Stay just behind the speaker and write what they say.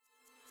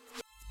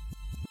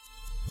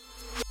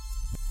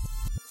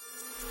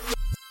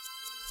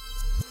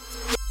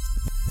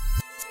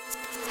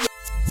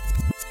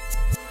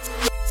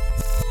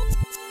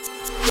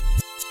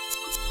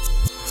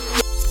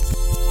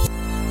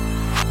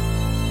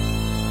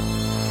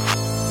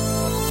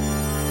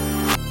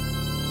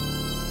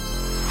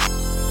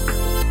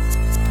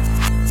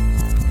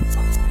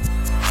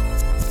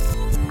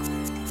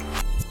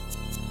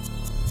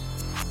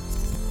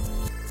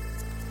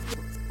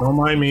Don't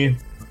mind me.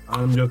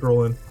 I'm just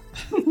rolling.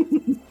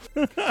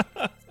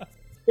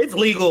 It's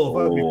legal.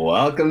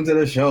 Welcome to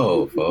the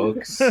show,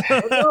 folks.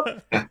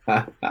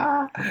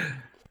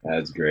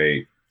 That's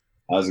great.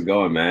 How's it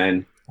going,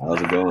 man? How's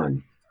it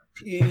going?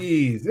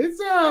 Jeez, it's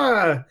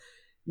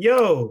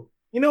yo.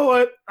 You know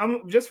what?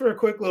 I'm just for a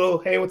quick little.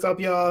 Hey, what's up,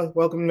 y'all?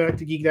 Welcome back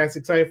to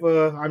Geektastic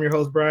Cypher. I'm your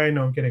host, Brian.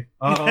 No, I'm kidding.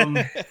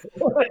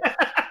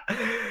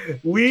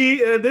 We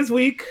this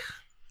week,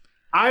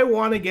 I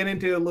want to get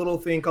into a little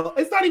thing called.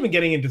 It's not even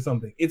getting into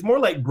something. It's more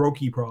like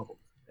brokey problem,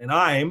 and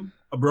I'm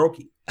a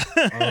brokey.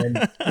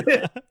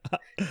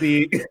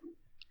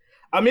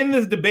 I'm in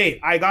this debate.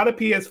 I got a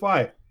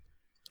PS5.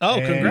 Oh,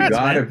 congrats, you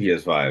got man. a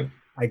PS5.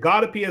 I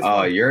got a PS5.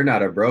 Oh, you're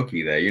not a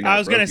brokey there. You're not. I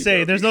was gonna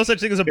say, there's no such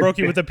thing as a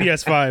brokey with a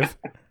PS5.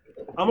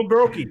 I'm a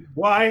brokey.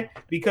 Why?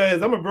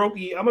 Because I'm a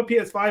brokey. I'm a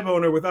PS5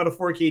 owner without a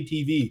 4K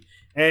TV,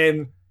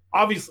 and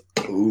obviously,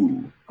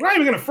 Ooh. I'm not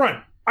even gonna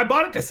front. I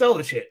bought it to sell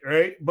the shit,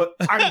 right? But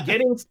I'm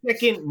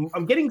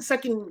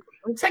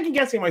second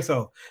guessing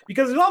myself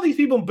because there's all these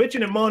people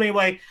bitching and moaning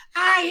like,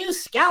 you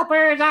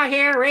scalpers out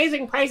here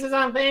raising prices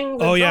on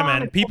things. Oh yeah,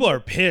 man. People are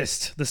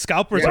pissed. The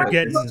scalpers are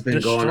getting This has been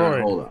destroyed. going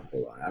on. Hold on.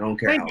 I don't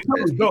care Thank how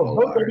you. pissed Go.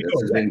 people are.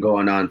 This has been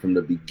going on from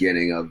the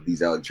beginning of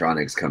these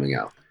electronics coming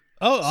out.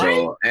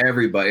 So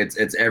everybody,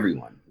 it's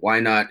everyone. Why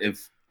not?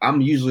 If I'm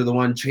usually the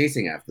one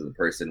chasing after the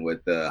person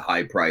with the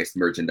high-priced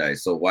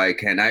merchandise, so why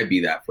can't I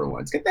be that for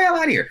once? Get the hell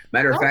out of here.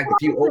 Matter of fact,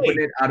 if you open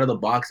it out of the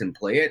box and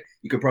play it,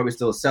 you could probably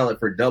still sell it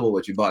for double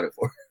what you bought it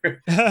for. If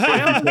you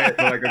play it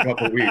for like a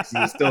couple of weeks,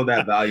 it's still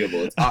that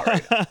valuable. It's hot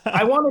right now.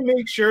 I want to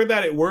make sure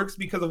that it works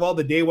because of all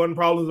the day one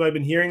problems I've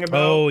been hearing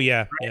about. Oh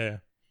yeah, yeah.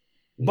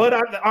 But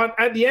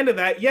at the end of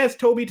that, yes,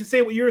 Toby, to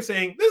say what you were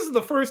saying, this is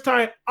the first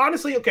time,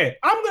 honestly, okay,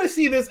 I'm going to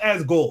see this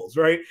as goals,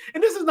 right?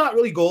 And this is not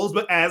really goals,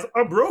 but as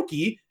a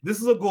brokey, this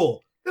is a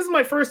goal. This is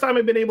my first time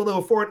I've been able to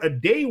afford a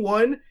day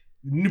one,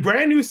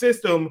 brand new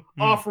system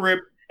off rip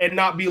and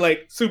not be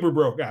like super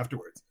broke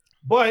afterwards.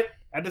 But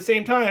at the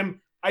same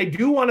time, I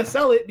do want to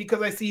sell it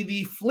because I see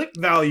the flip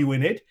value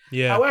in it.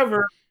 Yeah.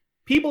 However,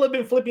 people have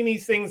been flipping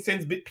these things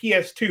since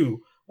PS2.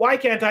 Why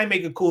can't I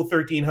make a cool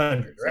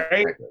 1300,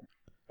 right?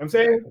 I'm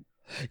saying...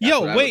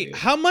 Yo, wait,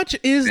 how much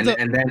is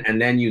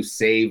and then you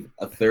save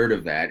a third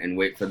of that and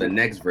wait for the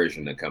next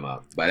version to come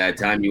out. By that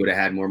time, you would have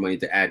had more money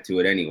to add to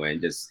it anyway,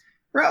 and just,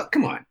 bro,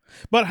 come on.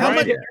 But how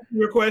much?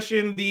 Your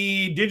question: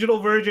 the digital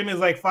version is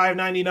like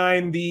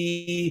 $5.99.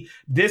 The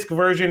disc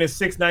version is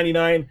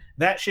 $6.99.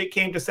 That shit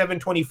came to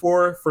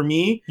 $7.24 for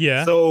me.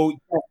 Yeah. So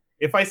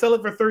if I sell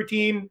it for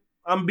 $13,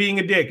 I'm being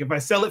a dick. If I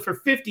sell it for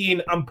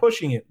 $15, I'm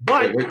pushing it.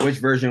 But which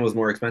version was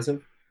more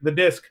expensive? The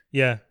disc.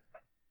 Yeah.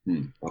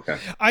 Okay.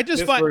 I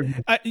just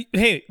find,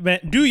 hey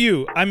man, do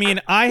you? I mean,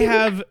 I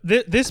have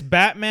this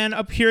Batman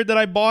up here that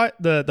I bought,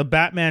 the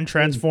Batman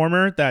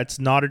Transformer. That's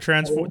not a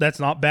transform. That's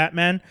not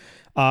Batman.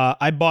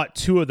 I bought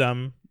two of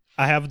them.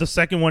 I have the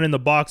second one in the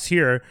box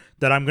here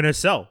that I'm gonna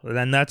sell,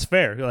 and that's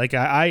fair. Like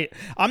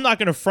I'm not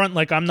gonna front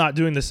like I'm not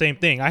doing the same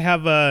thing. I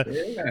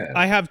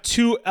have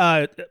two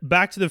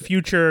Back to the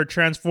Future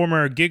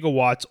Transformer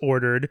Gigawatts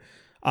ordered.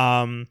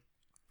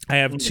 I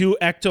have two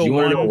Ecto. Do you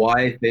want to know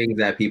why things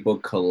that people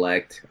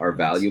collect are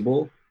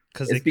valuable?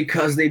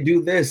 Because they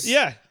do this.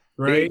 Yeah.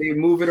 Right. They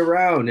move it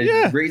around.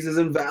 It raises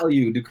in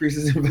value,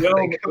 decreases in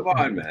value. Come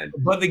on, man.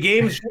 But the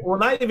game's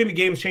not even the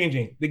game's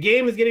changing. The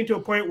game is getting to a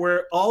point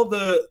where all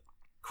the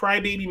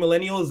crybaby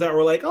millennials that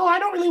were like, I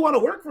don't really want to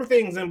work for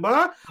things and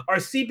blah, are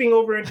seeping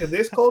over into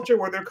this culture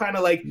where they're kind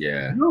of like,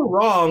 you're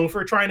wrong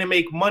for trying to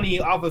make money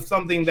off of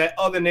something that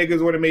other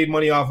niggas would have made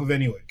money off of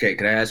anyway. Okay,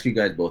 can I ask you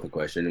guys both a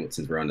question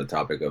since we're on the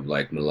topic of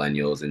like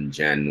millennials and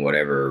Gen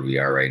whatever we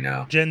are right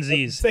now? Gen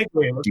Zs.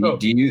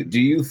 Do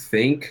you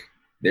think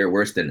they're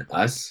worse than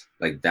us?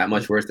 Like that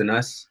much worse than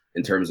us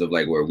in terms of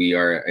like where we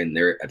are and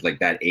they're at like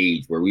that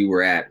age where we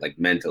were at like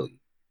mentally?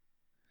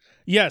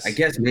 Yes. I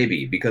guess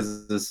maybe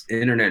because this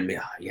internet.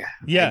 Yeah.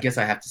 I guess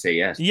I have to say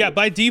yes. Yeah,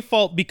 by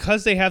default,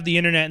 because they have the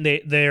internet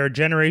and they're a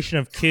generation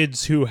of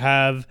kids who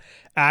have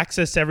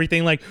access to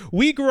everything. Like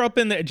we grew up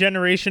in the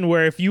generation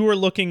where if you were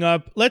looking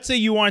up, let's say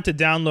you wanted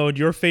to download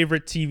your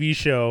favorite TV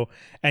show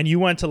and you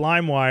went to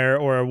LimeWire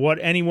or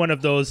any one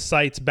of those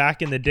sites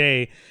back in the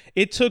day,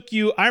 it took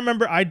you, I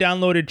remember I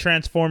downloaded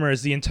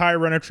Transformers, the entire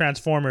run of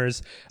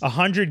Transformers,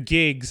 100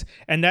 gigs,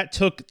 and that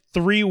took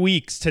 3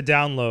 weeks to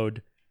download.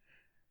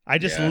 I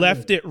just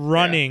left it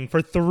running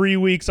for 3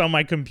 weeks on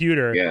my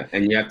computer. Yeah,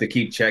 and you have to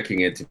keep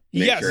checking it to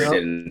make sure it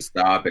didn't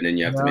stop, and then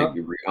you have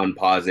to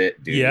unpause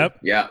it. Dude. Yep.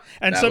 Yeah.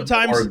 And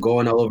sometimes or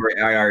going all over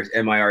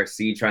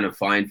MIRC trying to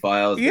find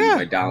files. Yeah.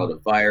 I download a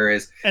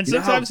virus. And you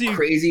sometimes know how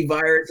crazy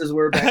viruses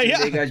were back in the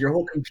day, guys. Your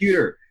whole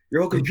computer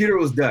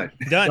was done.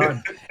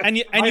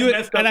 And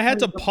I had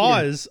to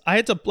pause. I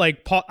had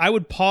to I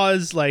would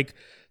pause like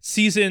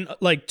season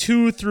like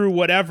 2 through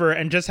whatever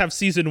and just have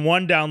season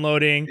 1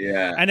 downloading.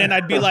 Yeah. And then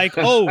I'd be like,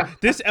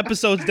 this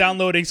episode's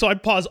downloading. So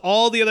I'd pause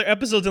all the other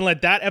episodes and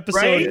let that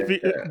episode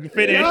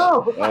finish.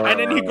 No. And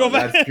then you go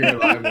back. That's pure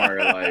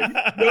LimeWire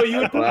life. No, you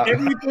would put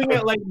everything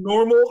at like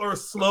normal or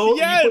slow.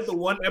 Yes. You put the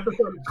one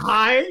episode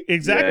high.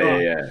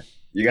 Exactly. Yeah.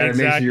 You got to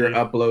make sure your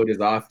upload is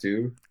off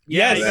too.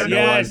 Yes, so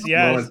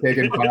no one's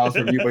taking files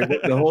from you. But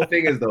the whole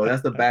thing is, though,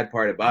 that's the bad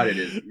part about it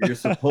is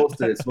it's supposed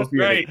to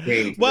be an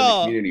exchange for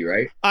the community,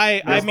 right?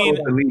 I mean,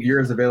 to leave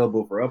yours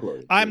available for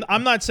upload.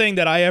 I'm not saying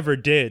that I ever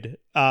did,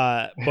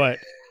 but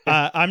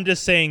I'm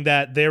just saying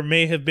that there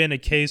may have been a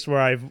case where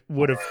I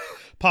would have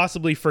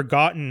possibly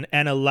forgotten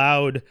and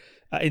allowed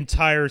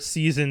entire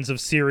seasons of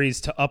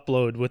series to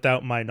upload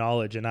without my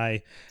knowledge, and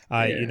I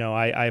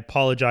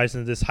apologize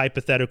in this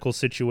hypothetical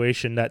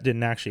situation that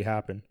didn't actually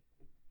happen.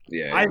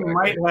 Yeah, I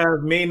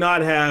may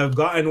not have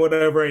gotten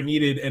whatever I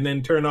needed and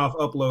then turn off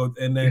uploads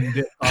and then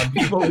just on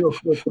people real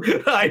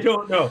quick. I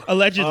don't know.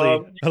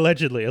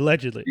 Allegedly.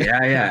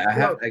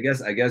 Yeah. I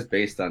guess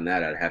based on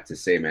that, I'd have to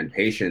say, man,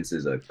 patience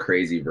is a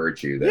crazy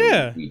virtue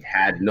that we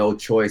had no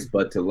choice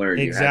but to learn.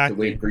 Exactly. You have to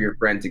wait for your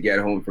friend to get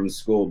home from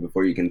school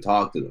before you can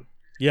talk to them.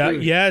 Yeah.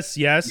 Dude, yes.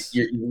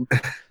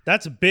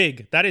 That's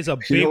big. That is a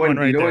big one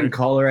right there. When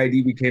caller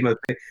ID became a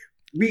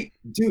thing,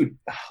 dude.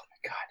 Oh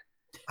my God.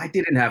 I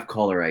didn't have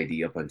caller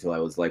ID up until I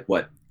was like,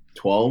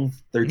 12,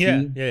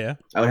 13? Yeah.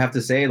 I would have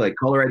to say, like,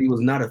 caller ID was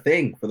not a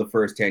thing for the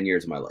first 10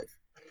 years of my life,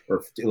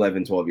 or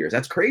 11, 12 years.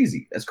 That's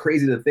crazy. That's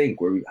crazy to think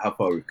how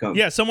far we've come.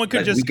 Yeah, someone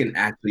could we can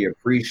actually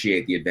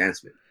appreciate the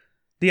advancement.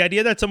 The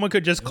idea that someone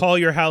could just call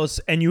your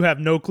house and you have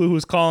no clue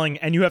who's calling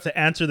and you have to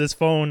answer this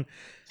phone.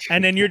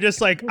 And then you're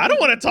just like, I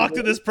don't want to talk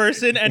to this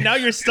person. And now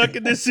you're stuck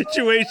in this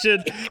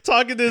situation,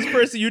 talking to this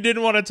person you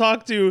didn't want to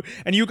talk to.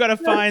 And you got to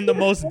find the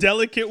most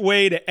delicate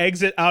way to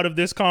exit out of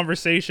this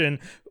conversation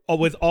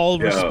with all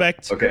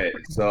respect. Okay,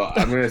 so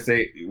I'm going to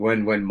say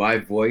when my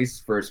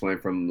voice first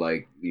went from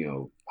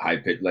high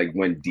pitch,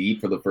 went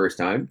deep for the first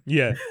time.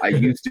 Yeah. I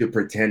used to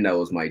pretend that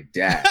was my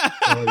dad.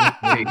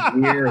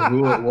 To hear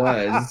who it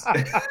was.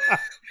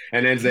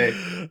 And then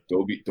say,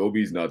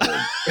 Toby's not home.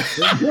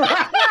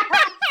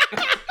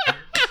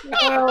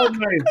 Oh,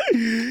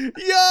 nice.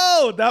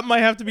 Yo, that might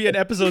have to be an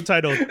episode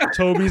title.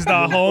 Toby's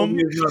not home.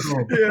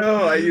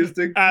 Yo, I used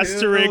to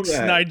asterisk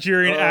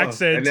Nigerian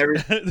accent.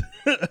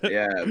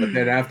 Yeah, but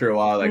then after a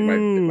while,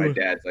 my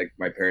dad's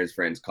my parents'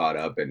 friends caught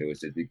up, and it was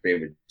just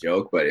became a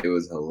joke. But it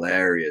was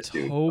hilarious,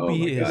 dude.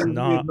 Toby is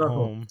not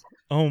home.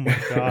 Oh my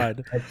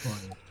God. That's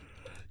funny.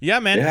 Yeah,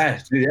 man.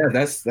 Yeah,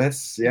 that's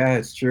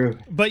it's true.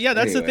 But yeah,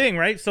 that's the thing,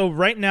 right? So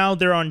right now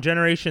they're on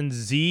Generation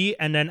Z,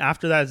 and then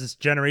after that is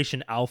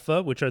Generation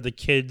Alpha, which are the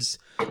kids,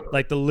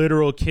 like the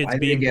literal kids. Why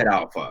being get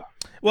Alpha.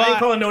 Well, I ain't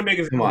calling no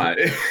niggas. Come on.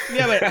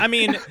 Yeah, but I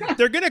mean,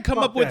 they're gonna come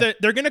up with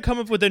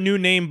a new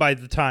name by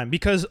the time,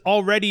 because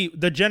already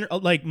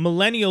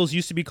millennials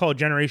used to be called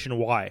Generation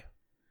Y.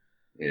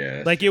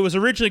 Yeah. Like it was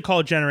originally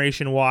called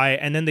Generation Y,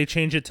 and then they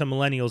changed it to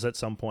millennials at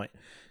some point.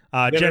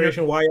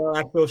 Generation Y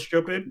are so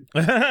stupid.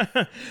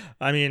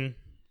 I mean,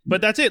 but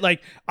that's it.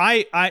 Like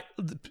I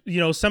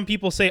some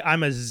people say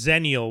I'm a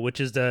Zennial, which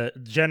is the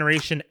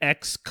Generation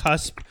X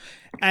cusp.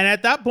 And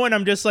at that point,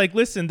 I'm just like,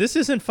 listen, this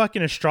isn't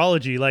fucking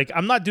astrology. Like,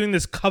 I'm not doing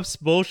this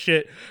cusp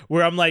bullshit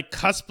where I'm like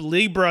cusp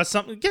Libra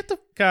something. Get the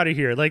fuck out of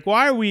here. Like,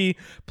 why are we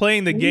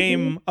playing the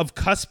game of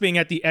cusping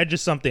at the edge of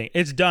something?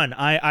 It's done.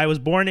 I was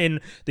born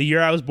in the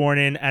year I was born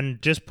in,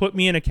 and just put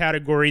me in a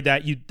category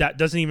that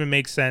doesn't even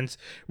make sense,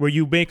 where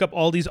you make up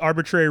all these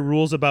arbitrary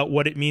rules about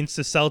what it means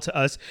to sell to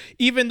us,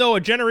 even though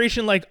a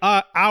generation like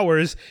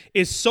ours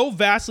is so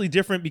vastly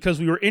different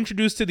because we were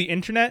introduced to the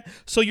internet.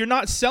 So you're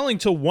not selling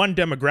to one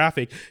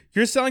demographic.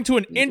 You're selling to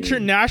an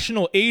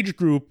international age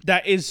group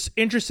that is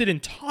interested in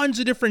tons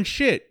of different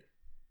shit.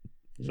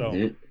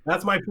 So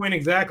that's my point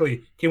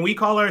exactly. Can we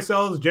call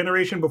ourselves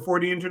generation before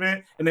the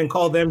internet and then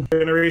call them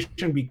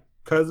generation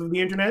because of the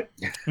internet?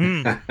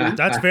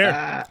 That's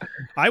fair.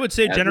 I would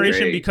say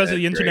generation because of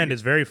the internet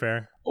is very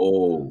fair.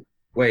 Oh,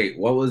 wait,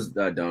 what was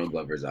Donald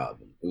Glover's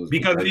album? It was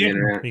because of the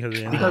internet. Because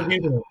of the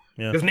internet.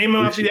 Yeah. Just name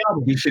him after the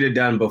album. He should have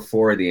done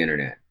before the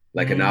internet,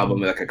 like an album,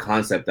 like a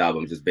concept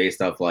album, just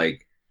based off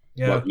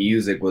what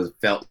music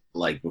felt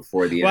like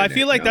before the internet. Well, I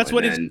feel like that's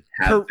what isn't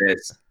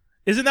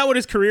that what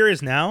his career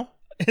is now?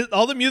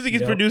 All the music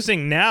he's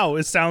producing now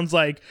sounds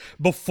like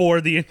before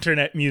the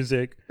internet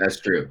music. That's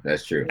true.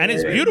 And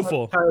it's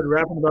beautiful. I'm tired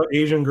rapping about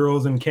Asian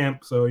girls in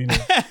camp, so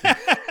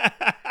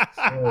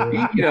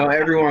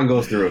everyone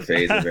goes through a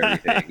phase of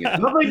everything. I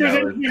don't think there's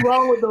anything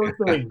wrong with those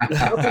things.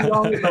 Nothing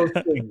wrong with those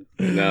things.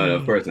 No,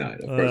 of course not.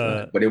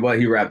 But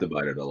he rapped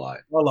about it a lot.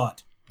 A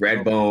lot.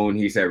 Redbone,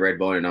 he said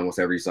Redbone in almost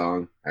every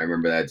song. I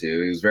remember that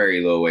too. He was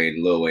very Lil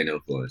Wayne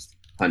influenced,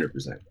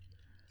 100%.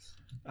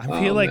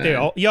 I feel like they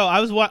all. Yo, I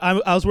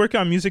was working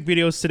on music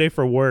videos today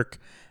for work,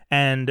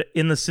 and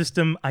in the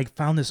system I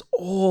found this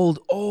old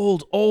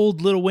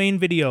Lil Wayne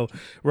video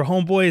where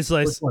homeboy is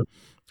like,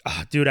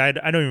 dude, I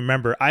don't even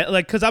remember.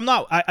 Because I'm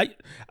not. I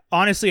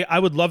honestly, I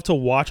would love to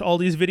watch all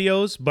these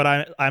videos,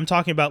 but I'm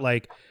talking about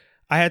I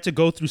had to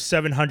go through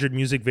 700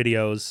 music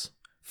videos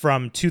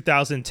from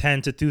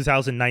 2010 to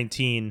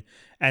 2019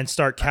 and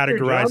start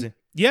categorizing.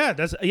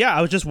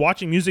 I was just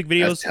watching music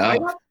videos.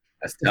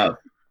 That's tough.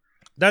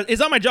 That is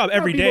not my job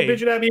every day.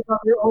 Bitching at me about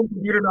your own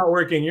computer not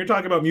working. You're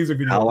talking about music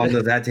videos. How long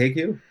does that take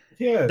you?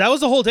 Yeah, that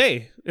was the whole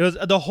day. It was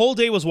the whole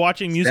day was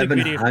watching music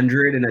videos.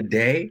 700 in a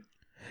day.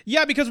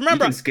 Yeah, because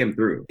remember, you can skim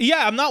through.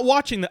 Yeah, I'm not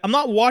watching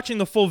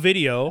the full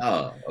video.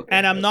 Oh, okay.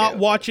 And I'm not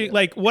watching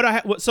like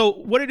so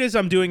what it is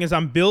I'm doing is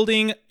I'm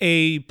building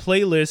a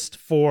playlist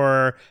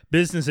for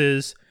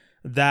businesses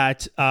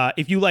that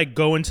if you like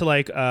go into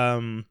like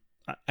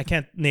I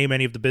can't name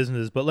any of the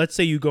businesses, but let's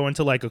say you go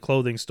into like a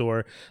clothing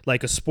store,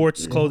 like a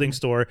sports clothing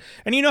store,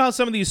 and you know how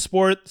some of these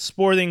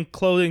sporting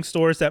clothing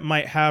stores that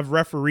might have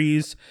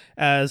referees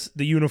as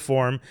the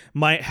uniform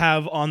might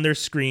have on their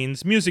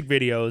screens music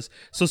videos.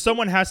 So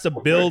someone has to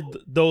build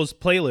those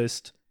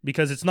playlists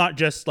because it's not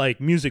just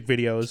like music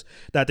videos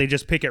that they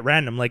just pick at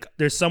random. Like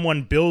there's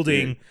someone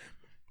building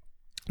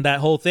that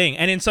whole thing,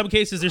 and in some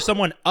cases there's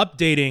someone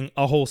updating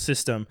a whole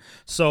system.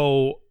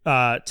 So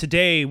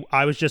today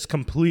I was just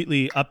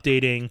completely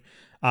updating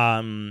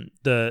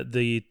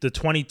the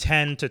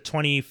 2010 to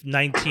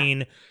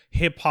 2019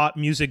 hip hop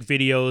music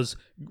videos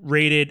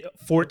rated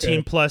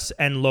 14 plus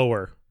and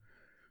lower.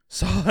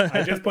 So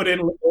I just put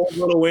in old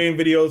Lil Wayne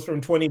videos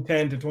from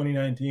 2010 to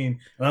 2019,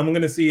 and I'm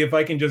gonna see if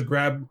I can just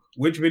grab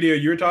which video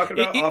you're talking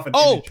about off an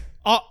image.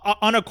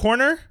 On a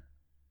corner.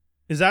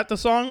 Is that the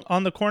song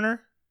On the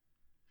Corner?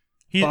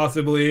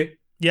 Possibly.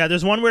 Yeah,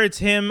 there's one where it's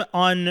him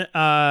on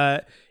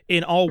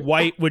in all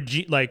white with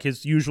like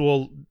his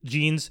usual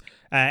jeans,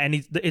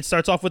 and it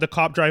starts off with a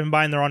cop driving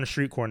by and they're on a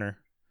street corner.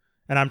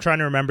 And I'm trying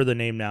to remember the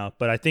name now,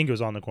 but I think it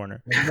was On the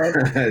Corner. Is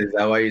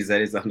that why you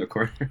said it's On the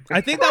Corner? I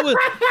think that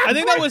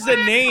was the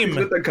name. He's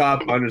with the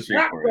cop on the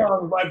street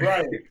corner.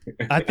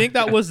 I think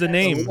that was the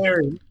name.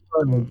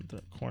 On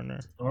the Corner.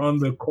 On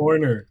the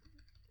Corner.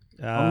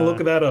 I'm gonna look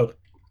that up.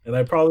 And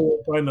I probably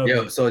won't find out.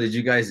 Yo, so did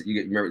you guys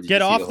remember?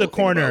 Get off the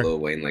corner. Lil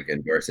Wayne like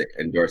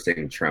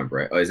endorsing Trump,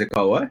 right? Oh, is it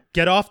called what?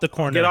 Get off the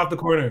corner. Get off the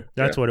corner.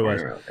 That's what it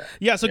was. Okay.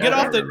 Yeah. So get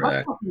off the.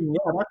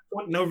 Yeah,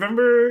 that's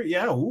November.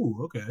 Yeah.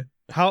 Ooh. Okay.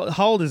 How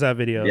old is that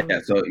video?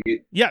 Yeah. So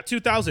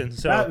 2000.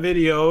 So that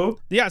video.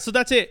 Yeah. So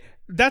that's it.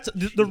 That's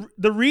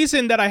the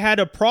reason that I had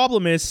a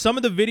problem is some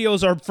of the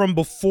videos are from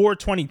before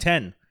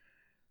 2010.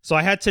 So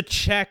I had to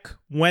check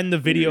when the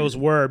videos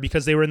were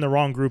because they were in the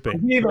wrong grouping.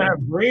 He didn't even have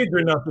braids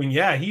or nothing.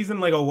 Yeah, he's in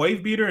like a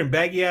wife beater and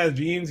baggy ass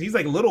jeans. He's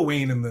like Lil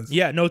Wayne in this.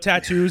 Yeah, no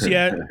tattoos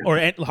yet, or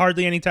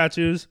hardly any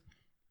tattoos.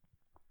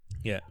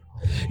 Yeah.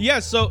 Yeah,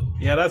 so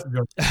yeah, that's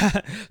good.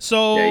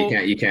 So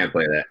yeah, you can't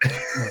play that.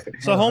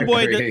 So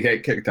homeboy, you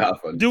get kicked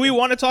off. Do we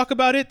want to talk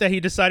about it that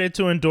he decided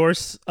to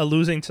endorse a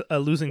losing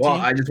team? Well,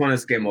 I just want to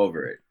skim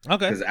over it.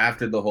 Okay. Because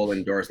after the whole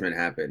endorsement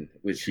happened,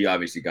 which he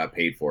obviously got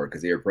paid for,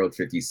 because he approached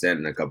 50 Cent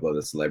and a couple of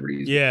the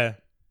celebrities. Yeah.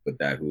 With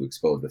that, who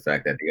exposed the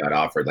fact that they got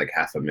offered like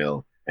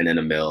 $500,000 and then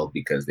 $1 million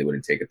because they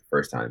wouldn't take it the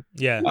first time.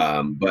 Yeah.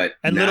 But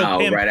and now,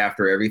 right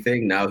after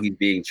everything, now he's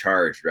being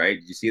charged. Right?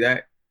 Did you see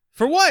that?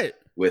 For what?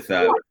 With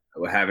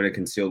having a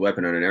concealed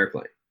weapon on an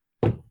airplane.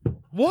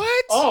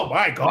 What? Oh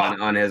my god!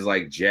 On his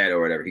like jet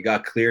or whatever. He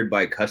got cleared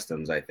by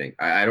customs, I think.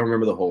 I don't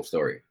remember the whole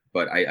story,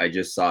 but I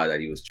just saw that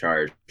he was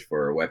charged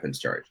for a weapons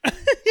charge.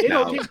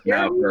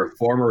 now for a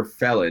former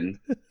felon,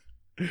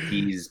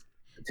 he's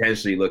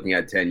potentially looking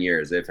at 10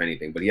 years, if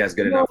anything. But he has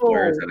good enough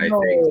lawyers that I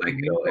think like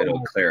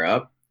it'll clear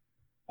up.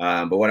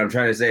 But what I'm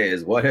trying to say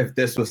is, what if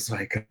this was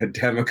like a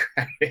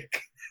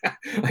Democratic,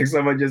 like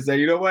someone just said,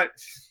 you know what?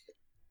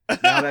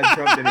 Now that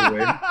Trump didn't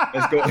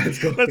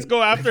win, let's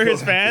go after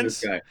his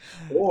fans.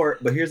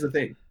 But here's the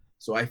thing.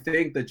 So I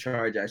think the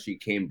charge actually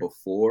came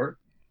before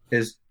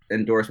his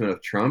endorsement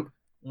of Trump.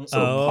 So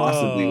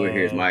possibly,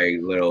 here's my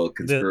little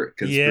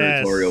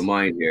conspiratorial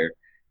mind here.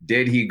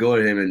 Did he go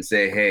to him and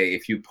say, "Hey,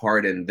 if you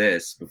pardon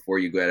this before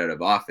you get out of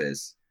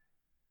office,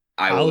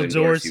 I'll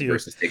endorse you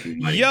versus taking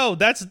money"?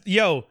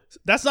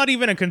 That's not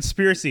even a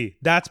conspiracy.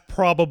 That's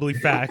probably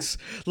facts.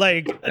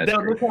 Like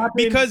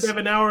because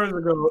 7 hours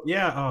ago.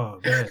 Yeah.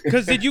 Oh,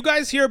 because did you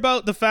guys hear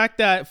about the fact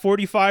that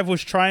 45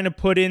 was trying to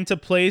put into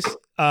place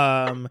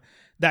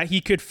that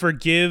he could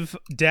forgive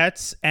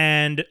debts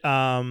and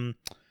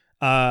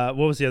what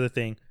was the other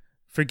thing?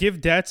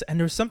 Forgive debts, and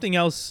there was something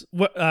else.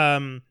 What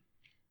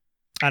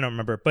I don't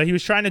remember, but he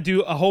was trying to do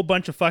a whole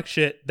bunch of fuck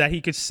shit that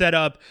he could set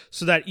up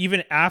so that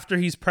even after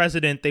he's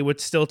president, they would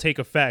still take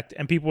effect.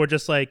 And people were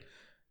just like,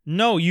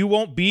 no, you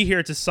won't be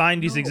here to sign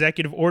these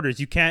executive orders.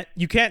 You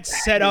can't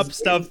set up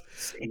stuff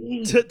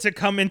to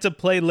come into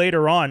play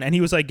later on. And he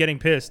was like getting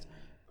pissed.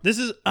 This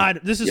is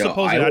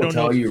supposed. I will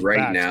tell you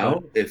right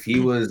now, if he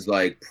was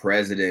like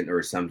president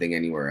or something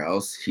anywhere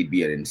else, he'd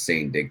be an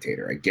insane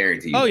dictator. I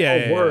guarantee you. Oh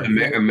yeah.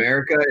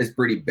 America is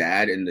pretty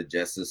bad in the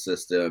justice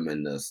system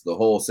and the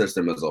whole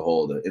system as a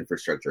whole. The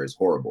infrastructure is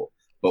horrible.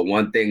 But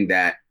one thing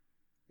that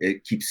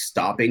it keeps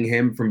stopping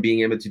him from being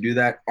able to do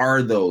that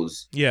are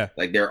those. Yeah.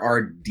 Like there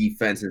are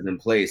defenses in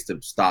place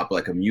to stop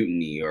like a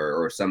mutiny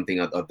or something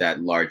of that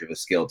large of a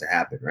scale to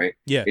happen, right?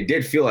 Yeah. It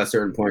did feel at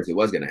certain points it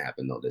was going to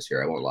happen though this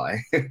year. I won't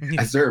lie.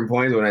 At certain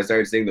points when I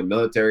started seeing the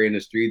military in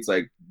the streets,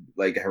 like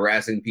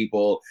harassing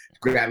people,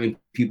 grabbing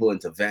people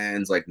into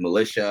vans, like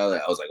militia,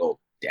 I was like, oh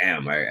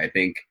damn, I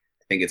think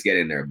it's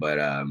getting there. But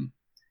I'm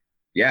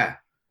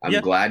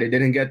glad it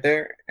didn't get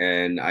there,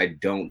 and I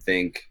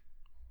think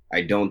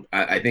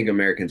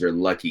Americans are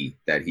lucky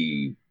that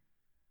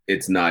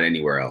it's not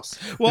anywhere else.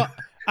 Well,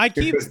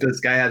 this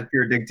guy has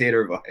pure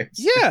dictator vibes.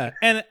 Yeah,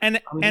 and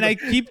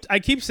I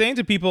keep saying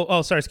to people,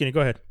 oh, sorry, Skinny,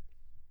 go ahead.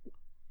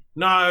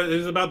 No,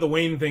 it's about the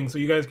Wayne thing. So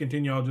you guys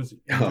continue. I'll just.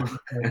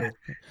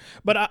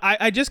 But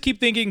I just keep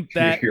thinking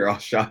that you're all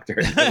shocked.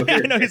 I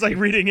know he's like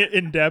reading it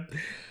in depth.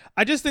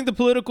 I just think the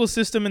political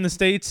system in the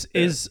States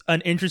is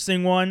an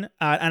interesting one,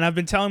 and I've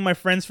been telling my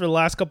friends for the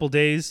last couple of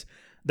days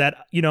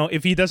that, you know,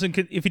 if he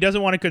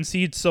doesn't want to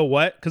concede, so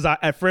what? Because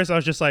at first I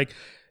was just like,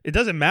 it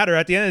doesn't matter.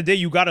 At the end of the day,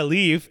 you got to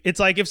leave. It's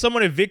like if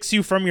someone evicts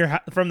you from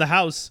the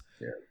house,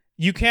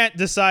 you can't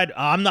decide, oh,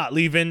 I'm not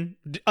leaving.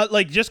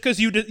 Like just because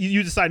you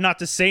decide not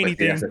to say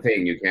anything. That's the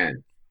thing, you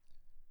can.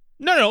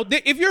 No.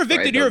 If you're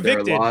evicted, you're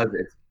evicted.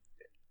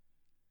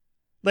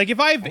 Like if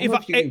I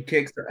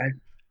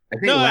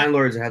think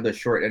landlords have the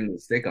short end of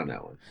the stick on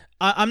that one.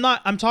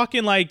 I'm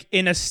talking like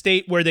in a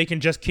state where they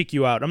can just kick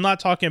you out. I'm not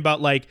talking about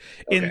like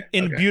in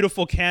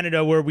beautiful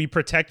Canada where we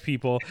protect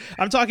people.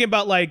 I'm talking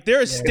about like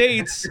there are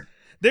states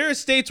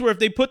where if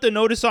they put the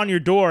notice on your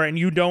door and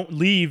you don't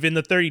leave in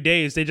the 30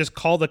 days, they just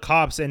call the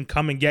cops and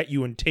come and get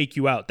you and take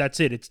you out. That's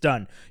it. It's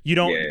done. You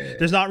don't,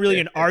 there's not really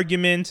an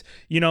argument,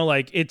 you know,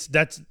 like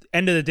that's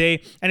end of the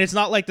day. And it's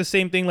not like the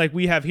same thing like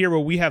we have here where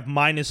we have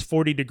minus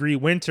 40-degree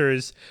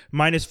winters.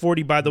 Minus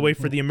 40, by the way,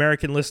 for the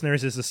American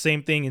listeners is the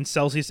same thing in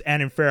Celsius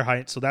and in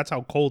Fahrenheit. So that's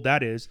how cold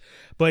that is.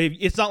 But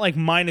it's not like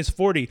minus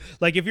 40.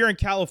 Like if you're in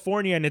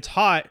California and it's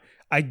hot,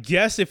 I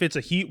guess if it's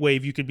a heat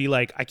wave, you could be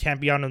like, I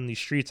can't be out on these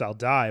streets, I'll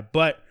die.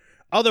 But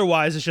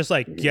otherwise, it's just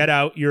like, get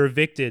out, you're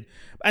evicted.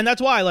 And that's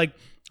why, like,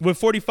 with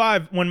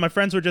 45, when my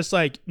friends were just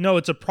like, no,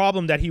 it's a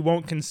problem that he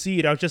won't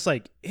concede, I was just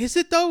like, is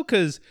it though?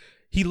 Because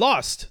he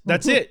lost.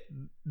 That's it.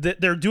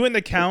 They're doing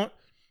the count.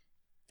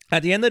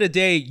 At the end of the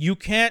day, you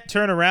can't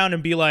turn around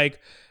and be like,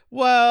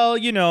 well,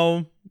 you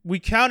know, we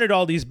counted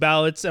all these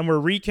ballots and we're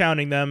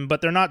recounting them,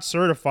 but they're not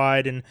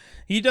certified and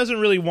he doesn't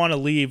really want to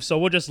leave, so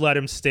we'll just let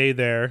him stay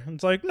there.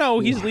 It's like, no,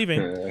 he's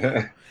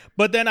leaving.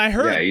 But then I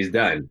heard... Yeah, he's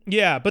done.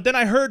 Yeah, but then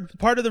I heard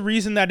part of the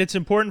reason that it's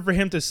important for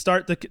him to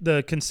start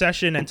the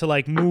concession and to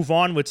like move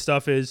on with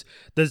stuff is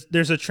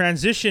there's a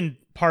transition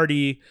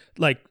party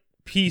like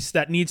piece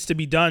that needs to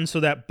be done so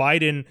that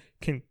Biden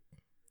can...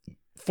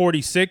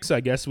 46,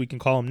 I guess we can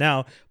call him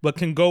now, but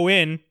can go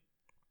in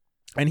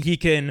and he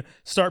can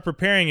start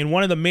preparing. And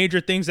one of the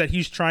major things that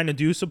he's trying to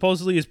do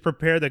supposedly is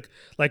prepare a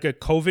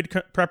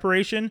COVID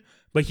preparation,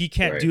 but he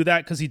can't do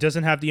that because he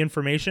doesn't have the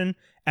information.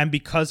 And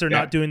because they're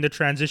not doing the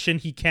transition,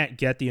 he can't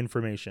get the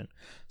information.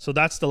 So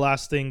that's the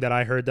last thing that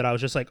I heard that I was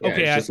just like,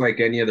 okay. It's just like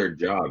any other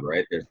job,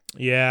 right? There's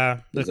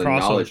a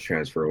knowledge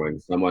transfer when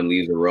someone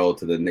leaves a role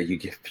to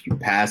you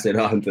pass it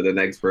on to the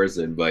next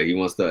person, but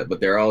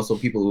there are also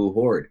people who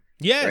hoard.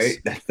 Yes.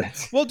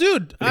 Right? Well,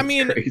 dude, I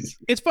mean, crazy.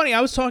 It's funny.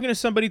 I was talking to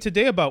somebody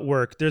today about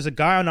work. There's a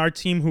guy on our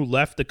team who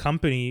left the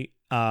company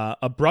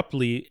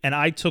abruptly, and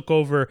I took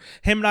over.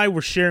 Him and I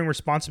were sharing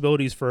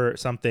responsibilities for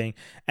something,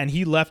 and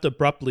he left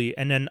abruptly,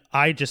 and then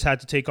I just had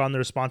to take on the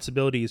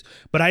responsibilities.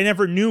 But I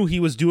never knew he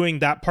was doing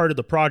that part of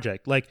the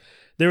project. Like,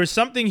 there was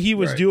something he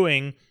was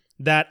doing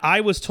that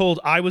I was told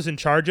I was in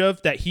charge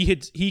of that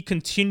he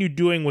continued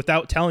doing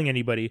without telling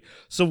anybody.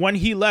 So when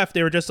he left,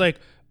 they were just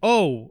like,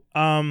 "Oh,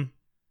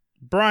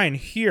 Brian,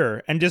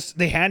 here," and just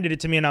they handed it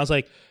to me, and I was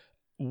like,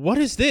 what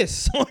is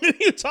this? What are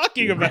you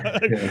talking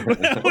about?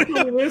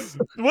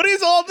 What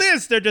is all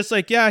this? They're just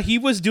like, yeah, he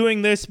was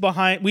doing this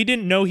behind. We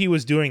didn't know he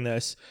was doing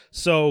this.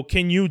 So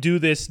can you do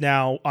this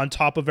now on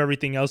top of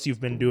everything else you've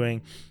been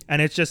doing?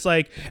 And it's just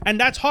like, and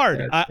that's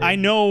hard. I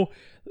know,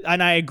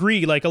 and I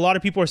agree. Like a lot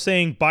of people are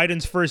saying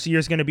Biden's first year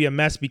is going to be a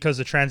mess because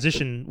the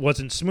transition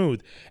wasn't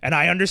smooth. And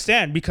I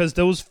understand because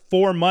those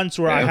 4 months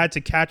where I had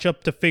to catch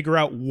up to figure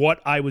out what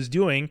I was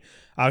doing,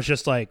 I was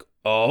just like,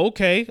 oh,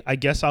 okay, I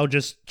guess I'll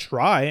just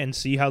try and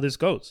see how this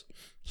goes.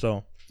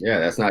 So yeah,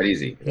 that's not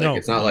easy. Like,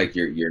 it's not like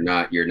you're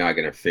not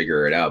gonna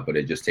figure it out, but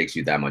it just takes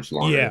you that much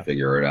longer to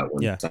figure it out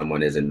when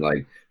someone isn't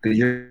like, because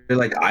you're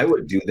like, I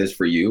would do this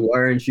for you.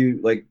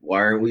 Why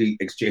aren't we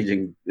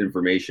exchanging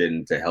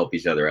information to help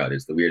each other out?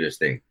 It's the weirdest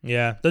thing.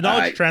 Yeah, the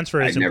knowledge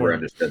transfer is important. I never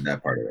understood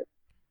that part of it.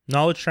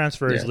 Knowledge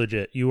transfer is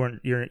legit. You're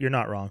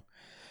not wrong.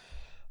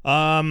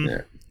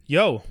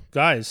 Yo,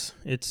 guys,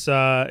 it's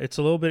a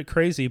little bit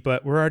crazy,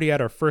 but we're already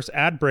at our first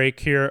ad break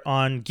here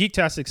on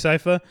Geektastic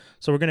Cypher,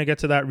 so we're going to get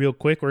to that real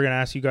quick. We're going to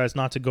ask you guys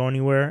not to go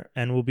anywhere,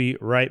 and we'll be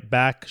right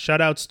back.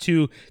 Shoutouts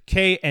to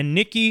Kay and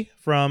Nikki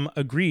from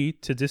Agree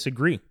to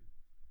Disagree.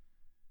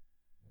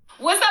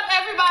 What's up,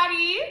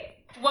 everybody?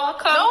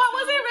 Welcome. No, I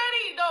wasn't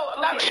ready. No,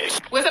 I'm not ready.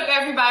 What's up,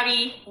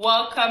 everybody?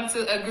 Welcome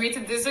to Agree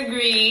to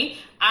Disagree.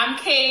 I'm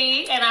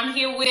Kay, and I'm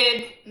here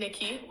with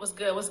Nikki. What's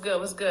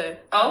good?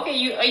 Oh, okay,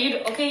 you're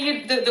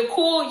the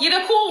cool. You're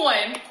the cool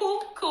one.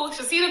 Cool.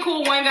 So see the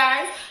cool one,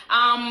 guys.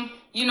 I'm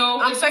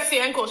sexy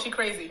and cool. She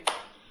crazy.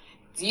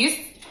 Do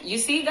you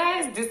see,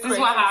 guys? This is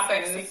what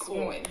happens. Sexy,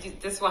 cool.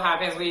 This is what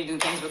happens when you do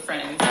things with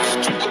friends.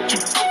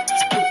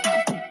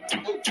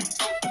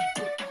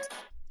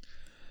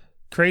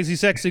 Crazy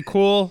Sexy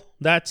Cool.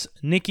 That's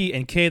Nikki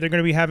and Kay. They're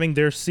going to be having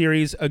their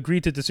series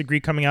Agree to Disagree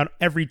coming out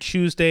every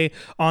Tuesday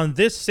on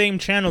this same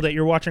channel that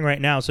you're watching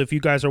right now. So if you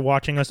guys are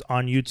watching us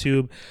on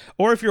YouTube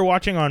or if you're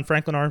watching on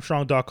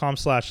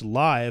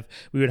franklinarmstrong.com/live,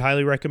 we would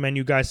highly recommend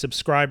you guys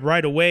subscribe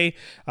right away.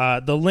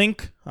 The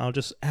link, I'll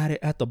just add it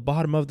at the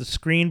bottom of the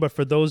screen. But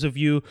for those of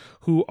you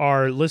who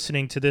are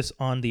listening to this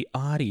on the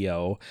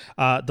audio,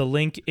 the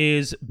link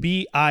is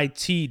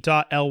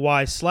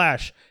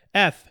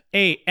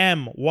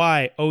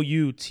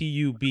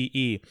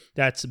bit.ly/FAMYOUTUBE.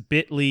 That's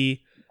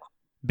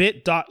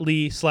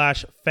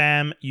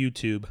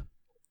bit.ly/FamYouTube.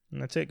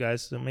 And that's it,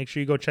 guys. So make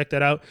sure you go check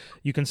that out.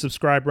 You can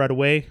subscribe right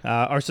away.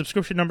 Our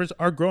subscription numbers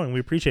are growing. We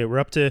appreciate it. We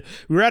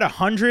were at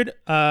 100,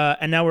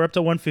 and now we're up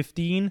to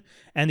 115,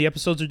 and the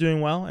episodes are doing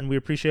well, and we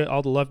appreciate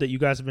all the love that you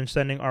guys have been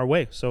sending our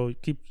way. So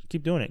keep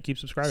doing it. Keep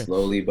subscribing.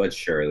 Slowly but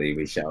surely,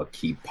 we shall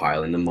keep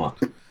piling them up.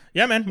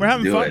 Yeah, man, we're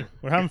having fun.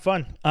 We're having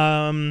fun.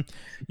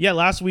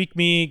 Last week,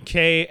 me,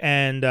 Kay,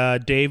 and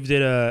Dave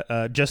did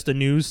a just a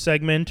news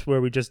segment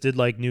where we just did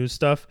like news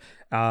stuff.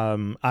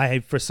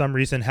 I, for some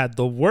reason, had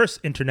the worst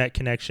internet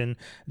connection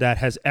that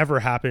has ever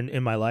happened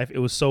in my life. It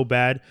was so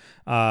bad.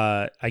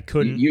 I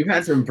couldn't. You've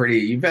had some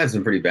pretty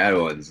bad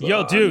ones.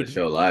 Yo, dude, on the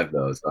show live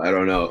though, so I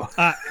don't know.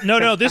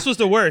 No, this was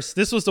the worst.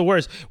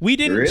 We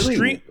didn't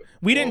really?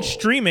 We didn't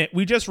stream it.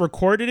 We just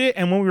recorded it,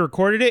 and when we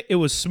recorded it, it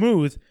was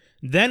smooth.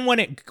 Then when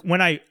I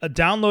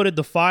downloaded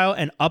the file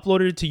and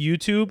uploaded it to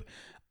YouTube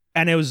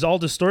and it was all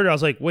distorted, I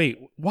was like, wait,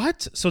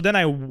 what? So then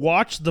I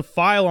watched the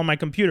file on my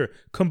computer,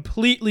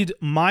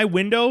 my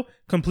window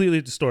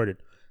completely distorted.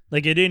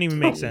 Like it didn't even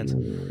make sense.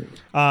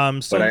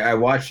 But I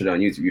watched it on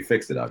YouTube. You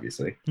fixed it,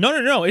 obviously.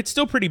 No. It's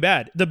still pretty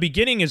bad. The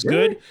beginning is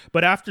good,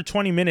 but after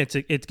 20 minutes,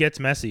 it gets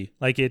messy.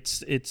 Like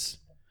it's.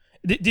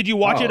 Did you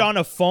watch it on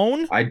a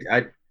phone?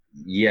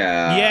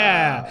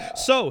 Yeah.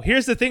 So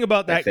here's the thing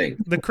about that.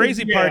 The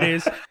crazy part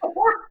is,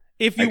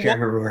 if you I can't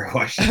remember where I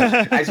watched it.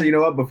 Actually, you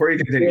know what? Before you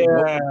continue,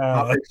 what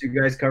topics you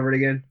guys covered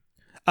again?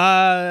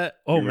 Man,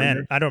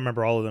 I don't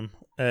remember all of them.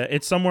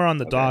 It's somewhere on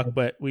the doc,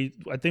 but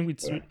I think we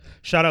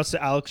shout outs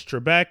to Alex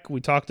Trebek.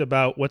 We talked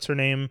about what's her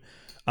name,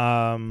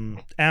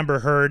 Amber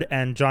Heard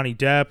and Johnny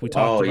Depp. We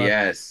talked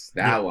about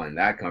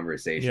that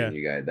conversation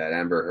you guys, that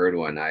Amber Heard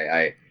one.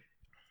 I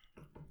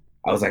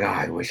was like,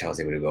 I wish I was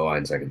able to go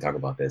on so I can talk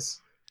about this.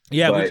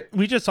 Yeah,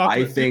 we just talked.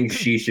 I think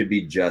she should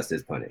be just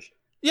as punished.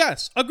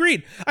 Yes,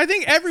 agreed. I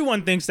think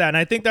everyone thinks that, and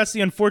I think that's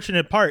the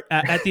unfortunate part.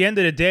 At the end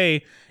of the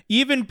day,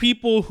 even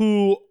people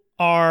who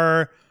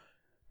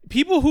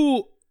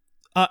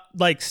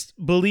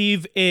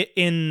believe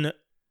in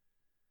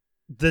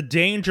the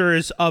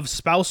dangers of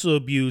spousal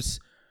abuse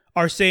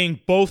are saying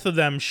both of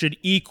them should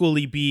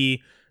equally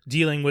be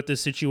dealing with the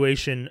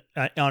situation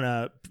on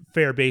a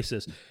fair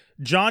basis.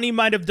 Johnny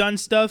might have done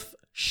stuff.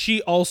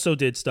 She also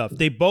did stuff.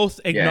 They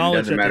both acknowledge.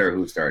 It doesn't matter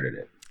who started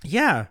it.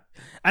 Yeah,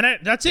 and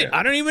that's it.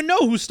 I don't even know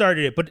who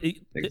started it, but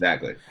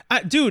exactly,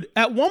 dude.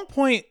 At one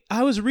point,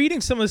 I was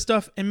reading some of the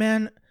stuff, and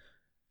man,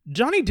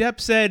 Johnny Depp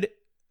said,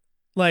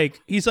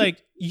 like, he's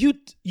like, you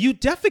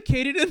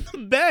defecated in the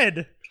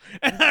bed,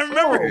 and I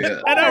remember,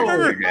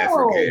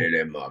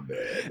 defecated in my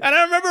bed, and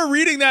I remember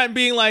reading that and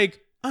being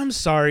like, I'm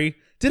sorry.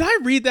 Did I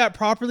read that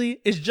properly?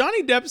 Is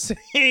Johnny Depp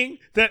saying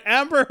that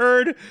Amber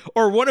Heard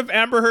or one of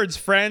Amber Heard's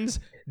friends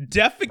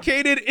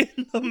defecated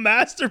in the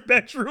master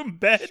bedroom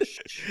bed?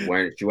 She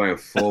went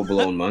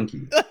full-blown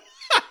monkey.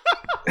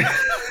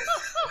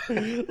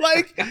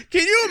 Like,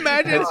 can you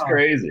imagine? That's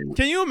crazy.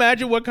 Can you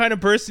imagine what kind of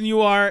person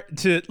you are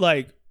to,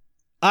 like,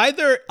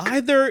 either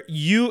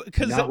you,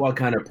 because not what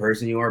kind of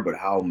person you are, but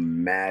how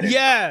mad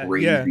and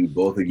crazy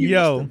both of you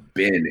must have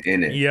been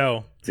in it.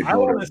 To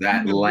go to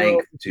that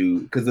length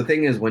because the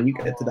thing is, when you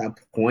get to that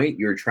point,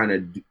 you're trying to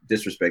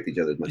disrespect each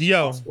other as much as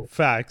possible.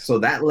 Facts. So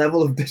that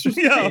level of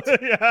disrespect,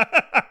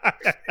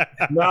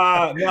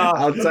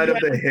 outside of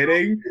the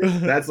hitting,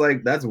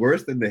 that's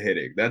worse than the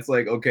hitting. That's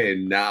like, okay,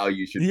 now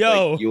you should.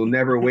 You'll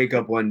never wake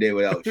up one day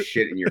without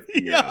shit in your.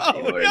 Mouth,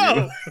 you know what I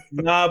mean?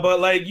 Nah,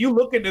 but like you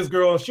look at this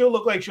girl, and she'll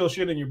look like she'll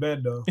shit in your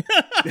bed though.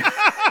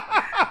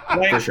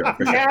 Like, for sure.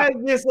 Has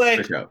this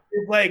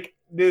like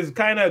this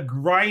kind of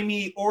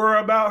grimy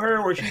aura about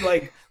her where she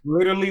like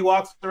literally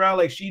walks around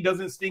like she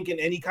doesn't stink in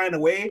any kind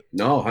of way.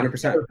 No,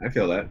 100%. I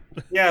feel that.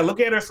 Yeah, look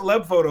at her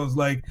celeb photos.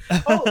 Like,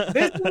 oh,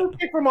 this is the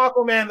chick from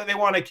Aquaman that they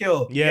want to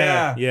kill.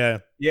 Yeah.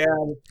 But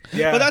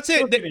that's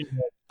it.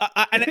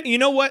 And you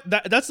know what?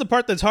 That's the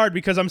part that's hard,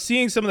 because I'm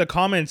seeing some of the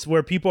comments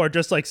where people are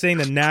just like saying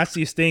the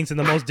nastiest things and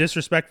the most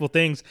disrespectful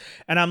things.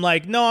 And I'm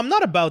like, no, I'm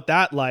not about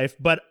that life,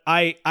 but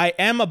I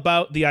am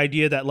about the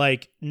idea that,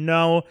 like,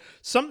 no,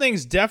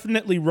 something's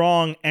definitely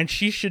wrong, and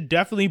she should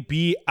definitely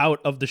be out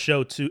of the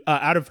show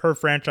out of her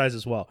franchise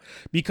as well,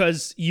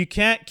 because you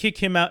can't kick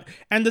him out.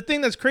 And the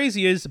thing that's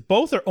crazy is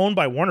both are owned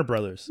by Warner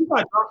Brothers.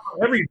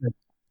 Everything.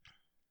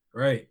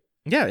 Right.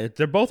 Yeah,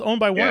 they're both owned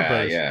by Warner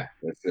Brothers. Yeah.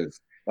 This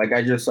is. Like,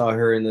 I just saw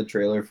her in the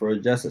trailer for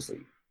Justice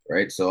League,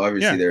 right? So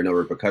obviously there are no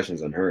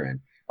repercussions on her end.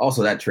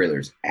 Also, that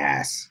trailer's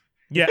ass.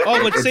 Yeah. Oh,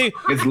 let's say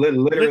it's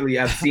literally.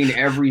 I've seen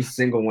every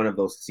single one of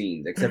those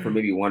scenes except for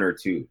maybe one or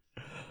two.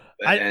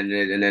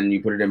 and then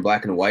you put it in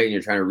black and white, and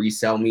you're trying to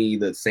resell me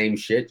the same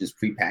shit, just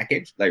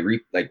prepackaged, like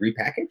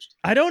repackaged.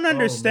 I don't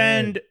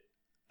understand.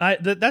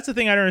 That's the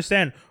thing I don't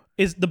understand.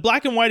 Is the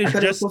black and white is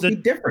just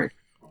different?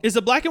 Is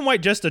the black and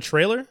white just a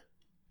trailer,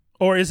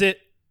 or is it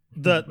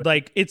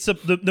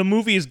the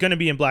movie is going to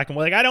be in black and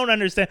white? Like, I don't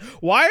understand.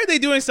 Why are they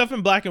doing stuff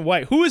in black and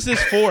white? Who is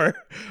this for?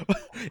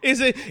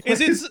 Is it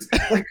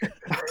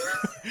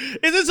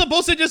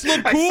supposed to just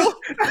look cool?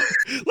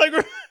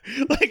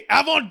 like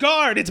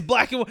avant-garde, it's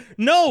black and white.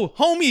 No,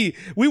 homie,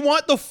 we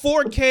want the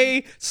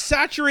 4K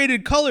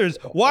saturated colors.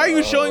 Why are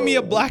you showing me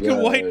a black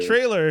and white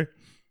trailer?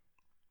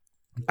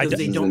 This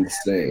is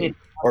insane.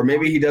 Or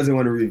maybe he doesn't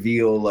want to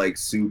reveal like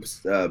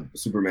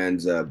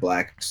Superman's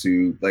black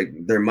suit. Like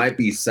there might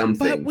be some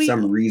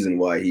reason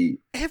why he.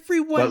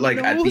 Everyone. But like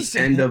at the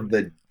end of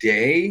the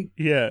day,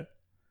 yeah,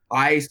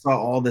 I saw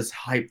all this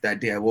hype that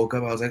day. I woke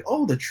up, I was like,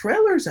 "Oh, the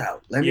trailer's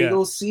out. Let me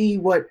go see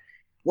what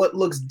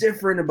looks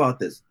different about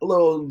this." A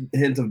little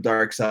hint of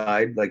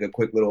Darkseid, like a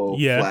quick little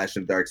flash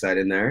of Darkseid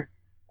in there.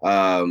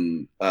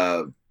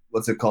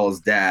 What's it called?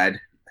 His dad,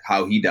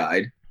 how he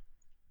died.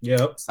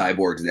 Yep.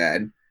 Cyborg's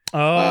dad.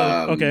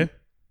 Oh, okay.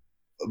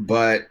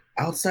 But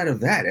outside of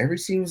that, every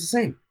scene was the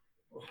same.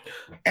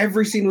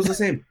 Every scene was the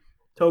same.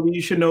 Toby,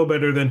 you should know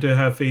better than to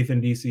have faith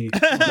in DC.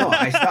 No,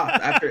 I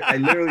stopped after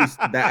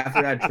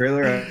that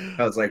trailer.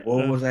 I was like,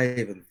 "What was I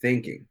even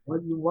thinking?" Why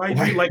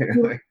do you like?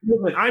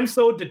 I'm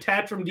so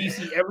detached from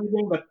DC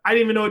everything, but I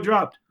didn't even know it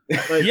dropped.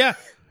 Like, yeah.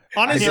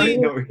 Honestly,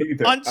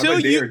 until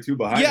you,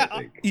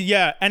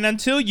 yeah, and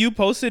until you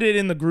posted it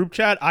in the group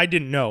chat, I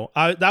didn't know.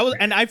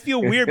 And I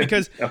feel weird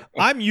because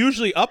I'm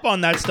usually up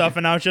on that stuff,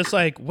 and I was just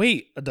like,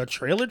 "Wait, the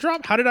trailer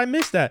dropped? How did I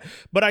miss that?"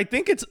 But I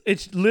think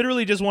it's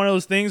literally just one of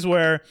those things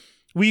where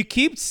we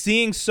keep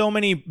seeing so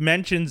many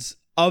mentions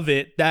of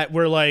it that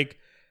we're like,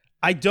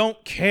 "I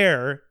don't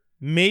care.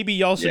 Maybe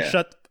y'all should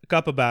shut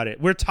up about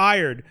it. We're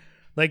tired.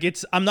 Like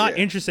I'm not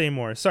interested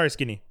anymore." Sorry,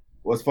 Skinny.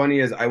 What's funny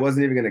is I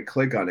wasn't even going to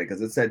click on it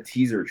because it said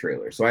teaser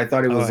trailer. So I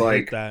thought it was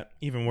like that.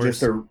 Even worse.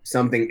 Just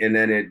something. And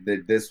then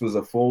this was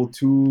a full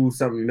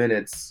 2-something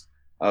minutes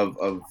of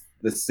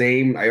the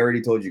same. I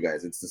already told you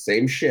guys, it's the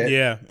same shit.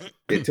 Yeah.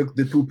 They took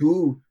the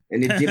poo-poo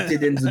and they dipped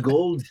it into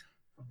gold.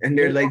 And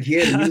they're like,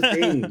 "Here, new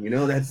thing." You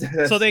know, that's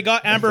so they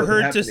got Amber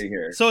Heard to.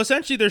 Here. So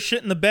essentially, they're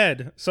shit in the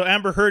bed. So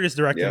Amber Heard is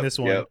directing this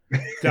one. Yep.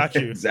 Got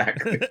you.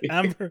 Exactly.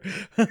 Amber.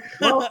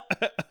 Well,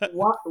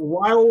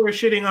 while we're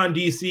shitting on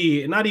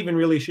DC, not even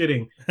really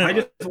shitting, I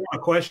just want a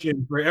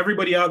question for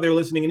everybody out there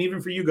listening, and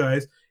even for you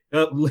guys.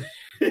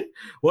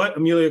 What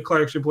Emilia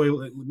Clarke should play?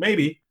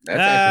 Maybe that's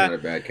actually not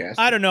a bad cast.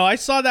 I don't know. I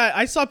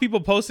saw people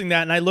posting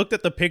that, and I looked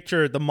at the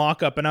picture, the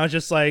mock-up, and I was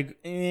just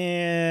like,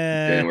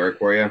 Didn't work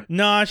for you?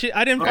 No, I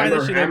didn't find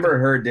that shit. Amber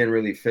Heard didn't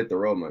really fit the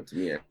role much to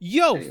me.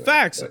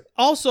 Facts. But.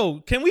 Also,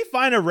 can we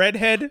find a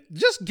redhead?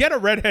 Just get a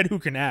redhead who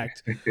can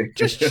act.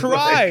 Just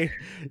try.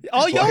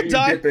 All y'all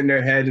dipping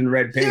their head in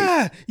red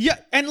paint. Yeah,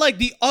 and like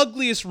the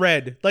ugliest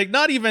red, like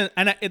not even.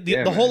 And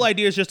the whole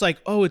idea is just like,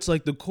 oh, it's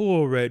like the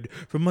coral red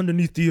from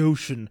underneath the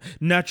ocean,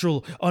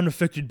 natural,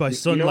 unaffected by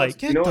sunlight.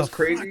 Get the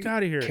crazy? Fuck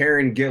out of here.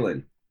 Karen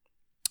Gillan.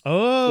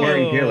 Oh,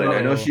 Karen Gillan.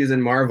 I know she's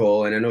in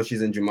Marvel and I know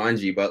she's in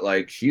Jumanji, but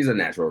like she's a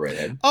natural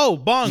redhead. Oh,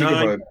 Bong. She could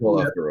probably pull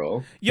off the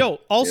role. Yo,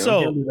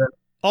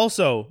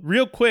 also,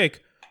 real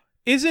quick,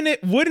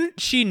 wouldn't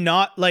she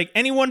not, like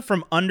anyone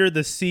from Under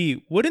the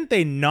Sea, wouldn't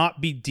they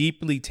not be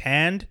deeply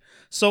tanned?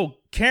 So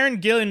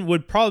Karen Gillan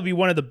would probably be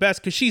one of the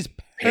best because she's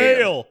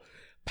pale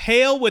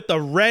with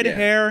the red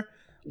hair,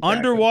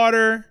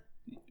 underwater.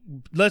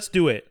 Let's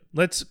do it.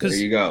 Because there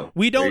you go.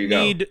 We don't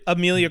need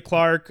Emilia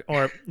Clarke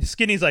or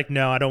Skinny's like,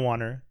 no, I don't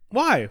want her.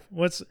 Why?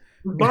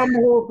 Bomb the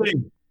whole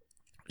thing.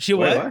 She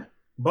what?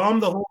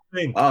 Bomb the whole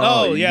thing.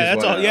 Oh yeah,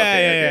 that's all.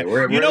 Yeah.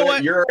 Okay. You know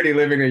what? You're already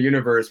living in a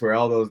universe where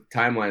all those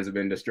timelines have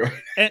been destroyed.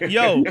 And,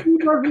 yo, in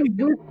my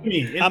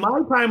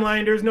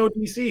timeline, there's no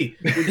DC.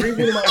 Which brings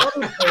me to my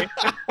other point,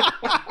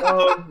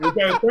 which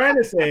I was trying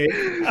to say.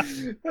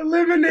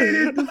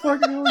 Eliminated the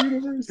fucking whole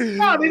universe.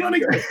 No, they don't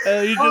exist.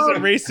 You just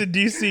erased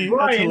DC.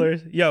 Brian, that's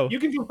hilarious. Yo, you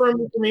can confirm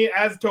this to me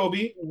as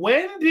Toby.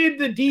 When did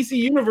the DC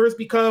universe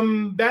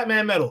become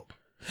Batman metal?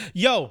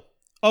 Yo,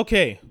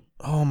 okay.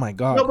 Oh my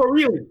god. No, but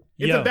really.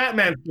 It's a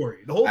Batman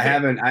story. The whole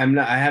thing.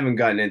 I haven't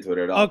gotten into it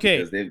at all.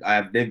 Okay.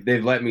 Because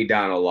they've let me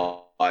down a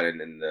lot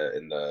in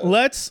the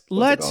let's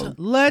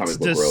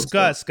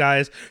discuss,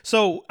 guys.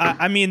 So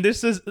I mean,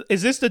 is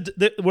this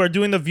we're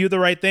doing the View the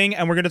Right Thing,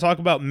 and we're going to talk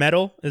about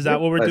metal? Is that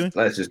what we're doing?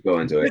 Let's just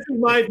go into it. This is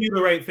my View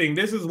the Right Thing.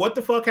 This is what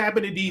the fuck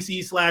happened to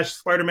DC /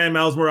 Spider-Man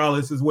Miles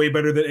Morales is way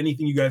better than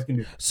anything you guys can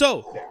do.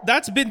 So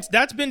that's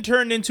been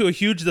turned into a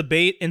huge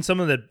debate in some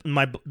of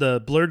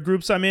the blurred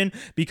groups I'm in,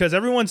 because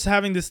everyone's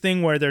having this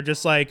thing where they're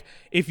just like,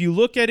 if you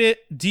look at it,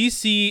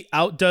 DC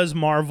outdoes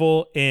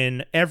Marvel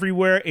in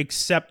everywhere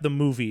except the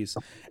movies.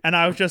 And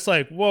I was just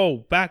like,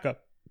 whoa, back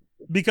up.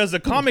 Because the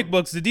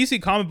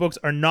DC comic books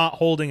are not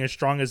holding as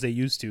strong as they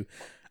used to.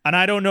 And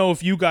I don't know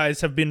if you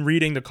guys have been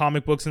reading the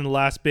comic books in the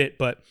last bit,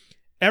 but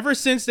ever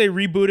since they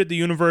rebooted the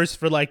universe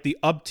for like the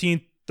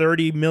upteen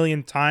 30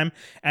 millionth time,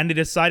 and they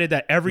decided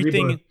that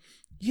everything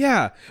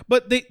Yeah,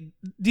 but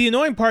the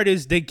annoying part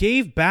is they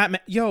gave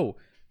Batman... Yo,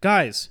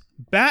 guys,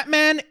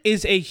 Batman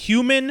is a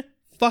human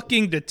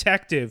fucking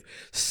detective.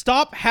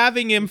 Stop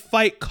having him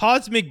fight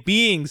cosmic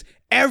beings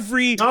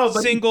every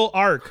single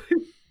arc.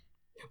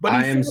 But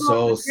I am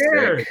so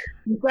sick.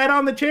 He sat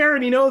on the chair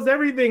and he knows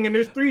everything, and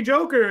there's 3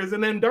 Jokers,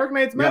 and then Dark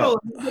Knight's Metal,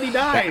 and everybody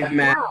dies.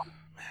 Batman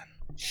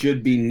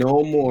should be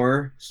no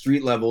more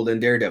street level than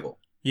Daredevil.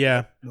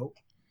 Yeah. Nope.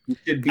 He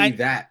should be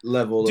that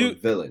level of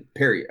villain.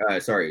 Period.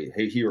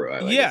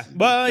 Hero. Yeah,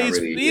 well,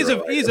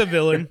 he's a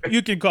villain.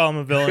 You can call him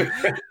a villain.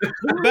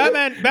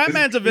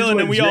 Batman's a villain,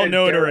 and we all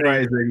know it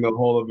already. The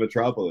whole of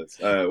Metropolis.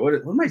 What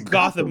am I?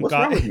 Gotham. What's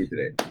wrong with me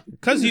today?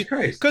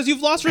 Because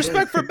you've lost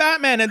respect for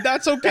Batman, and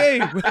that's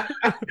okay.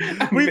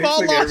 We've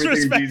all lost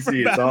respect DC, for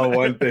Batman. It's all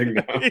one thing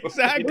now.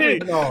 Exactly.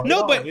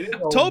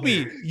 But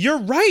Toby, you're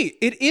right.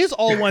 It is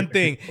all one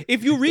thing.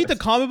 If you read the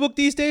comic book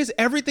these days,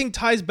 everything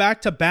ties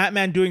back to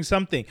Batman doing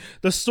something.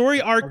 The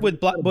story arc with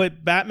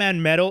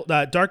Batman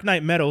Dark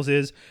Knight Metals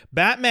is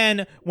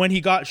Batman, when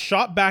he got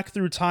shot back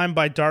through time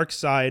by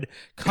Darkseid,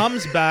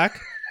 comes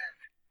back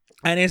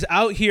and is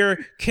out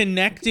here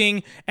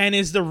connecting and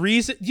is the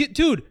reason...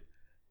 Dude,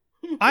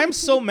 I'm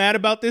so mad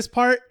about this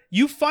part.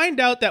 You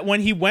find out that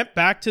when he went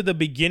back to the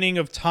beginning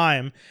of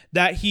time,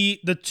 that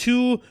the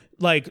two...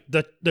 like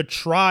the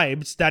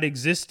tribes that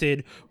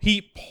existed,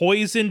 he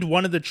poisoned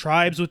one of the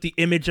tribes with the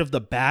image of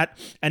the bat,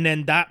 and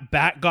then that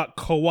bat got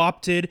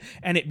co-opted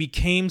and it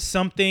became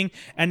something.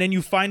 And then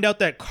you find out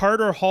that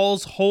Carter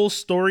Hall's whole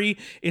story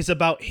is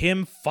about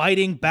him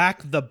fighting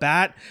back the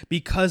bat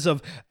because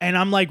of, and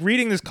I'm like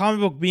reading this comic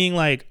book being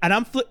like,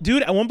 and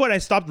dude, at one point I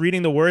stopped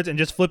reading the words and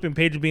just flipping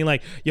pages being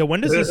like, yo, when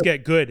does this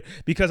get good?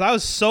 Because I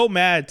was so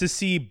mad to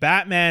see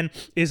Batman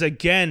is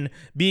again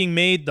being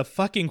made the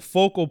fucking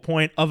focal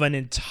point of an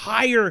entire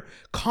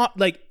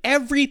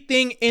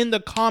everything in the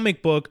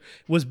comic book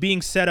was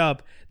being set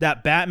up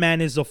that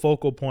Batman is the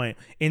focal point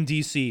in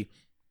DC.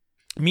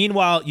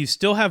 Meanwhile, you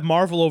still have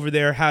Marvel over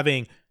there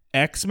having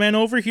X-Men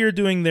over here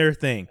doing their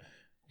thing,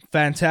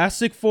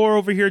 Fantastic Four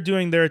over here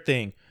doing their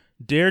thing,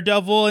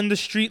 Daredevil and the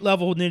street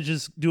level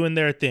ninjas doing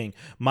their thing.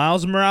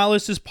 Miles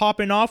Morales is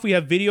popping off. We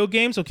have video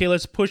games. Okay,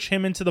 let's push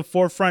him into the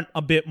forefront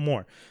a bit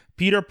more.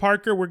 Peter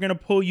Parker, we're going to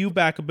pull you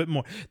back a bit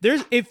more.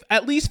 It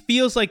at least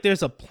feels like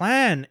there's a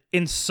plan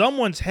in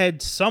someone's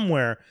head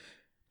somewhere.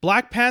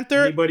 Black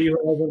Panther... Anybody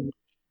who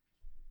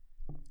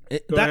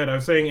hasn't... Go ahead. I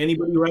was saying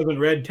anybody who hasn't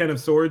read Ten of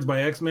Swords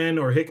by X-Men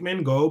or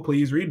Hickman,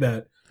 please read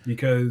that.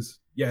 Because,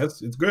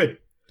 yes, it's good.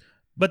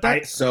 But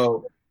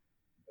So,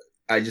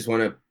 I just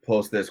want to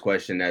post this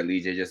question that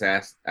Lee J just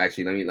asked.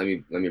 Actually, let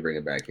me bring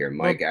it back here.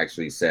 Mike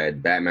actually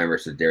said Batman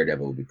versus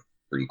Daredevil would be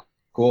pretty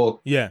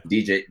cool. Yeah.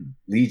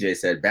 Lee J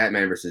said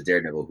Batman versus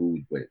Daredevil. Who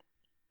would win?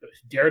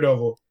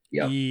 Daredevil.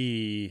 Yep.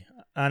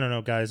 I don't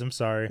know, guys. I'm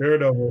sorry.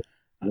 Daredevil.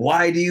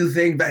 Why do you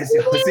think that? See,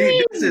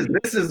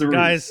 this is the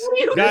guys,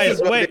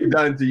 wait. They've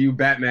done to you,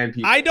 Batman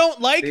people. I don't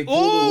like. They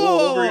pulled the wool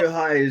over your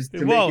eyes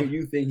to make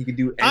you think you can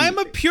do anything. I'm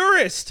a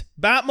purist.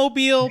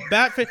 Batmobile,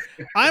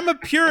 I'm a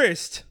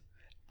purist.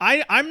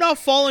 I'm not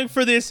falling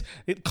for this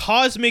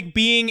cosmic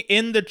being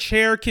in the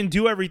chair can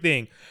do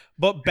everything.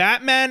 But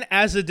Batman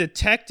as a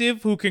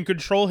detective who can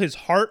control his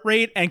heart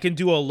rate and can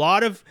do a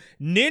lot of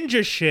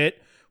ninja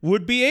shit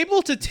would be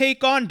able to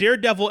take on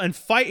Daredevil and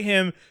fight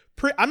him.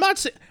 I'm not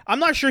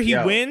sure he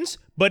wins,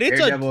 but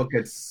Daredevil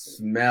could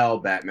smell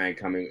Batman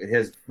coming.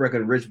 His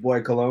freaking rich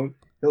boy cologne.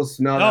 He'll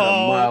smell that a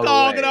mile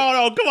away.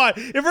 No, come on.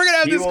 If we're gonna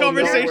have this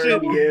conversation,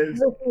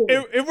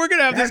 if we're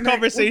gonna have this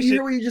conversation, you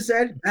hear what you just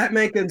said?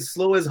 Batman can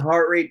slow his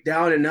heart rate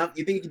down enough.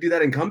 You think he can do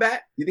that in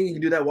combat? You think he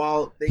can do that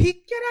while get out of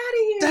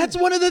here? That's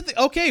one of the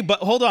okay, but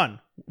hold on.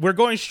 We're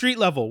going street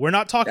level. We're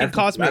not talking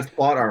cosmic. That's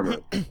plot armor.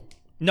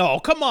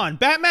 No, come on.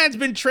 Batman's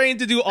been trained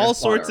to do all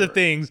sorts of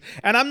things.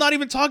 And I'm not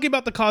even talking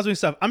about the cosmic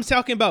stuff. I'm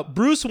talking about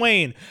Bruce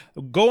Wayne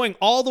going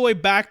all the way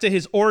back to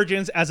his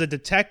origins as a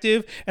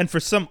detective and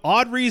for some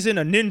odd reason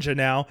a ninja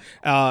now,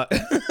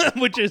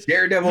 which is...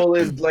 Daredevil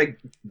is like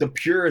the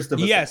purest of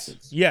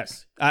assassins.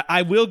 Yes.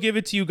 I will give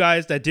it to you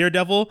guys that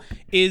Daredevil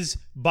is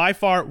by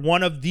far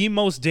one of the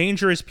most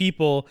dangerous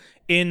people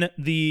in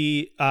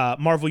the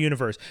Marvel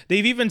Universe.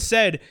 They've even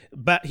said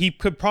he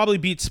could probably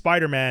beat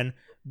Spider-Man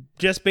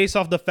just based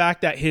off the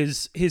fact that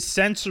his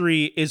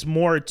sensory is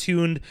more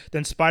attuned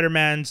than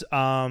Spider-Man's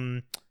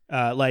spider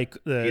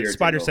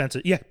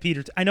sensor. Yeah,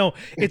 Peter. I know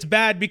it's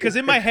bad because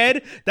in my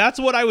head, that's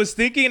what I was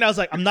thinking. And I was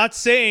like, I'm not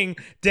saying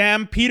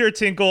damn Peter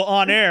Tinkle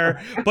on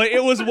air, but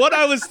it was what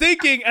I was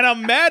thinking. And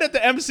I'm mad at the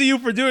MCU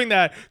for doing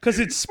that because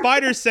it's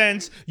Spider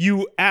Sense,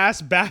 you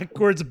ass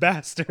backwards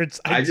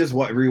bastards. I just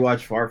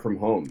rewatched Far From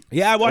Home.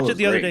 Yeah, I watched it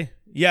the other day.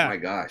 Yeah. Oh my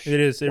gosh.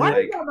 It is. Why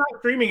is that not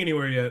streaming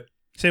anywhere yet?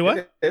 Say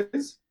what? It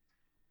is.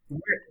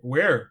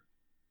 Where?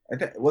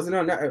 Wasn't it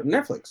on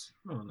Netflix?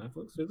 Oh,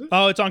 Netflix, is it?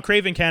 Oh, it's on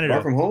Crave in Canada.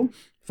 Far From Home?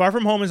 Far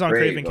From Home is on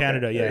Crave in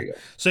Canada, yeah.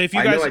 So if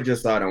you guys... I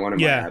just saw it on one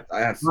of my...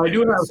 I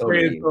do have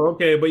Crave,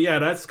 okay, but yeah,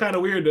 that's kind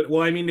of weird.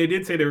 Well, I mean, they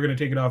did say they were going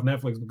to take it off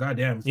Netflix, but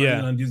goddamn, it's not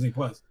even on Disney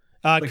Plus.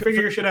 Figure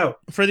your shit out.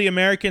 For the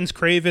Americans,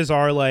 Crave is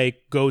our,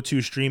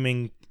 go-to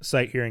streaming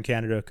site here in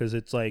Canada because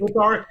it's like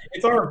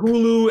it's our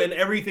Hulu and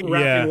everything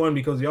wrapped in one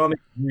because y'all make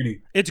it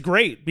greedy. It's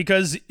great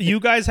because you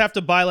guys have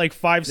to buy like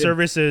 5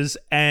 services,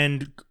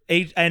 and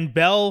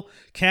Bell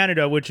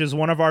Canada, which is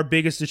one of our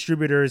biggest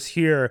distributors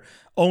here,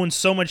 owns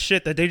so much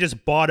shit that they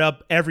just bought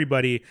up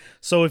everybody.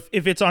 So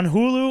if it's on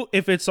Hulu,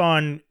 if it's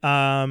on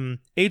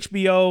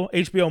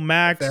HBO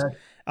Max,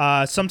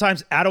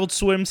 sometimes Adult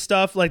Swim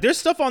stuff, like there's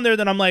stuff on there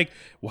that I'm like,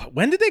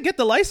 when did they get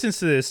the license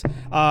to this?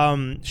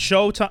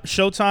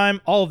 Showtime,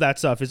 all of that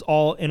stuff is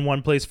all in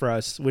one place for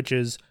us, which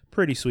is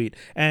pretty sweet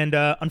and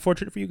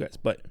unfortunate for you guys,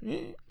 but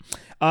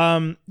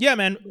yeah,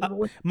 man.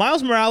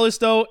 Miles Morales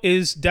though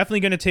is definitely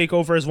going to take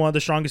over as one of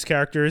the strongest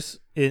characters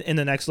in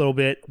the next little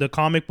bit. The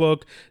comic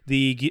book,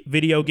 the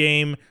video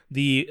game,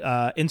 the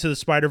Into the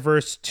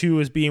Spider-Verse 2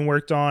 is being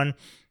worked on.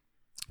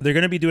 They're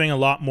going to be doing a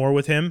lot more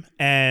with him,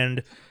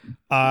 and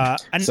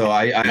so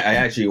I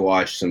actually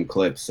watched some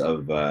clips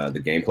of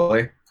the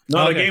gameplay.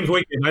 No, the game's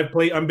wicked.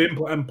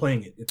 I'm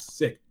playing it. It's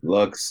sick.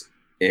 Looks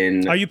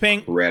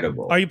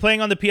incredible. Are you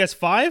playing on the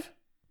PS5?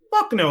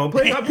 Fuck no, I'm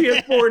playing on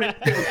PS4.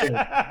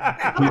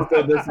 He's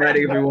still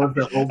deciding if he wants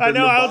to open. I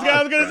know. I was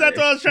gonna say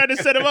I was trying to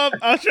set him up.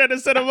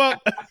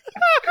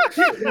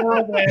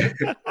 No, man.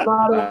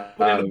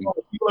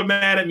 People are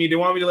mad at me. They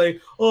want me to like,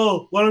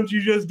 oh, why don't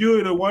you just do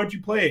it, or why don't you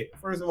play it?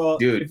 First of all,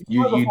 dude,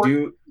 you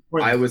do.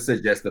 I would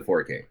suggest the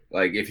 4K.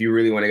 Like, if you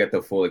really want to get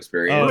the full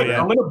experience.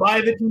 I'm gonna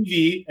buy the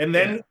TV and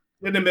then.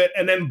 And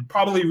then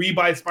probably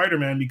rebuy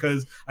Spider-Man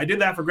because I did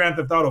that for Grand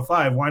Theft Auto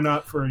 5. Why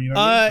not for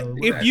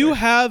if you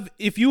have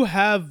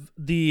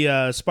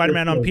the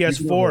Spider-Man on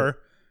PS4,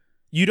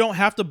 you don't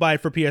have to buy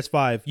it for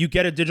PS5. You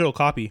get a digital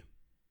copy.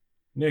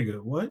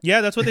 Nigga, what? Yeah,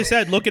 that's what they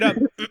said. Look it up.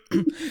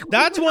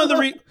 That's one of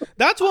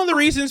the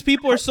reasons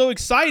people are so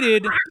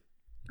excited.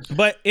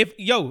 But if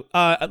you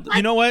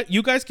know what,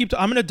 you guys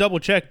I'm gonna double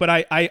check, but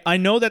I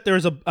know that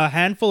there's a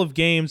handful of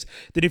games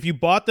that if you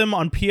bought them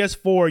on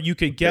PS4, you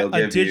could get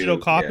a digital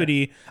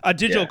copy. A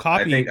digital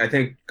copy. I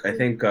think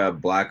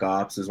Black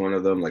Ops is one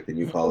of them, like the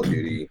new Call of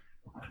Duty.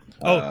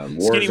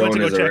 Warzone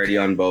is already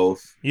on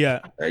both. Yeah,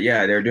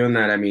 they're doing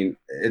that. I mean,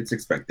 it's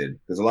expected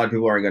because a lot of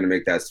people aren't going to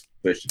make that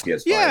switch to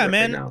PS5. Yeah,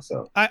 man. Right now,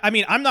 so I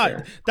mean, I'm not.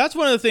 Yeah. That's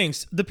one of the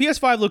things. The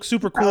PS5 looks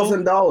super cool.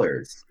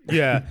 $1,000.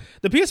 Yeah,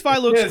 the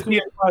PS5 looks.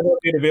 PS5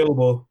 update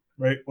available,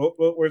 right?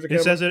 Where's the camera?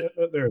 It says it.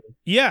 There.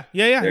 Yeah,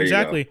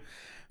 exactly.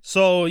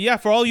 So yeah,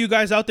 for all you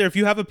guys out there, if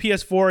you have a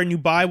PS4 and you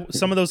buy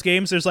some of those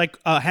games, there's like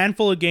a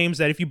handful of games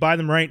that if you buy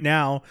them right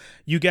now,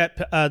 you get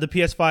the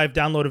PS5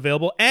 download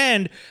available.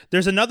 And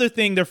there's another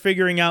thing they're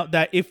figuring out,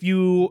 that if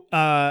you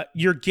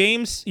your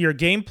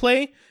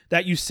gameplay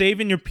that you save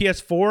in your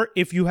PS4,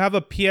 if you have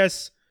a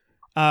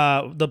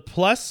the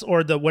Plus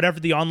or the whatever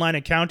the online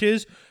account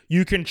is,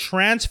 you can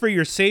transfer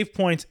your save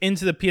points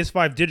into the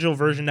PS5 digital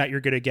version that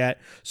you're gonna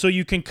get, so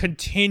you can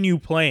continue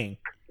playing.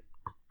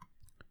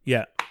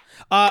 Yeah.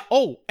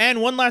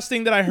 And one last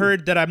thing that I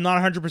heard that I'm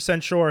not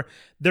 100% sure,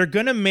 they're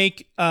gonna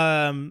make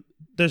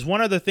there's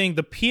one other thing,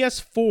 the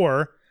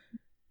PS4,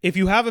 if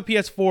you have a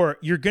PS4,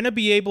 you're gonna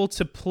be able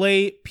to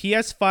play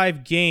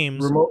PS5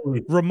 games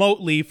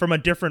remotely from a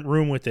different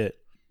room with it.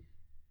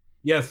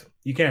 Yes,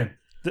 you can.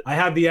 I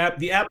have the app.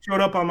 The app showed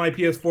up on my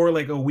PS4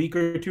 like a week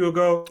or two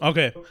ago.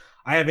 Okay.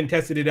 I haven't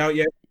tested it out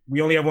yet.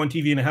 We only have one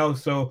TV in the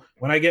house, so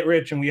when I get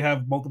rich and we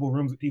have multiple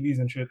rooms with TVs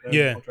and shit,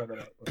 I'll try that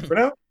out. But for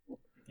now.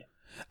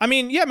 I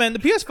mean, yeah, man, the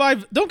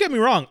PS5, don't get me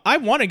wrong, I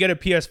want to get a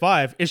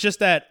PS5. It's just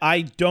that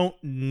I don't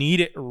need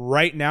it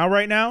right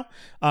now.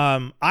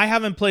 I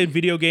haven't played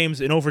video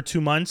games in over 2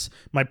 months.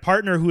 My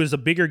partner, who is a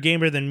bigger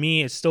gamer than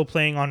me, is still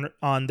playing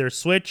on their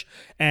Switch,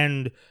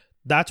 and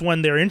that's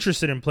when they're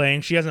interested in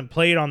playing. She hasn't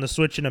played on the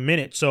Switch in a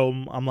minute, so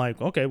I'm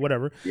like, okay,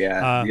 whatever.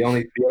 Yeah, the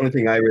only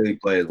thing I really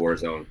play is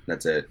Warzone.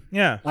 That's it.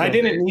 Yeah, I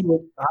didn't need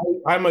it.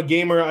 I'm a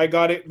gamer. I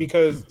got it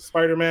because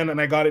Spider-Man,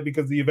 and I got it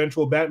because the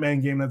eventual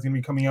Batman game that's gonna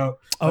be coming out.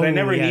 But I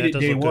never needed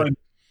day one. Good.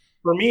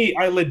 For me,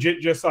 I legit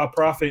just saw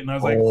Profit, and I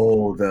was like,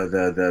 "Oh,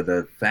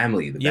 the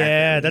family." The yeah,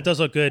 family. That does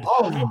look good.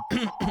 Oh,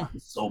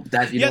 so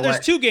that there's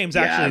 2 games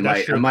actually.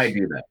 I might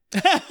do that.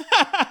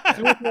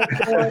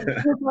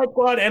 Suicide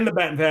Squad and the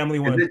Bat Family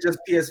one. Is it just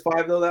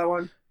PS5 though? That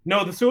one?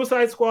 No, the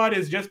Suicide Squad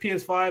is just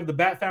PS5. The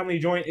Bat Family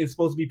joint is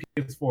supposed to be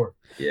PS4.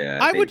 Yeah,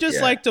 I would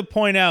just like to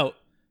point out,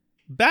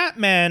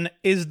 Batman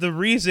is the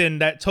reason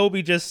that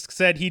Toby just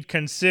said he'd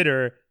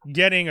consider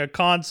getting a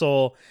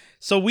console.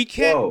 So we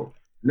can't. Whoa.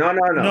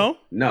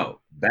 No.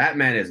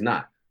 Batman is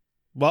not.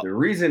 Well, the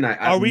reason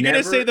are we going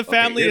to say the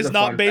family is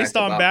not based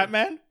on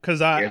Batman? Because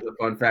here's a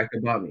fun fact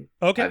about me.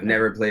 Okay, I've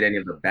never played any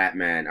of the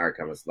Batman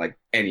Arkham, like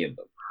any of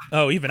them.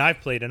 Oh, even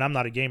I've played, and I'm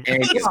not a gamer.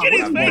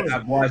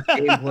 I've watched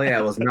gameplay.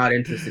 I was not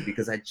interested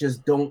because I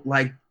just don't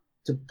like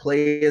to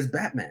play as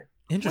Batman.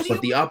 Interesting.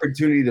 But the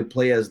opportunity to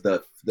play as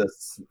the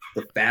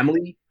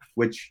family,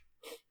 which,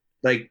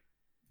 like.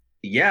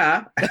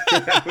 Yeah,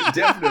 I would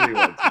definitely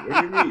want to. What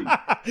do you mean?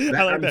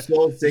 I'm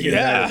so sick and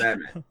tired of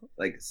Batman.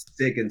 Like,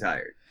 sick and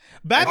tired.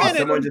 Batman.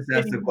 Someone just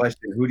asked the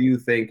question: who do you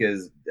think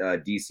is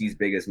DC's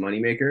biggest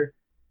moneymaker,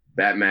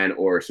 Batman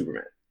or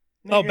Superman?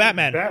 Oh,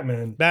 Batman.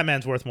 Batman.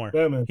 Batman's worth more.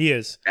 Batman. He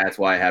is. That's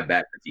why I have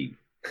Bat fatigue.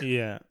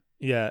 Yeah.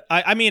 Yeah.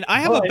 I mean,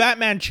 I have a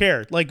Batman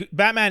chair. Like,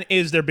 Batman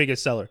is their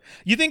biggest seller.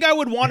 You think I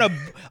would want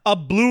a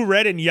blue,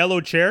 red, and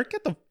yellow chair?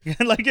 Get the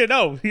like,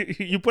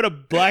 you put a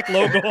black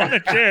logo on a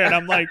chair, and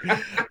I'm like,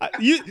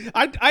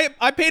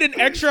 I paid an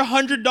extra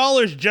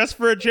 $100 just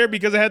for a chair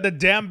because I had the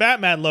damn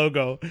Batman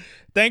logo.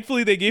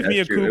 Thankfully, they gave me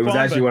a coupon. It was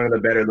actually one of the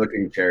better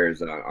looking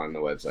chairs on the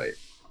website.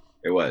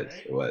 It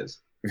was.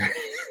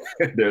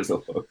 There's a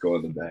logo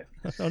on the back.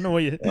 I don't know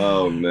what you.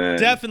 Oh man.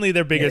 Definitely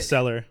their biggest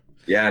seller.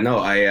 Yeah, no,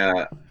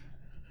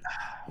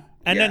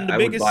 And then the I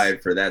biggest... would buy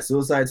it for that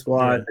Suicide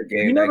Squad. The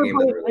game. You never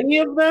played really any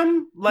of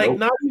them? Like, nope.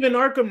 Not even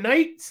Arkham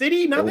Knight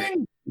City?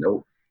 Nothing?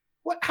 Nope.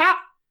 What? How?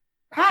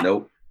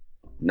 Nope.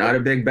 Not a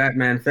big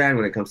Batman fan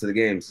when it comes to the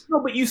games.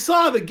 No, but you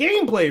saw the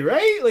gameplay,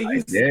 right? Like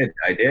I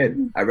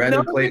did. I'd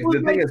rather play.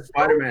 The thing is,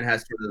 Spider-Man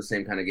has sort of the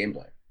same kind of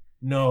gameplay.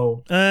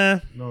 No.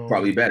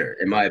 Probably better,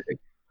 in my opinion.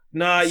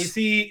 Nah, you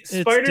see,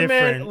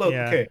 Spider-Man. Look,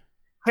 okay.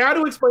 How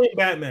to explain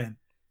Batman?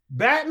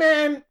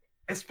 Batman,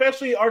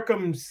 especially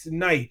Arkham's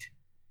Knight,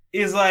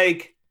 is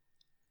like.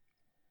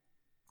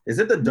 Is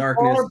it the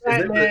darkness?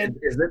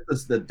 Is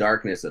it the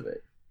darkness of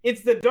it?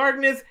 It's the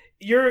darkness.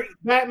 You're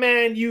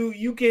Batman.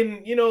 You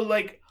can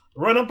like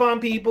run up on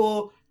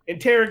people,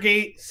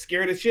 interrogate,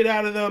 scare the shit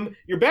out of them.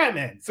 You're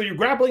Batman, so your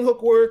grappling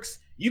hook works.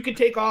 You can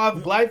take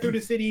off, glide through the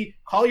city,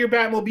 call your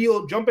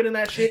Batmobile, jump into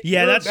that shit.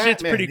 Yeah, that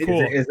shit's pretty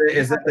cool.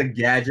 Is it the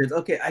gadgets?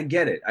 Okay, I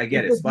get it.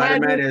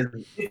 Spider-Man is.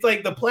 It's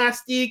like the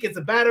plastique, it's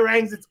the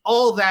batarangs, it's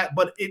all that,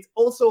 but it's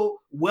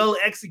also well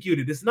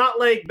executed. It's not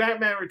like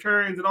Batman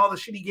Returns and all the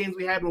shitty games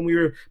we had when we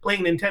were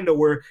playing Nintendo,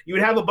 where you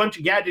would have a bunch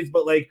of gadgets,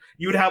 but like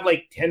you would have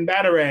like 10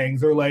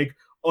 batarangs or like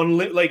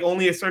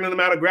only a certain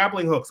amount of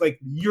grappling hooks. Like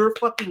you're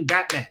fucking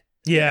Batman.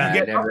 Yeah,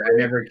 I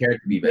never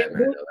cared to be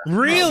Batman.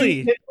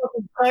 Really?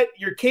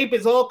 Your cape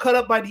is all cut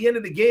up by the end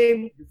of the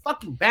game. You're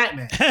fucking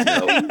Batman.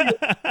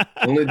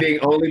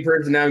 only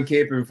person I'm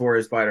caping for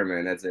is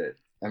Spider-Man. That's it.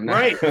 I'm not.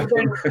 Right.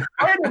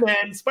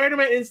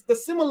 Spider-Man is the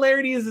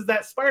similarities is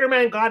that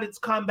Spider-Man got its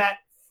combat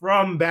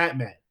from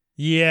Batman.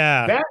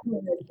 Yeah.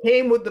 Batman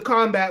came with the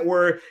combat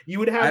where you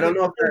would have. I don't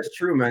know if that's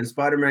true, man.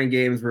 Spider-Man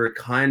games were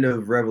kind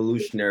of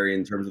revolutionary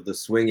in terms of the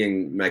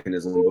swinging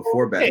mechanism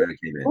before Batman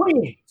came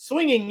in.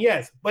 Swinging,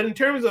 yes. But in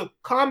terms of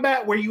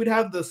combat where you would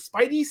have the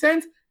Spidey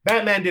sense,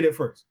 Batman did it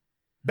first.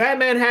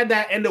 Batman had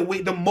that and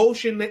the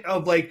motion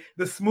of like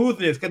the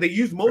smoothness because they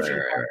use motion.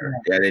 Right.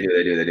 Yeah, they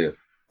do.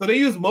 So they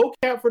use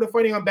mocap for the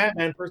fighting on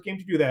Batman. First game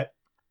to do that.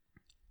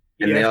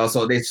 And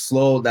they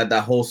slowed that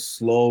whole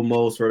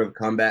slow-mo sort of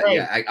combat. Right.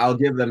 Yeah, I'll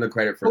give them the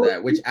credit for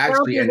that, which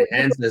actually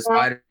enhances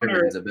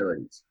Spider-Man's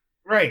abilities.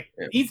 Right.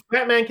 Yeah. Each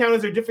Batman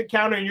counters are different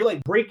counter, and you're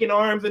like breaking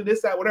arms and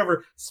this, that,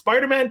 whatever.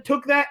 Spider-Man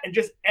took that and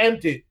just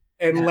amped it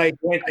and went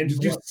and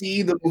did you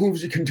see the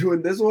moves you can do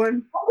in this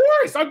one? Of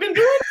course, I've been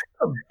doing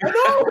them. I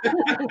know.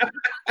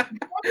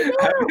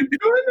 I've been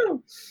doing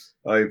them.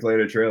 Oh, you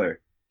played a trailer.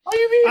 Oh,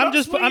 you mean?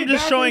 I'm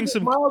just showing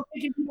some.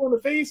 Taking people in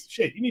the face.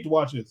 Shit, you need to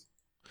watch this.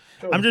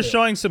 I'm just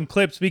showing some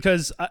clips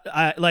because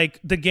I like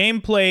the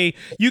gameplay.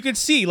 You can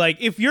see, like,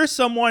 if you're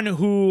someone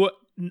who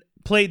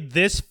played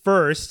this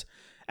first,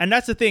 and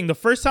that's the thing. The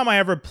first time I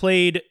ever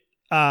played,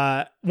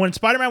 when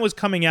Spider-Man was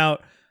coming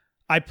out,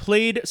 I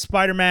played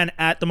Spider-Man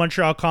at the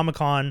Montreal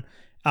Comic-Con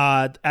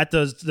at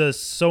the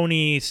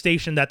Sony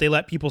station that they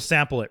let people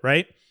sample it,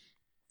 right?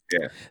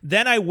 Yeah.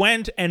 Then I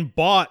went and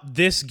bought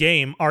this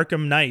game,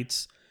 Arkham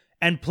Knights,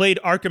 and played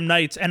Arkham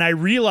Knights, and I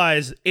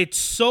realized it's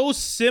so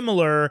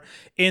similar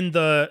in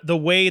the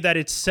way that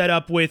it's set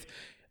up with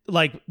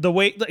like the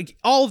way like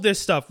all of this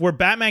stuff where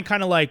Batman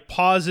kind of like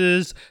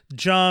pauses,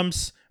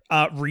 jumps,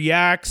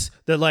 reacts,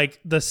 the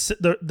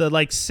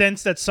like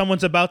sense that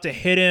someone's about to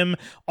hit him,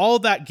 all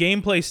that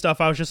gameplay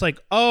stuff. I was just like,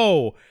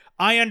 oh,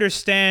 I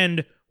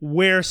understand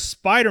where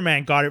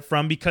Spider-Man got it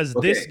from because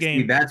this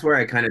game. See, that's where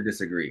I kind of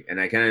disagree, and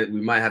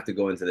we might have to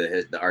go into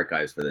the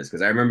archives for this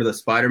because I remember the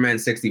Spider-Man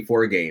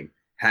 64 game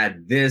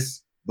had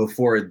this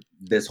before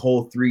this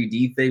whole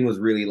 3D thing was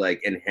really like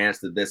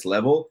enhanced to this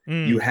level.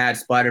 You had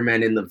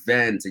Spider-Man in the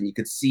vents and you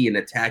could see and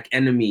attack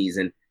enemies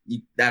and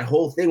that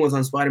whole thing was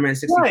on Spider-Man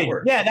 64. Right.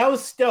 Yeah, that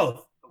was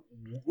stealth.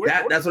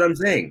 That's what I'm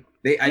saying.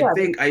 I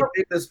think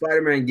the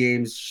Spider-Man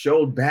games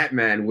showed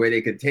Batman where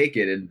they could take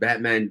it and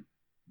Batman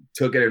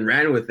took it and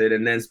ran with it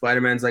and then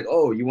Spider-Man's like,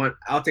 oh,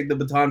 I'll take the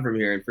baton from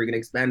here and freaking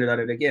expanded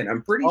on it again.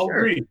 I'm pretty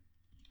sure.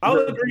 I'll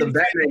agree. The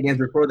Batman games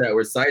before that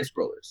were side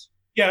scrollers.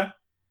 Yeah.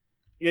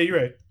 Yeah, you're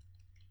right.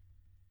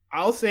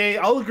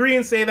 I'll agree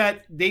and say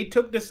that they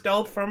took the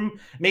stealth from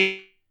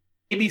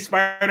maybe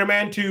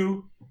Spider-Man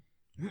 2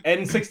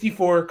 and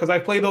 64 because I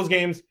played those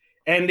games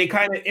and they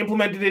kind of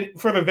implemented it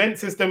for the vent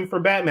system for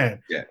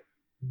Batman. Yeah.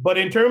 But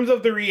in terms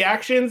of the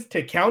reactions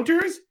to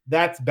counters,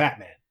 that's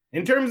Batman.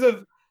 In terms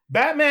of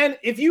Batman,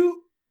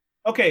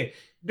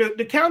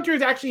 the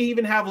counters actually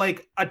even have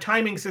like a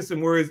timing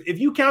system, whereas if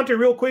you counter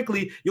real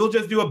quickly, you'll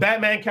just do a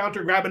Batman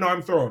counter, grab an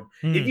arm, throw him.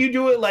 If you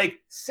do it like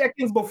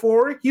seconds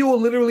before, he will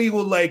literally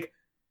like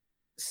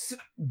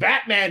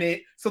Batman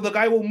it, so the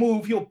guy will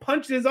move. He'll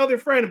punch his other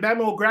friend, and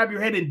Batman will grab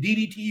your head and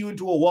DDT you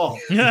into a wall.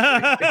 Oh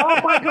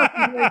my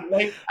god!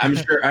 Like, I'm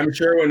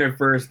sure when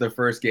the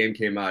first game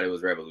came out, it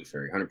was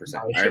revolutionary, 100%.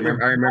 I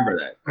remember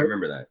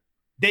that.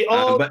 They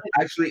all, but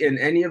actually, in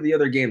any of the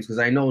other games, because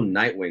I know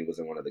Nightwing was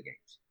in one of the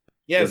games.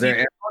 Yes,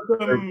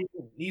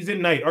 he's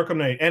in Arkham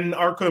Knight, and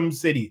Arkham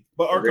City.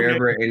 But Arkham. Was there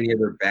ever any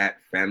other Bat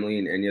family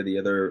in any of the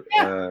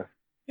other?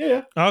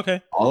 Yeah.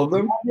 Okay. All of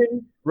them.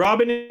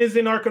 Robin is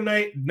in Arkham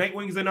Knight.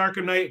 Nightwing's in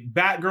Arkham Knight.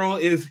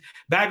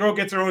 Batgirl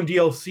gets her own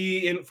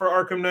DLC for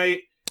Arkham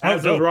Knight,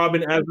 as does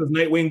Robin, as does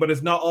Nightwing, but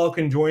it's not all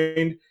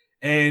conjoined.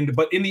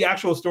 But in the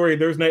actual story,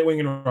 there's Nightwing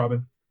and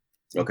Robin.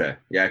 Okay,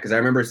 yeah, because I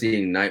remember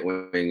seeing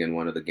Nightwing in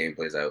one of the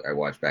gameplays I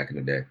watched back in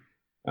the day.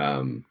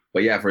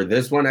 But yeah, for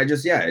this one,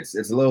 it's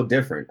a little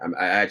different.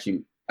 I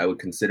would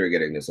consider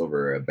getting this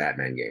over a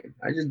Batman game.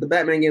 The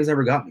Batman games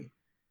never got me.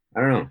 I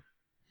don't know.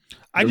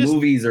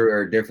 Movies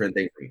are a different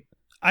thing for me.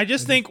 I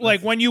just think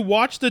like when you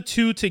watch the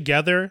two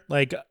together,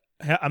 like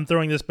I'm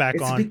throwing this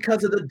back on. It's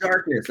because of the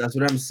darkness. That's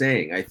what I'm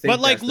saying. I think. But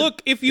like,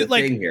 look, if you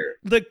like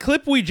the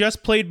clip we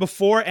just played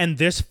before and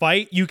this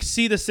fight, you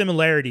see the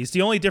similarities.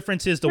 The only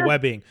difference is the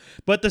webbing,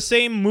 but the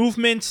same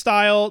movement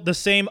style, the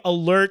same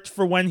alert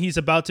for when he's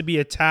about to be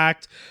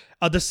attacked.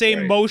 The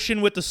same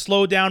motion with the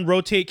slow down,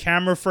 rotate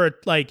camera for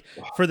the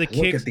kicks.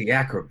 Look at the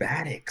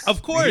acrobatics.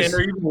 Of course,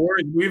 they're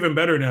even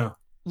better now.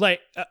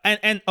 Like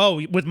and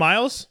with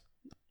Miles.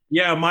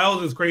 Yeah,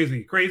 Miles is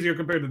crazier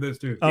compared to this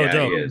too. Oh, yeah,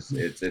 dope. He is.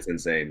 It's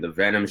insane. The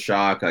Venom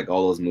shock, like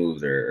all those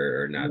moves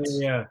are nuts.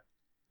 Yeah.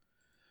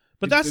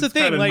 But that's the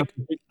thing. Like,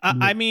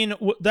 I mean,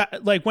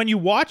 that like when you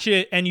watch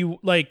it and you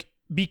like,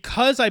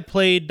 because I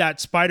played that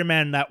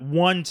Spider-Man that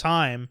one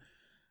time,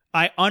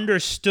 I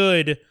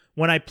understood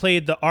when I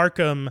played the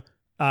Arkham.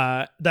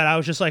 That I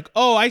was just like,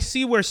 oh, I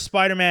see where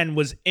Spider-Man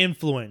was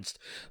influenced.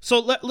 So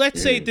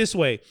let's say it this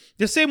way.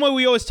 The same way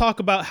we always talk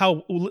about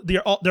how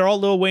they're all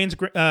Lil Wayne's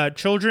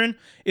children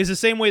is the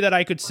same way that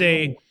I could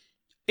say,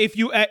 if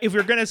you're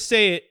going to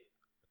say it,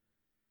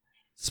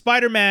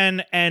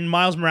 Spider-Man and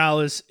Miles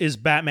Morales is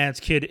Batman's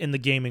kid in the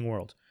gaming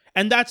world.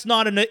 And that's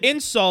not an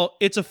insult.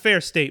 It's a fair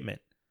statement.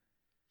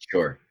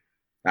 Sure.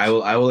 I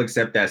will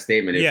accept that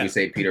statement if you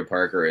say Peter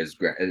Parker is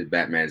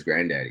Batman's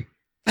granddaddy.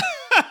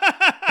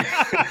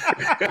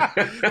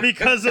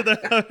 Because of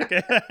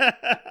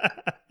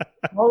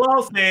all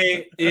I'll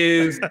say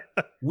is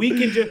we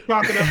can just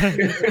chalk it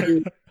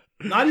up.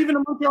 Not even a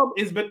Montreal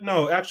is, but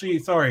no, actually,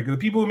 sorry, the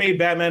people who made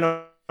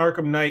Batman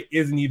Arkham Knight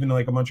isn't even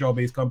like a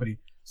Montreal-based company,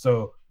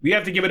 so we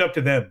have to give it up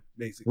to them,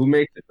 basically. Who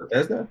made it?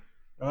 Bethesda?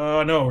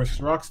 No, it's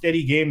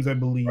Rocksteady Games, I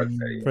believe,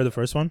 for the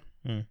first one.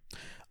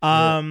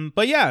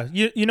 But yeah,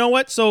 you know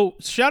what? So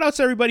shout out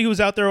to everybody who's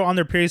out there on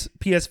their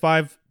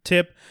PS5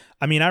 tip.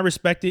 I mean, I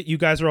respect it. You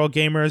guys are all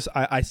gamers.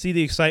 I see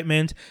the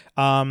excitement.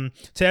 To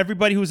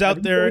everybody who's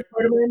out there. Have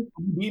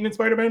you beaten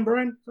Spider-Man,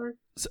 Brian?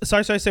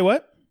 Sorry, say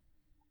what?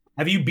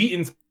 Have you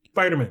beaten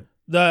Spider-Man?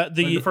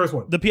 The first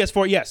one. The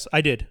PS4, yes,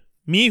 I did.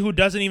 Me, who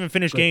doesn't even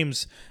finish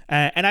games,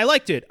 and I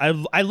liked it.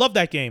 I love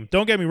that game.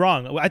 Don't get me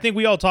wrong. I think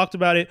we all talked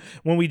about it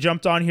when we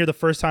jumped on here the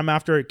first time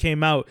after it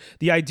came out.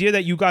 The idea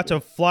that you got to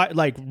fly,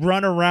 like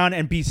run around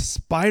and be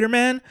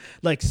Spider-Man,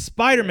 like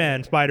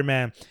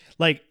Spider-Man.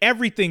 Like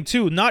everything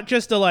too, not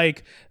just a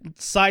like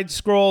side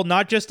scroll,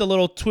 not just a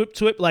little twip,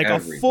 like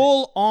everything. A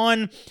full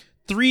on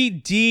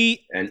 3D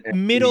and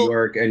middle.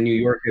 New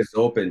York is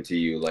open to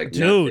you like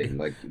nothing.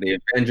 Like the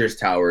Avengers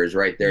Tower is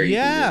right there. You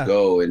can just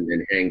go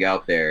and hang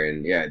out there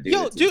and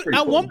dude.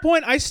 At one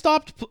point I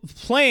stopped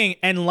playing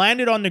and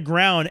landed on the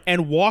ground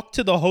and walked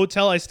to the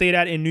hotel I stayed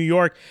at in New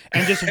York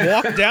and just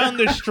walked down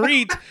the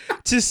street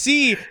to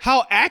see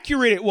how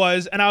accurate it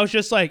was. And I was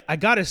just like, I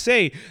gotta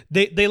say,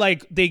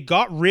 they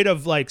got rid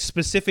of like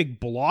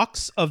specific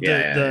blocks of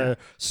the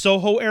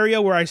Soho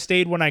area where I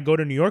stayed when I go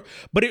to New York,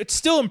 but it's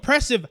still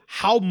impressive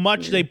how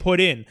much they put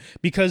in,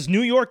 because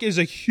New York is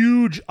a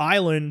huge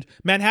island,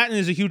 Manhattan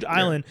is a huge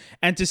island,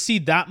 and to see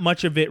that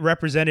much of it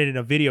represented in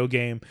a video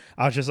game,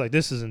 I was just like,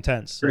 this is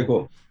intense. Pretty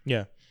cool.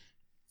 Yeah,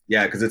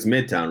 because it's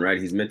Midtown,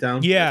 right? He's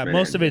Midtown. Yeah,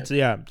 most of it's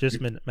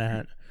just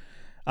Manhattan.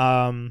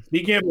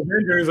 Speaking of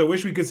Avengers, I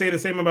wish we could say the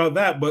same about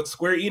that, but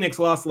Square Enix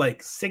lost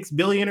like $6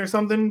 billion or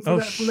something from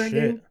that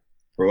game.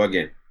 For what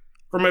game?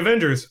 From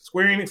Avengers.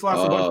 Square Enix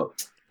lost a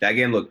bunch. That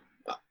game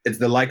it's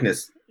the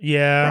likeness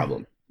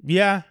problem.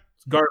 Yeah.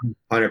 Garbage.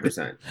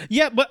 100%.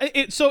 Yeah, but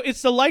it's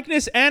the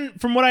likeness, and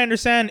from what I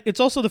understand, it's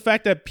also the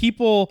fact that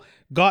people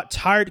got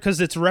tired because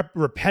it's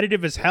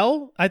repetitive as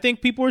hell. I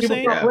think people were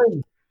saying.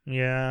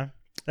 Yeah,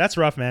 that's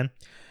rough, man.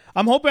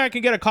 I'm hoping I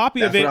can get a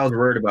copy of it. That's what I was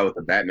worried about with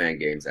the Batman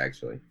games,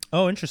 actually.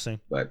 Oh, interesting.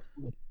 But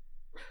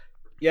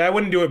yeah, I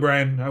wouldn't do it,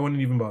 Brian. I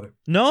wouldn't even bother.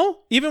 No,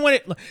 even when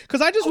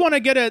because I just want to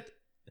get a.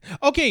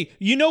 Okay,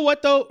 you know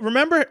what though?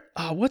 Remember,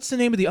 what's the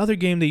name of the other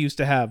game they used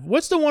to have?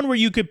 What's the one where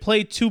you could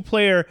play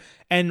 2-player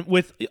and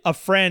with a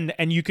friend,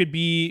 and you could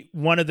be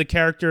one of the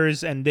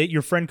characters, and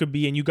your friend could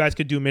be, and you guys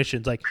could do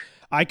missions? Like,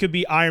 I could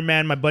be Iron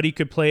Man, my buddy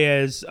could play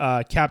as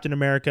Captain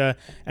America,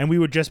 and we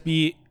would just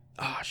be.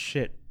 Oh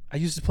shit! I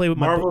used to play with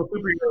Marvel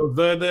superheroes,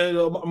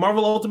 the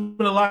Marvel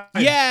Ultimate Alliance.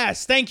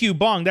 Yes, thank you,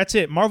 Bong. That's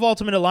it. Marvel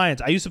Ultimate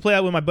Alliance. I used to play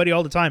that with my buddy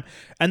all the time,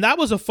 and that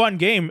was a fun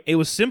game. It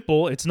was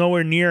simple. It's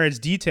nowhere near as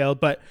detailed.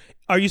 But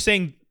are you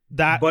saying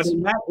that? But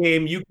in that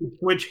game, you could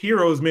switch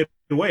heroes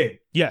midway.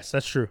 Yes,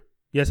 that's true.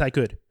 Yes, I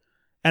could,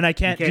 and I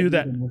can't do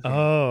that.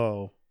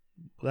 Oh.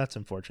 That's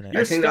unfortunate.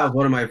 I think that was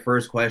one of my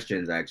first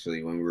questions,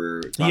 actually, when we were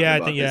talking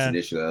about this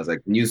initially. I was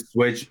like, can you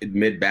switch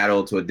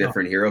mid-battle to a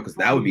different hero? Because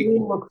that would be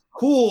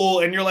cool.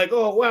 And you're like,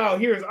 oh, wow,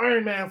 here's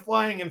Iron Man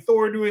flying and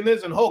Thor doing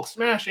this and Hulk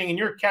smashing and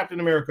you're Captain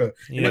America.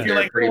 Yeah. And if you're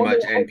like, pretty much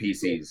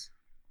NPCs.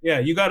 Yeah,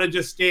 you got to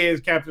just stay as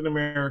Captain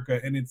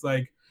America. And it's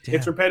like,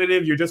 it's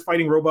repetitive. You're just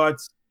fighting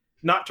robots.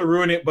 Not to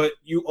ruin it, but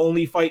you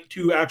only fight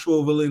 2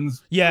 actual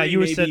villains. Yeah, you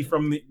were said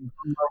from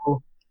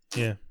Marvel.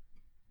 Yeah.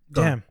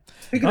 Damn.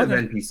 Speaking of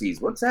NPCs,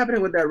 what's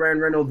happening with that Ryan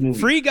Reynolds movie?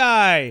 Free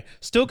Guy.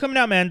 Still coming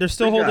out, man. They're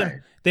still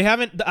holding. They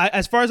haven't,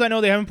 as far as I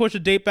know, they haven't pushed a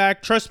date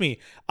back. Trust me,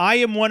 I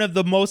am one of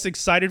the most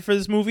excited for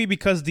this movie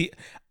because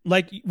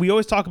we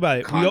always talk about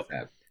it.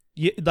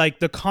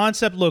 The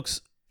concept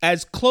looks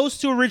as close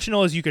to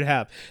original as you could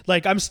have.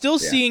 Like, I'm still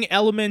seeing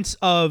elements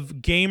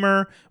of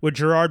Gamer with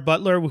Gerard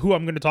Butler, who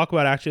I'm going to talk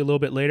about actually a little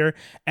bit later.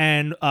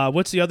 And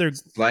what's the other?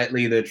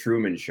 Slightly the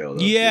Truman Show.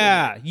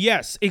 Yeah,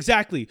 yes,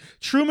 exactly.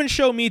 Truman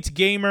Show meets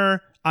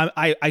Gamer.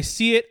 I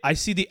see it. I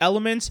see the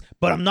elements,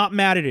 but I'm not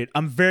mad at it.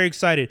 I'm very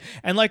excited.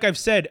 And like I've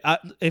said, I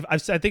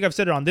think I've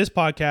said it on this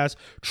podcast,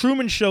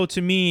 Truman Show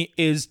to me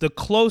is the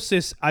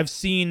closest I've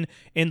seen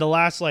in the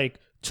last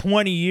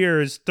 20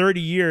 years, 30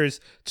 years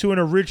to an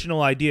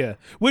original idea,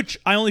 which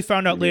I only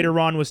found out later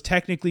on was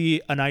technically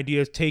an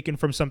idea taken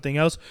from something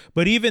else.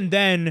 But even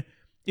then,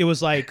 it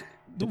was like...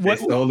 They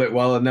sold it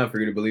well enough for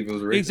you to believe it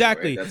was original.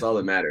 Exactly. Right? That's all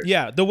that matters.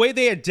 Yeah, the way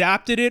they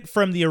adapted it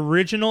from the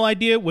original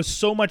idea was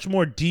so much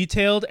more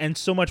detailed and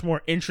so much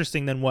more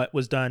interesting than what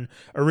was done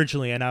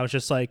originally. And I was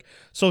just like,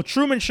 so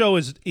Truman Show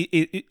is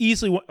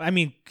easily, I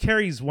mean,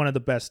 Carrey's one of the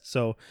best.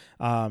 So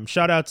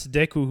shout out to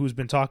Dick, who's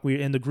been talking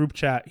in the group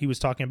chat. He was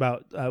talking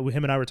about,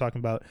 him and I were talking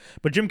about,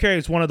 but Jim Carrey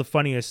is one of the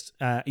funniest.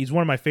 He's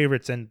one of my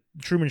favorites, and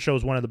Truman Show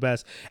is one of the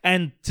best.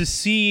 And to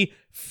see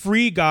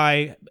Free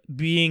Guy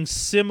being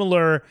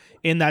similar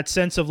in that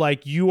sense of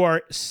you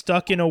are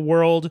stuck in a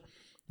world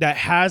that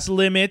has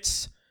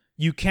limits.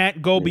 You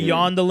can't go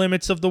beyond the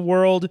limits of the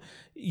world.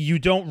 You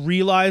don't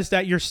realize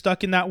that you're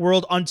stuck in that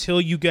world until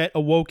you get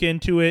awoke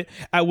into it,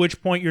 at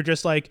which point you're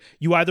just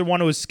you either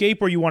want to escape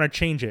or you want to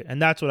change it.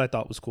 And that's what I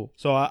thought was cool.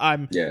 So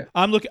I'm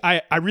looking,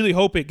 I really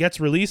hope it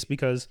gets released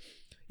because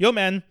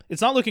man,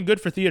 it's not looking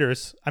good for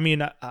theaters. I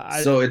mean,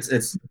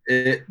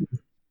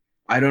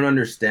 I don't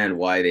understand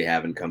why they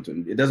haven't come to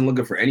it. It doesn't look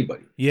good for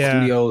anybody. Yeah.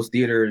 Studios,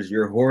 theaters,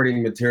 you're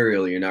hoarding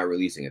material. You're not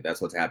releasing it.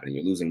 That's what's happening.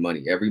 You're losing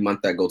money. Every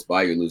month that goes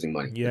by, you're losing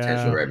money. Yeah.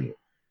 Potential revenue.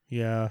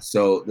 Yeah.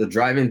 So the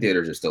drive-in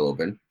theaters are still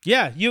open.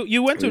 Yeah.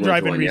 You went to a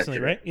drive-in recently,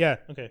 right? Yeah.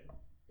 Okay.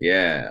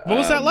 Yeah. What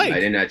was that like? I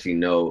didn't actually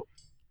know.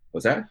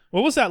 What's that?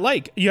 What was that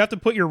like? You have to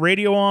put your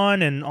radio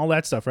on and all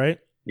that stuff, right?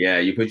 Yeah,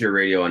 you put your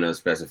radio on a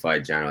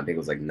specified channel. I think it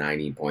was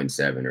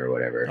 90.7 or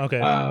whatever.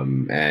 Okay.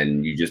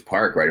 And you just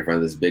park right in front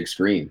of this big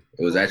screen.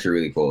 It was actually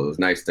really cool. It was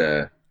nice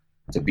to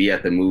be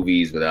at the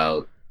movies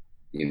without,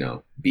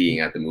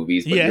 being at the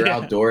movies. But you're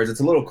outdoors. It's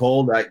a little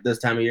cold this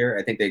time of year.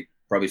 I think they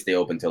probably stay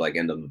open till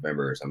end of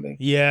November or something.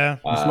 Yeah.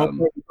 You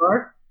smoked out your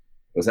car?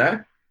 What's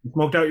that? You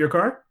smoked out your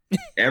car?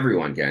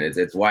 Everyone can.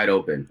 It's wide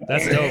open.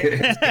 That's dope.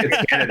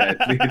 It's Canada.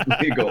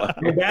 It's legal.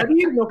 No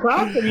baddies, no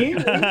cops.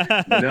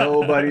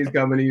 Nobody's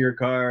coming to your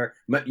car.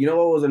 But you know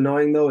what was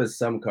annoying though is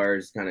some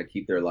cars kind of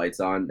keep their lights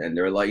on, and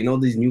they're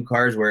these new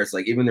cars where it's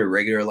even their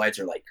regular lights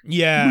are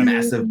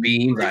massive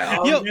beams.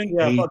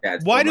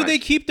 Why do they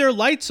keep their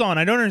lights on?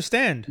 I don't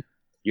understand.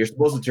 You're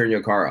supposed to turn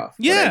your car off.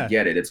 Yeah, but I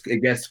get it.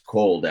 It gets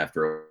cold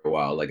after a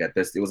while. At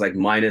this, it was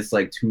minus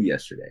 2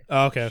 yesterday.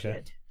 Oh,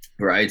 okay.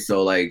 Right.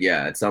 So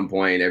at some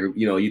point,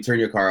 you turn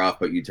your car off,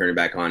 but you turn it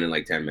back on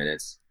in 10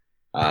 minutes.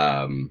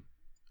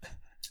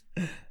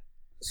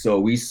 So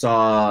we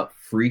saw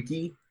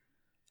Freaky.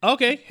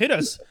 Okay. Hit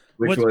us.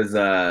 Which was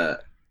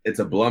it's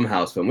a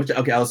Blumhouse film,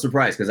 I was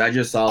surprised because I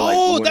just saw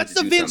oh, that's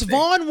the Vince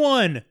Vaughn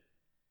one.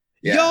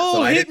 Yeah, yo,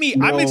 so hit me.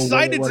 I'm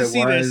excited to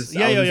see this.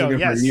 Yo,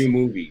 yes. For new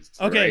movies.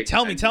 Okay, right?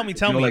 Tell me.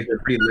 They're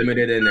pretty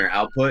limited in their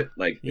output,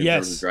 in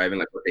terms of driving,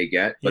 what they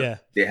get.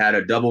 But they had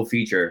a double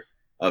feature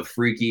of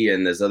Freaky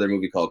and this other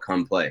movie called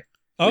Come Play,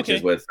 which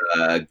is with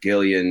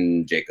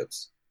Gillian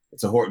Jacobs.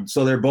 It's a horror,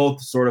 so they're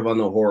both sort of on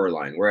the horror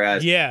line.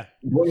 Whereas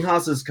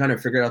Blumhouse has kind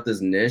of figured out this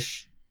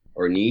niche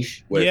with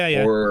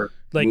horror,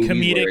 movies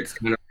comedic. Where it's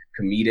kind of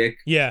comedic.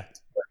 Yeah.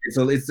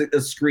 So it's a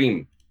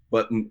Scream,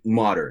 but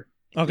modern.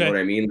 Okay. You know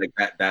what I mean?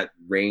 That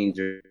range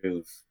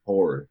of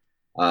horror,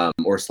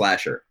 or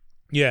slasher.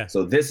 Yeah.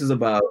 So this is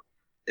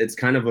it's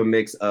kind of a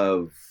mix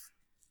of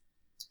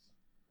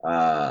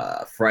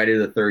Friday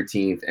the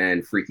 13th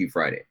and Freaky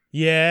Friday.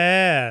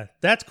 Yeah,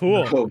 that's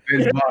cool.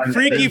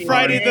 Freaky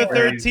Friday the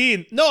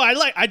 13th. No,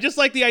 I just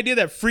like the idea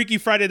that Freaky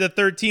Friday the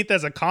 13th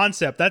as a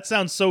concept. That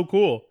sounds so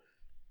cool.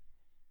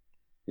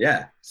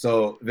 Yeah.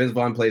 So Vince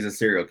Vaughn plays a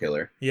serial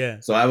killer. Yeah.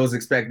 So I was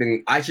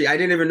expecting. Actually, I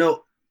didn't even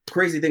know.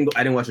 Crazy thing.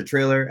 I didn't watch a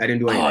trailer. I didn't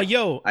do anything. Oh,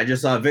 yo. I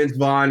just saw Vince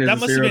Vaughn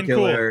as a serial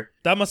killer. Cool.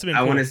 That must have been. I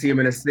cool. want to see him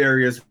in a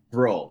serious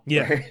role.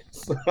 Yeah. Right?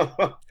 So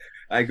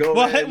I go.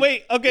 Well, in,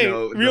 wait. Okay.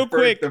 Real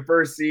quick. The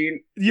first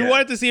scene. You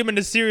wanted to see him in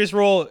a serious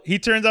role. He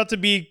turns out to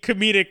be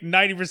comedic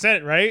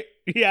 90%, right?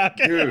 Yeah.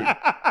 Dude.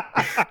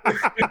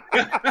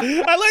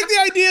 I like the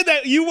idea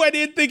that you went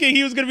in thinking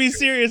he was going to be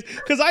serious,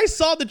 because I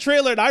saw the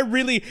trailer and I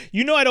really,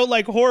 I don't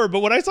like horror,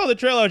 but when I saw the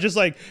trailer, I was just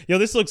like, yo,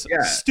 this looks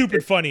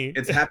stupid funny.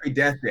 It's Happy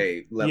Death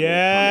Day level.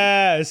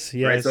 Yes.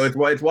 Right. So it's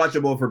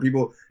watchable for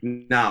people.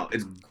 Now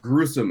it's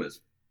gruesome as.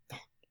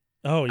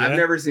 Oh yeah. I've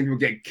never seen people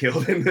get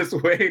killed in this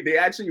way. They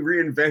actually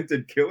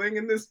reinvented killing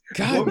in this.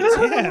 God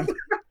damn.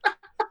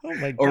 Oh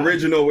my God.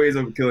 Original ways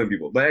of killing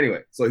people. But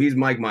anyway, so he's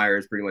Mike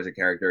Myers, pretty much a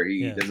character.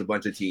 There's a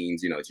bunch of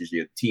teens, it's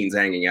usually teens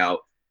hanging out.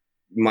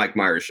 Mike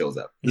Myers shows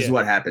up. This is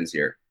what happens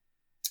here.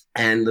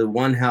 And the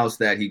one house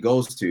that he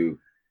goes to,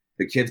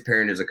 the kid's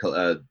parent is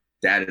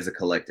dad is a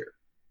collector.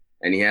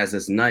 And he has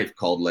this knife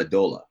called La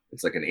Dola.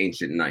 It's like an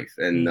ancient knife.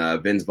 And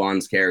Vince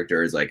Vaughn's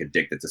character is like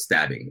addicted to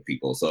stabbing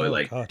people. So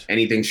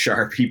anything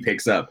sharp he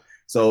picks up.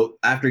 So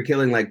after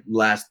killing like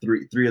last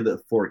three of the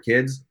 4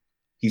 kids,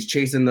 he's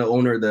chasing the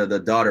owner, the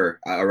daughter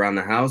around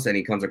the house, and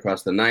he comes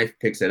across the knife,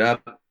 picks it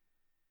up,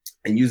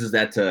 and uses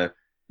that to...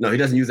 No, he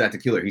doesn't use that to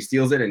kill her. He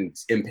steals it and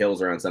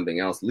impales her on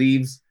something else,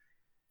 leaves,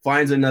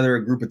 finds another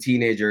group of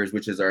teenagers,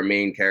 which is our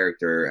main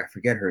character. I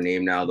forget her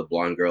name now, the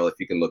blonde girl, if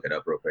you can look it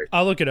up real quick.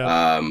 I'll look it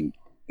up.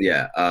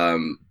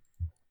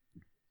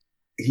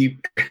 He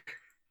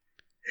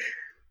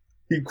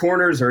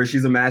corners her.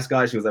 She's a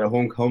mascot. She was at a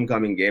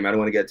homecoming game. I don't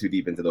want to get too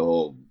deep into the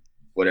whole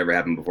whatever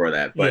happened before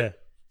that, but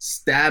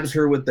stabs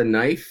her with the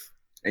knife,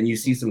 and you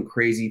see some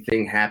crazy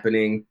thing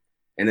happening.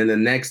 And then the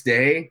next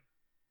day,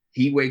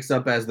 he wakes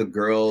up as the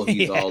girl.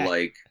 He's all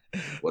like,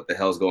 what the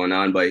hell's going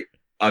on? But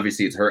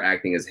obviously it's her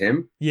acting as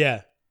him.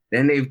 Yeah.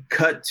 Then they've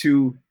cut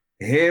to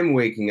him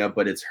waking up,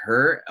 but it's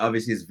her.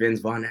 Obviously it's Vince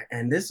Vaughn.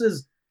 And this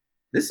is,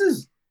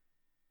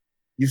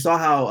 you saw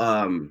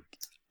how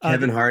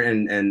Kevin Hart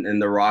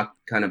and The Rock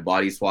kind of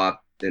body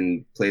swapped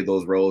and played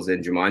those roles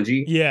in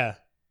Jumanji. Yeah.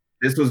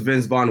 This was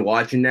Vince Vaughn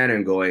watching that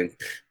and going,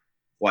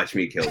 watch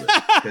me kill this.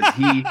 Because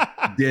he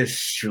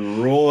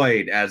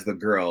destroyed as the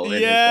girl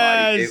in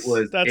his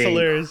body. That's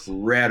hilarious.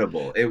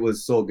 Incredible. It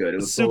was so good. It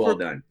was so well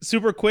done.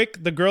 Super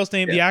quick. The girl's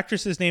name, the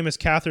actress's name is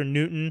Catherine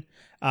Newton.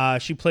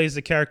 She plays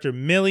the character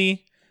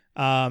Millie.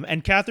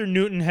 And Catherine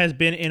Newton has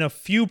been in a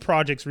few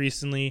projects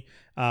recently.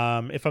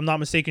 If I'm not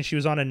mistaken, she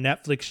was on a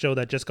Netflix show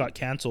that just got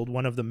canceled.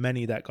 One of the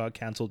many that got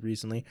canceled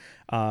recently.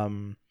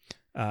 What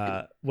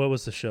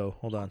was the show?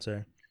 Hold on,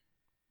 sorry.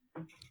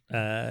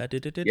 There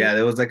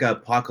was like an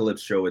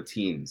apocalypse show with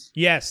teens.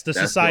 Yes, The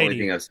Society. The only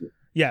thing I've seen.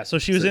 Yeah, so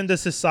she was in The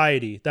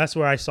Society. That's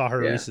where I saw her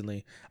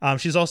recently.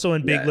 She's also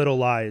in Big Little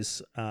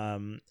Lies.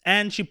 And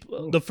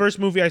the first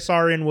movie I saw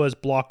her in was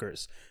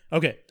Blockers.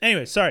 Okay,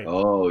 anyway, sorry.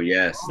 Oh,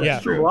 yes.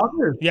 That's true.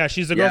 Blockers. Yeah,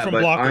 she's the girl from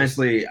Blockers.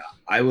 Honestly,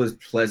 I was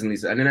pleasantly...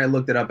 And then I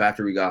looked it up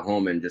after we got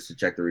home and just to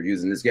check the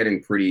reviews, and it's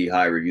getting pretty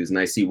high reviews, and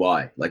I see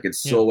why. Like, it's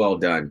so well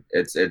done.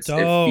 It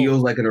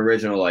feels like an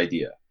original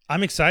idea.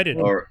 I'm excited.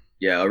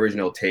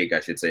 Original take, I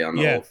should say, on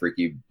the whole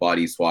freaky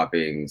body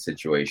swapping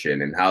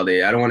situation and how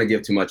I don't want to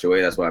give too much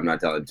away. That's why I'm not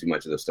telling too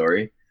much of the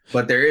story.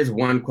 But there is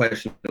one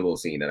questionable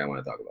scene that I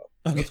want to talk about.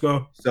 Okay. Let's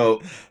go.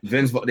 So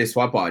they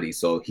swap bodies.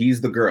 So he's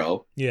the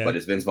girl, but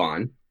it's Vince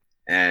Vaughn,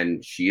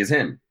 and she is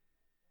him.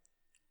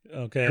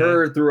 Okay.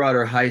 Her, throughout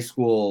her high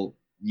school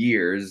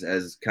years,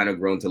 has kind of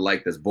grown to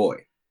like this boy.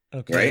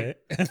 Okay.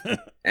 Right?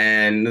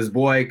 And this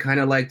boy kind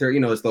of liked her.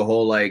 It's the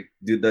whole like,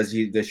 does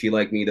she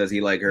like me? Does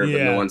he like her?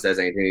 But no one says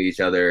anything to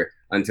each other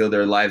until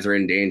their lives are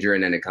in danger,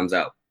 and then it comes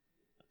out.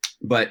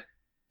 But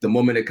the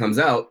moment it comes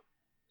out,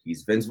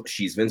 she's Vince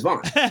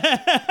Vaughn.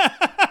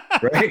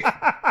 Right?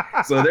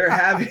 So they're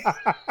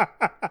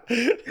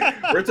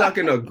we're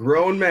talking a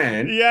grown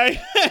man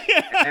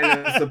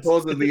and a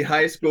supposedly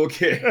high school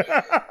kid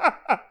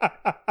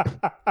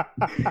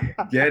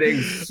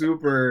getting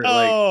super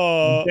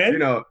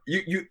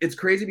it's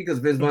crazy because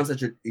Vince Vaughn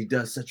he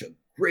does such a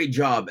great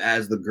job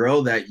as the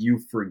girl that you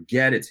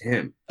forget it's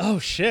him. Oh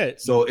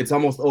shit. So it's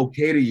almost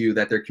okay to you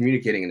that they're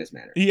communicating in this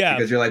manner. Yeah.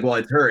 Because you're like, well,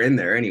 it's her in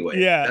there anyway.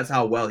 Yeah. That's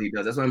how well he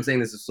does. That's what I'm saying.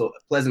 This is so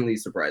pleasantly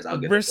surprised. I'll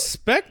get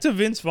respect to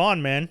Vince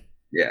Vaughn, man.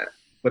 Yeah.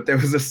 But there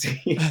was a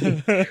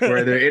scene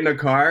where they're in the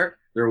car,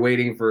 they're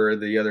waiting for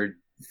the other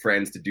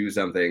friends to do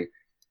something,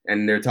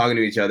 and they're talking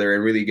to each other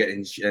and really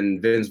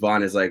and Vince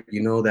Vaughn is like,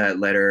 that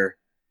letter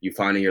you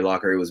found in your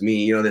locker, it was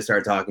me. They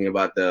start talking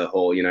about the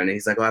whole, and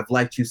he's like, oh, I've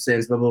liked you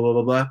since, blah, blah, blah,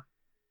 blah, blah.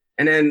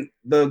 And then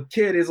the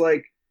kid is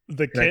like,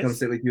 can I come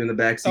sit with you in the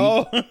backseat?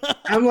 Oh.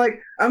 I'm like,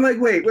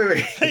 wait.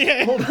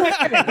 Hold on.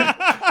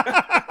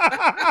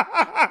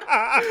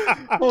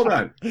 Hold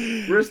on.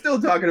 We're still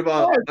talking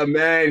about a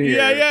man here.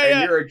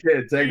 And you're a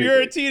kid, technically.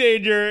 You're a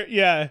teenager.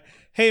 Yeah.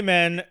 Hey,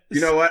 man. You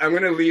know what? I'm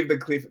going to leave the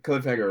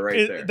cliffhanger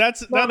right there.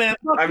 That's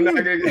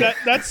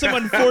some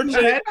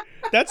unfortunate.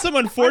 That's some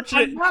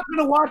unfortunate. I'm not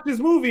gonna watch this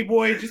movie,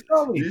 boy. Just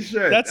tell me. You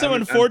should. That's some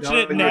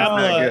unfortunate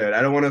NAMLA.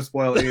 I don't want to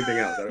spoil anything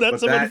else.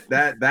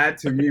 That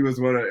to me was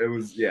one of it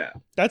was yeah.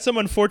 That's some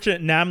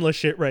unfortunate NAMLA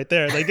shit right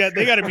there. They got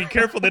to be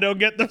careful they don't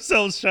get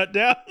themselves shut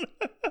down.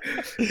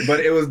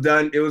 But it was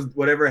done. It was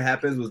whatever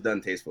happens was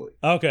done tastefully.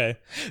 Okay,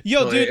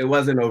 yo, so dude, it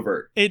wasn't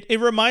overt. It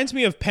reminds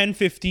me of Pen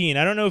 15.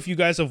 I don't know if you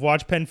guys have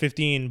watched Pen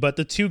 15, but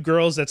the two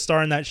girls that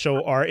star in that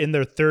show are in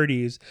their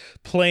 30s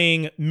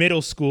playing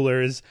middle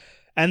schoolers,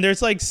 and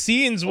there's like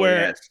scenes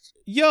where,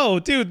 yo,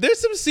 dude, there's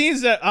some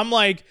scenes that I'm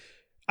like,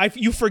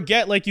 you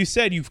forget, like you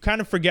said, you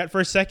kind of forget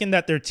for a second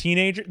that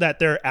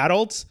they're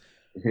adults.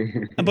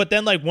 But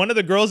then like one of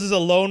the girls is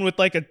alone with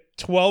like a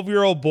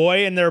 12-year-old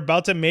boy and they're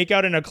about to make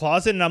out in a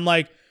closet, and I'm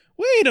like,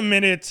 wait a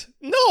minute,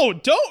 no,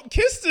 don't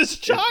kiss this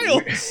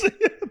child.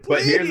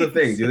 But here's the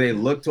thing, do they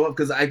look 12?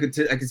 Because I could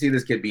see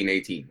this kid being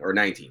 18 or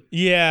 19.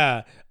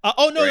 Yeah.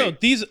 No,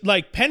 these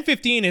like Pen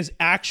 15 is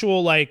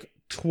actual like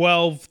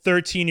 12,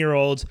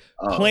 13-year-olds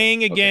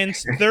playing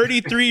against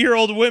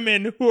 33-year-old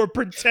women who are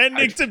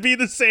pretending to be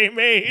the same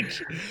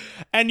age.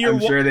 And I'm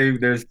sure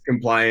there's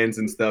compliance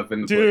and stuff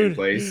in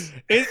place.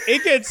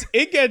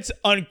 It gets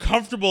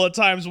uncomfortable at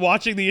times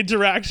watching the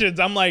interactions.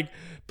 I'm like,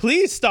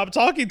 please stop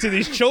talking to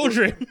these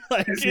children.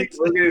 Like,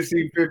 we're going to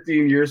see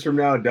 15 years from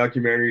now a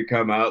documentary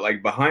come out,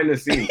 like behind the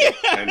scenes of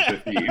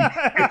 10, 15.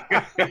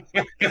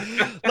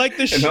 Like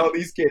and all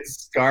these kids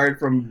scarred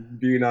from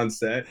being on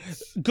set.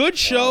 Good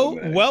show,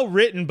 well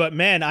written, but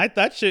man,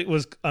 that shit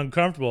was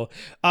uncomfortable.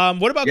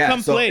 What about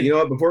Come Play? You know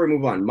what? Before we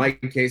move on,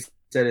 Mike Case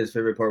said his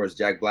favorite part was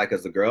Jack Black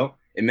as the girl.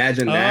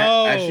 Imagine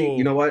that. Actually,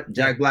 you know what?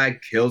 Jack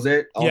Black kills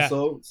it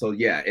also. Yeah. So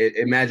yeah,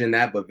 imagine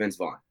that, but Vince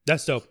Vaughn.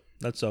 That's dope.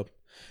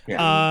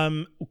 Yeah.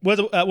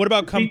 What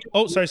about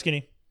sorry,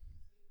 Skinny.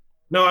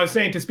 No, I was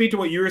saying, to speak to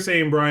what you were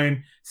saying,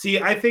 Brian. See,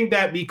 I think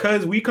that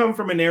because we come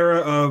from an era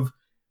of,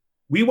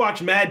 we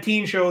watch mad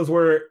teen shows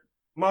where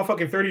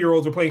motherfucking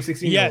 30-year-olds were playing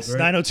 16-year-olds. Yes, right?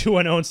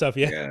 90210 and stuff.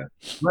 Yeah.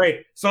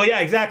 Right. So yeah,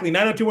 exactly.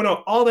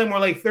 90210. All of them were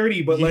like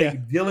 30, but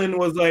like Dylan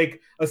was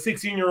like a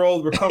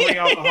 16-year-old recovering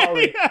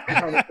alcoholic.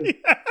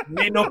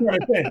 Made no kind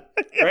of sense,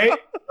 right?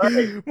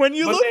 When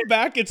you look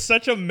back, it's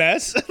such a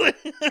mess.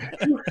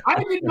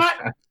 I did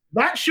not.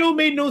 That show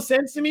made no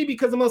sense to me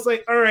because I'm just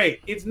like, all right,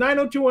 it's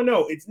 90210.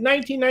 It's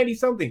 1990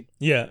 something.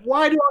 Yeah.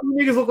 Why do all you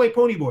niggas look like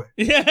Ponyboy?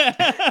 Yeah.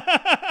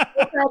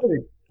 What's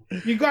happening?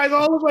 You guys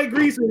all look like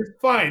greasers.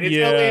 Fine. It's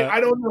LA. I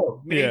don't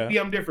know.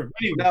 Maybe I'm different.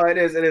 Anyway. No, it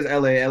is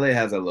LA. LA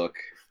has a look.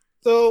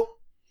 So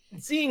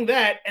seeing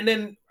that, and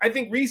then I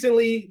think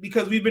recently,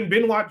 because we've been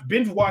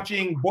binge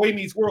watching Boy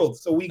Meets World.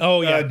 So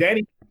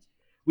Danny,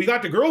 we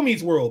got to Girl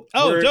Meets World.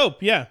 Oh,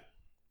 dope. Yeah.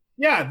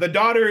 Yeah. The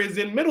daughter is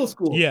in middle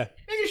school. Yeah.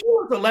 Nigga, she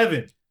was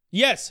 11.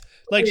 Yes,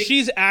 like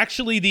she's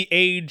actually the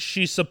age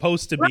she's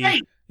supposed to be.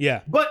 Right. Yeah,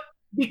 but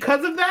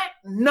because of that,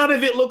 none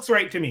of it looks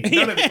right to me.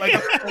 None of it. Like,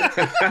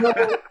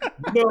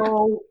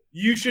 no,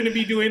 you shouldn't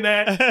be doing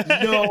that.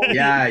 No.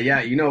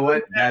 Yeah. You know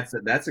what? That's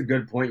a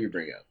good point you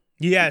bring up.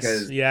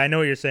 Yes. I know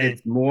what you're saying.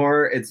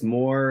 It's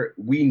more.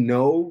 We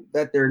know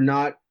that they're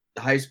not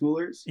high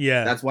schoolers.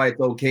 Yeah. That's why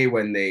it's okay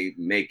when they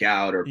make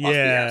out or possibly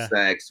have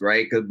sex,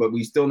 right? But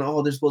we still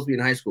know they're supposed to be in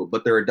high school,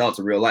 but they're adults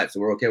in real life, so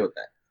we're okay with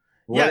that.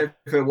 What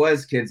if it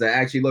was kids that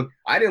actually looked?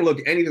 I didn't look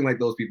anything like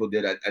those people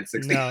did at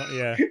 16. No,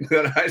 yeah.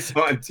 That I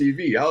saw on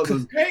TV. I was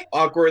this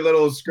awkward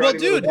little scrawny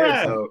little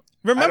kid. So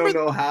remember, I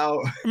don't know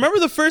how. Remember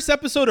the first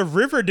episode of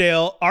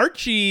Riverdale?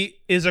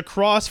 Archie is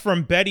across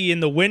from Betty in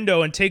the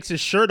window and takes his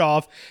shirt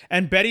off,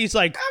 and Betty's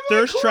like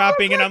thirst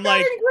trapping, and I'm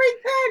like,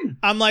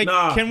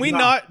 can we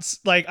not?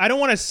 Like, I don't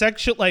want to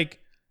sexual like.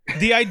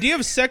 The idea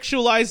of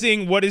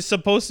sexualizing what is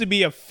supposed to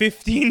be a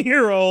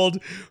 15-year-old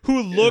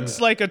who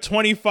looks like a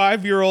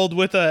 25-year-old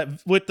with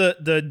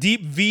the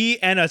deep V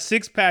and a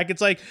six-pack.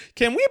 It's like,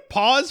 can we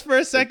pause for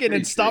a second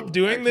and stop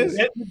doing this?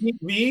 Deep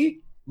V.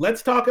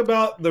 Let's talk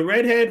about the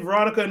redhead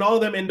Veronica and all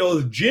of them in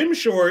those gym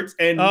shorts.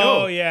 And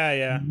no.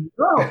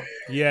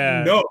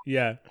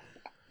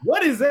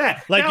 What is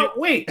that? Like, now,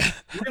 wait.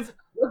 Let's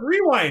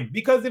rewind,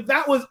 because if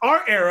that was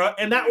our era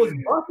and that was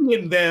Buffy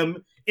in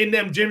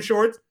them gym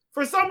shorts.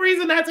 For some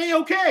reason, that's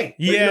A-okay.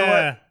 Yeah. You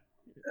know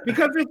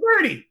because they're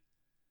 30.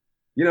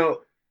 You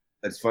know,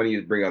 it's funny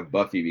you bring up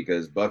Buffy,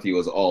 because Buffy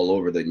was all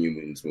over the New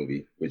Mutants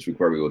movie, which we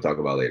probably will talk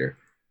about later.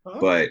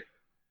 But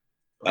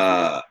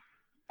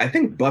I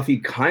think Buffy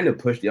kind of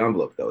pushed the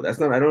envelope, though. I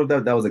don't know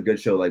if that was a good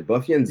show. Like,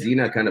 Buffy and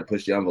Xena kind of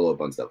pushed the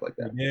envelope on stuff like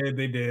that. Yeah,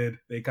 they did.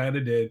 They kind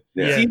of did.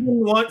 Yeah.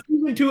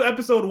 Season 2,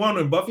 episode 1,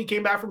 when Buffy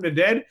came back from the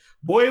dead,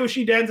 boy, was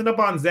she dancing up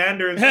on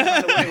Xander and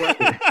stuff.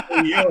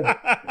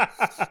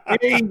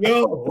 Hey,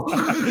 yo.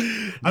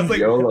 I was like,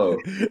 YOLO.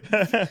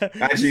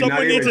 Actually,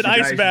 someone needs an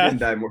ice bath.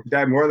 She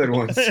died more than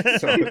once,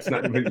 so it's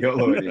not even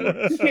YOLO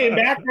anymore. She came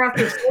back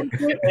after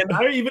sunset,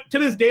 and to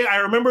this day, I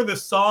remember the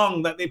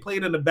song that they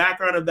played in the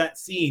background of that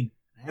scene.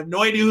 I have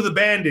no idea who the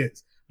band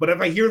is, but if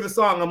I hear the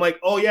song, I'm like,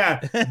 oh yeah,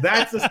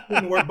 that's the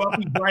scene where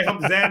Buffy dry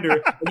humps Xander,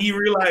 and he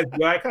realized,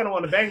 I kind of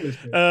want to bang this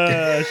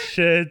thing.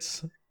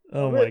 Shit.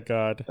 Oh my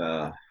god.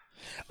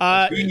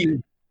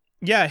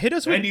 Yeah, hit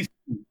us with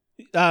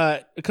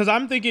because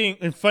I'm thinking,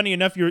 and funny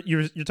enough,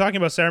 you're talking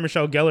about Sarah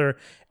Michelle Gellar,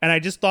 and I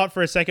just thought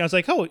for a second, I was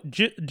like, oh,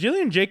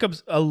 Jillian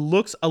Jacobs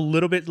looks a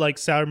little bit like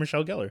Sarah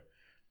Michelle Gellar.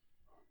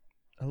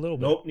 A little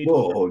bit. Nope.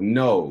 Whoa,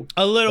 no.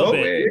 A little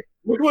bit. Way.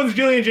 Which one's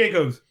Jillian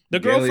Jacobs? The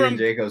girl Jillian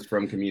Jacobs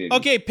from Community.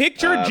 Okay,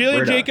 picture Jillian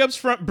Britta. Jacobs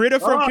from Britta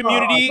from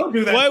Community. Don't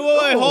do that. Wait,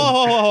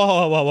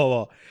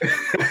 whoa.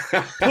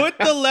 Put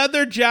the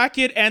leather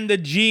jacket and the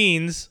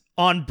jeans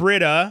on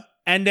Britta,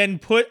 and then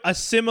put a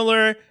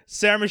similar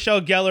Sarah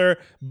Michelle Gellar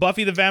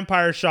Buffy the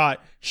Vampire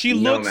shot. She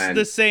looks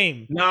the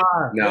same. Nah.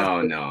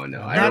 No.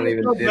 I don't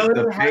even.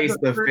 The face.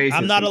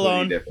 I'm is not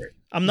alone. Different.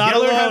 I'm not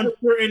Gellar alone. has a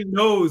certain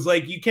nose.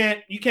 Like you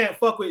can't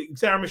fuck with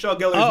Sarah Michelle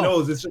Gellar's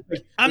nose. It's just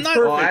like I'm not.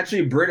 Well,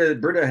 actually,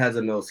 Britta has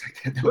a nose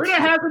like that. Britta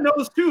has a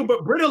nose too,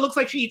 but Britta looks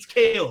like she eats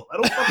kale. I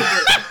don't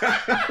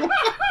fuck with Britta.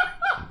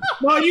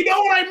 No, you know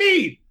what I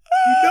mean.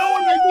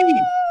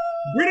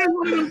 Britta's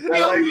one of them.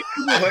 I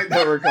like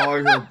that we're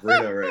calling her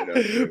Britta right now.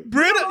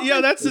 Britta,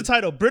 yeah, that's the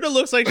title. Britta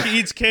looks like she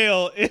eats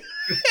kale.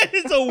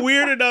 It's a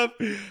weird enough.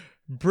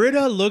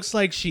 Britta looks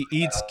like she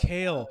eats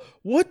kale.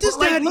 What does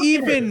that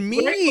even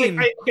mean?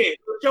 Okay,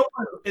 the show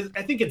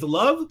I think it's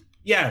Love.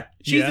 Yeah,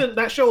 she's in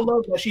that show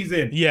Love that she's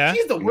in. Yeah,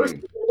 she's the worst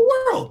in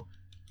the world.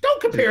 Don't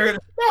compare it.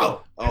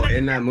 No. Oh,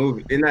 in that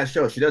movie, in that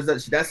show, she does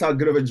that. That's how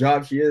good of a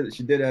job she is.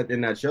 She did that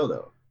in that show,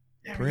 though.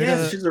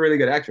 Britta, she's a really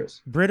good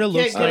actress. Britta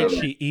looks like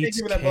she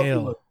eats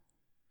kale.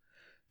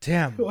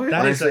 Damn.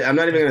 Honestly, I'm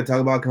not even going to talk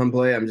about Come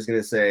Play. I'm just going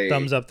to say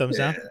thumbs up, thumbs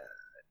down.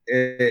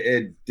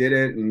 It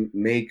didn't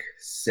make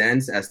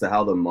sense as to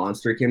how the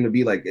monster came to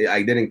be. Like,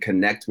 I didn't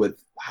connect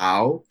with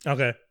how.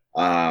 Okay.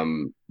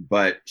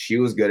 But she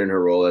was good in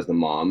her role as the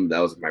mom. That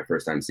was my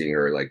first time seeing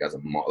her like as a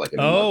mom. Like,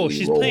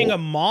 she's playing a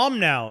mom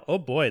now. Oh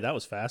boy, that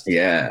was fast.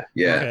 Yeah.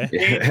 Okay.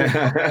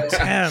 Yeah.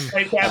 Damn,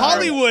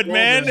 Hollywood,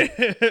 man.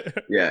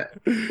 Yeah.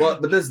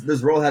 Well, but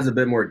this role has a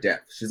bit more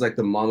depth. She's like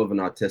the mom of an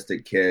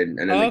autistic kid, and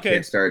then the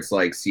kid starts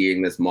like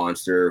seeing this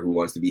monster who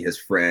wants to be his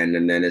friend,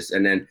 and then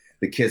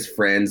the kid's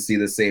friends see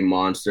the same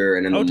monster,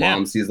 and then the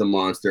mom sees the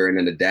monster, and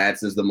then the dad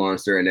sees the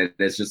monster, and then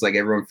it's just like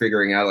everyone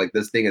figuring out like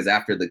this thing is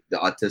after the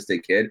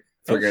autistic kid,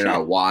 figuring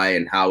out why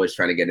and how it's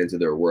trying to get into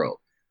their world.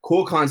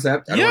 Cool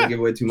concept. I don't want to give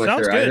away too much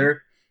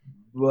either,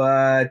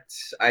 but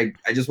I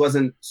just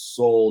wasn't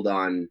sold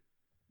on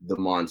the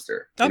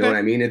monster. You know what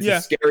I mean? It's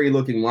a scary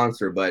looking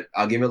monster, but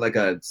I'll give it like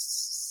a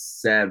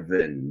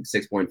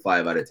 6.5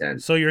 out of 10.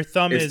 So your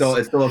thumb is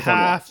still a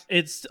half.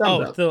 It's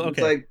okay.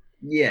 It's like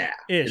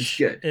it's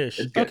good. It's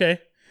good. Okay,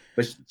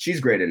 but she's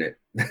great in it.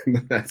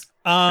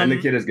 And the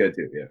kid is good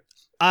too. Yeah.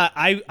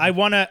 I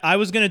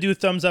was gonna do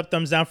thumbs up,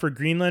 thumbs down for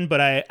Greenland,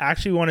 but I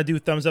actually want to do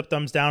thumbs up,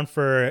 thumbs down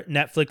for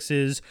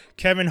Netflix's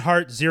Kevin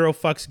Hart Zero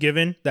Fucks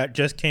Given that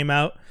just came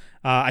out.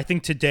 I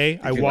think today.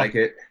 Did you like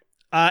it?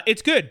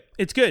 It's good.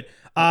 It's good.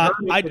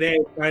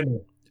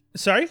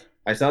 Sorry?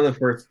 I saw the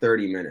first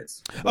 30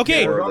 minutes.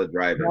 Okay. The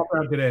drive-in.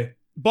 Today.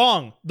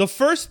 Bong. The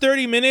first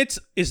 30 minutes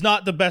is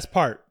not the best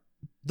part.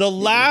 The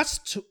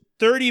last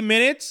 30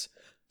 minutes,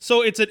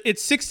 so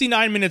it's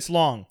 69 minutes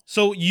long.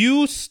 So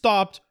you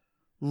stopped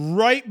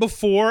right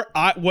before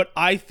what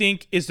I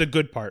think is the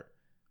good part.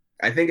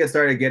 I think it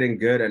started getting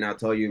good, and I'll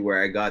tell you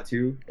where I got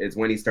to. It's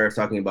when he starts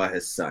talking about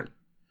his son.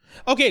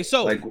 Okay,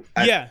 so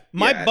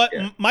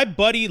my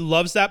buddy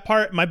loves that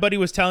part. My buddy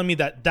was telling me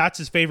that that's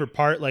his favorite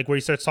part, like where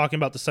he starts talking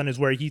about the son is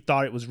where he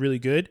thought it was really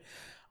good.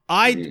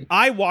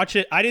 I watch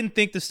it. I didn't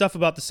think the stuff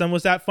about the son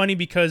was that funny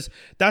because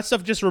that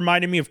stuff just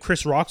reminded me of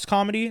Chris Rock's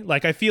comedy.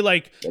 Like I feel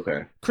like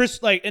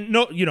Chris, like, and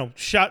no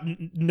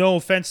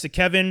offense to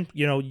Kevin,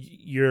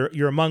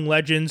 you're among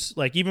legends.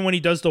 Like even when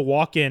he does the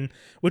walk-in,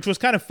 which was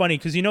kind of funny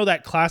because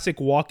that classic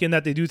walk-in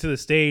that they do to the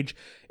stage,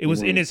 it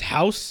was in his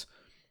house.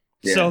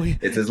 Yeah, so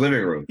it's his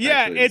living room.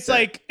 Yeah,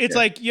 actually, it's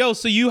like, yo,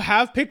 so you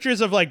have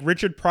pictures of like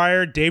Richard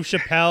Pryor, Dave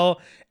Chappelle,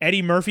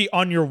 Eddie Murphy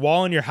on your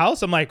wall in your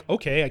house? I'm like,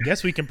 okay, I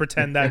guess we can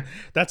pretend that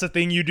that's a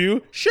thing you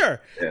do.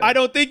 Sure. Yeah. I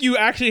don't think you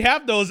actually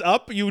have those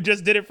up. You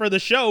just did it for the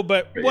show,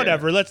 but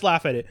whatever. Yeah. Let's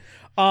laugh at it.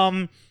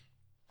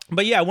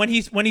 But yeah, when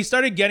he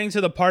started getting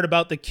to the part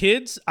about the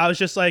kids, I was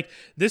just like,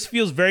 this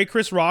feels very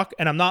Chris Rock,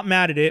 and I'm not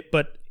mad at it,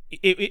 but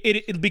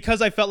it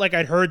because I felt like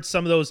I'd heard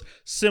some of those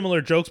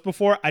similar jokes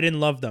before, I didn't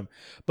love them.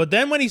 But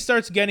then when he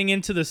starts getting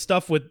into the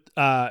stuff with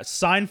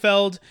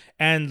Seinfeld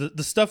and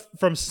the stuff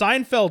from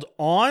Seinfeld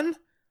on,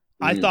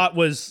 I thought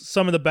was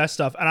some of the best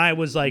stuff. And I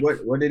was like,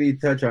 what did he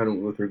touch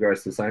on with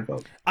regards to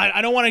Seinfeld?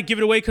 I don't want to give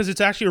it away because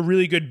it's actually a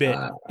really good bit.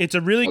 It's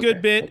a really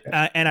good bit,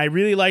 and I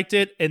really liked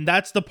it. And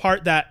that's the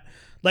part that,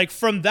 like,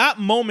 from that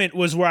moment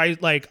was where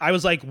I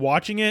was like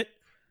watching it.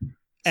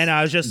 And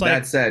I was just like...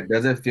 That said,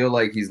 does it feel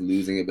like he's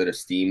losing a bit of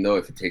steam, though,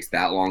 if it takes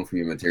that long for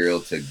your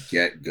material to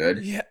get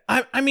good? Yeah,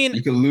 I mean...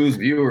 You could lose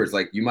viewers.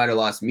 Like, you might have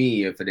lost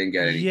me if it didn't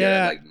get any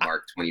good, like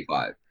Mark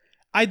 25.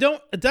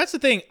 That's the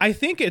thing. I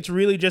think it's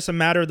really just a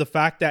matter of the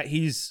fact that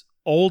he's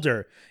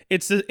older.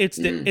 It's the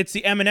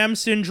Eminem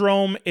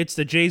syndrome. It's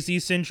the Jay-Z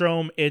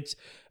syndrome. It's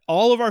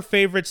all of our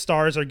favorite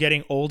stars are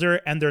getting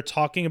older, and they're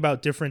talking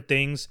about different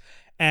things.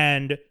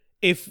 And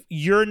if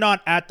you're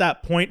not at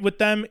that point with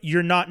them,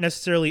 you're not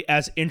necessarily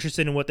as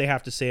interested in what they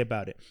have to say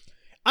about it.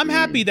 I'm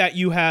happy that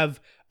you have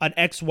an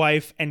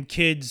ex-wife and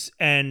kids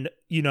and,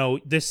 you know,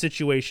 this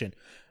situation.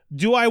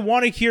 Do I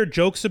want to hear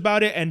jokes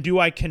about it and do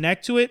I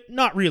connect to it?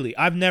 Not really.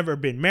 I've never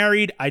been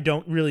married. I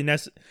don't really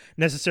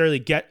necessarily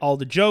get all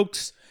the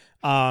jokes.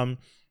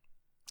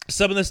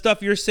 Some of the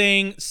stuff you're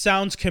saying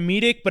sounds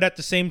comedic, but at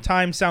the same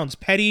time sounds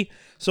petty.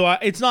 So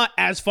it's not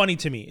as funny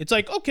to me. It's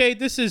like, okay,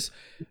 this is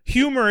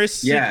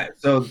humorous. Yeah.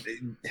 So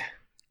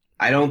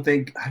I don't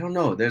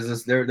know. There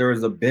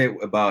was a bit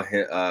about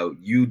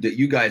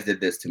you guys did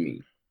this to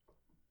me.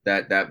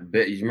 That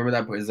bit. You remember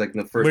that? It was like in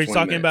the first. We're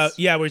talking about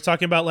we're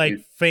talking about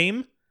like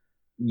fame.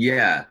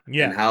 Yeah.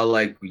 And how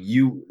like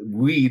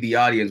we the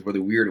audience were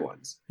the weird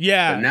ones.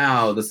 Yeah. But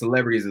now the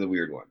celebrities are the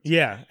weird ones.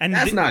 Yeah. And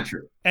that's not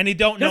true. And they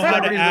don't know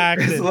how to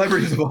act.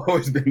 Celebrities have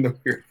always been the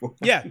weird ones.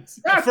 Yeah.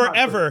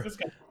 Forever.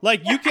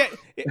 Like you can't.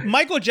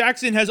 Michael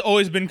Jackson has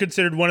always been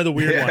considered one of the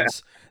weird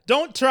ones.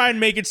 Don't try and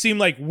make it seem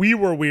like we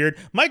were weird.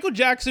 Michael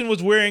Jackson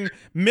was wearing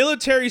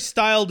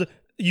military-styled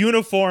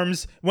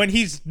uniforms when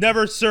he's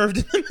never served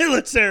in the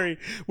military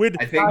with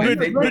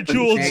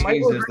jewels.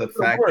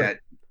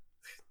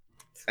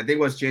 I think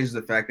what's changed is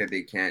the fact that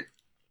they can't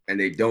and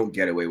they don't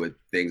get away with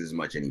things as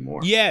much anymore.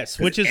 Yes,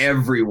 which is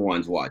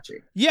everyone's watching.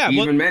 Yeah, he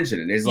even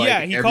mentioned it. It's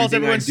like he calls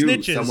everyone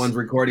snitches. Someone's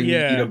recording me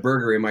eat a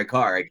burger in my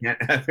car. I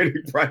can't have any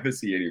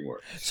privacy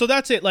anymore. So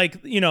that's it. Like,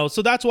 you know,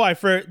 so that's why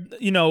for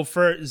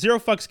Zero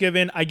Fucks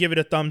Given, I give it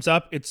a thumbs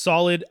up. It's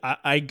solid.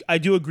 I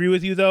do agree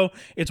with you though.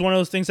 It's one of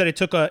those things that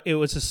it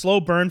was a slow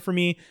burn for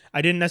me.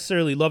 I didn't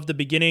necessarily love the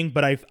beginning,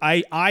 but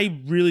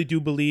I really do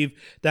believe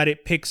that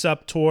it picks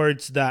up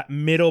towards that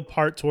middle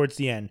part towards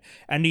the end,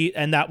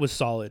 and that was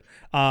solid.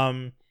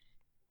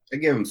 I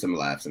gave him some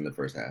laughs in the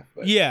first half,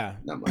 but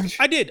not much.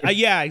 I did.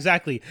 Yeah,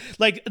 exactly.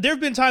 Like there have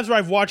been times where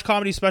I've watched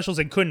comedy specials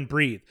and couldn't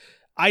breathe.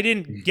 I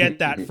didn't get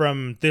that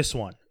from this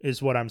one,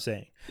 is what I'm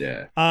saying.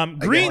 Yeah.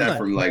 Greenland. I get that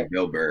from like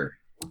Bill Burr.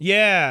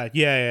 Yeah.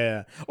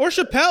 Or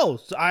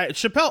Chappelle.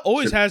 Chappelle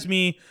always has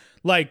me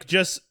like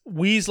just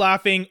wheeze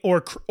laughing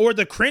or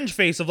the cringe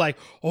face of like,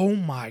 oh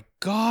my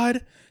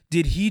God,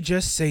 did he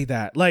just say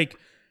that? Like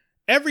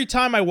every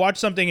time I watch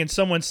something and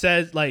someone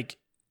says like,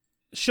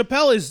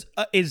 Chappelle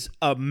is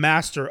a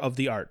master of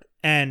the art,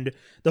 and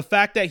the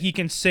fact that he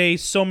can say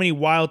so many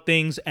wild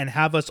things and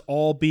have us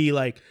all be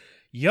like,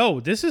 yo,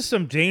 this is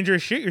some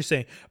dangerous shit you're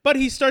saying, but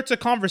he starts a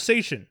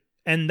conversation,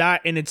 and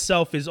that in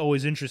itself is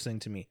always interesting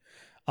to me.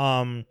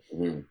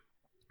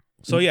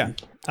 So yeah,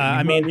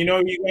 I mean, you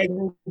guys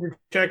need to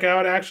check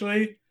out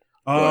actually.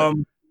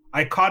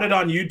 I caught it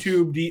on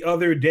YouTube the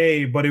other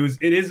day, but it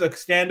is a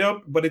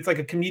stand-up, but it's like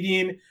a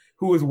comedian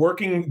who was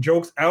working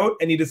jokes out,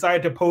 and he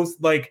decided to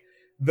post like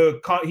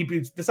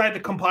he decided to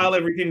compile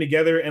everything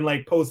together and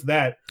like post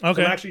that. Okay.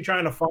 So I'm actually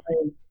trying to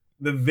find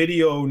the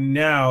video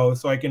now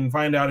so I can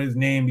find out his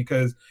name,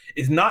 because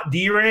it's not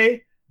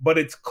D-Ray, but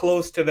it's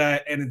close to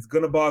that, and it's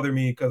gonna bother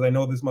me because I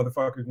know this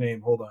motherfucker's name.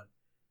 Hold on.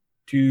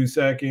 2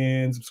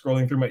 seconds. I'm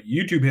scrolling through my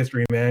YouTube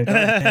history, man.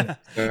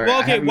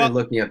 Well, okay. Well,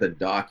 looking at the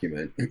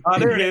document.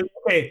 There it is.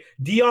 Okay,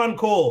 Dion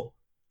Cole.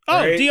 Oh,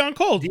 right? Dion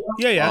Cole.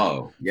 Yeah.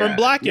 Oh, yeah. From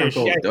Blackish.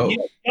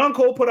 Dion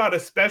Cole put out a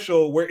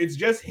special where it's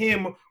just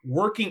him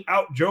working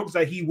out jokes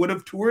that he would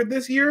have toured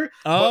this year.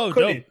 Oh, but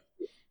couldn't.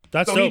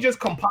 That's so dope. He just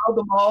compiled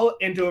them all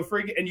into a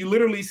freaking, and you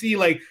literally see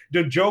like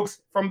the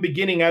jokes from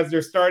beginning as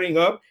they're starting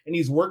up, and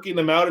he's working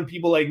them out, and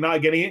people like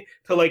not getting it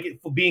to like it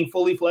being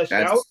fully fleshed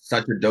out. That's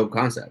such a dope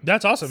concept.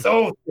 That's awesome.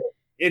 So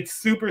it's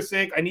super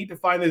sick. I need to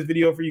find this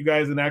video for you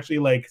guys and actually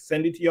like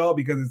send it to y'all,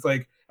 because it's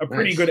like a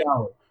pretty good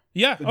hour.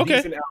 Yeah.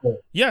 Okay.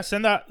 Yeah.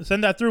 Send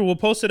that through. We'll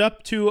post it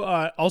up to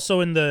also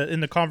in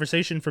the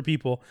conversation for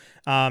people,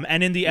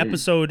 and in the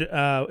episode.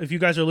 If you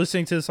guys are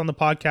listening to this on the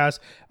podcast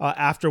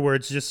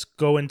afterwards, just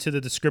go into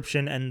the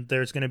description and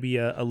there's going to be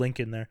a link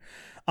in there.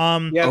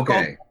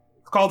 Okay.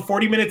 It's called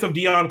 40 Minutes of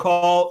Dion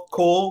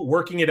Cole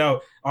Working It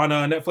Out on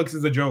Netflix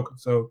is a joke.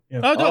 So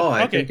yeah.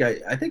 I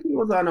think he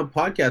was on a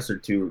podcast or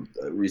two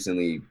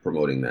recently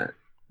promoting that,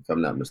 if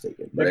I'm not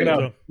mistaken. Check it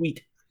out.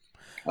 Sweet.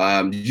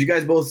 Did you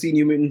guys both see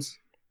New Mutants?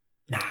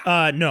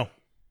 No.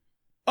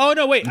 Oh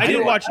no, wait. I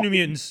did watch New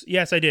Mutants.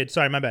 Yes, I did.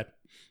 Sorry, my bad.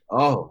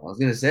 Oh, I was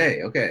gonna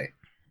say, okay.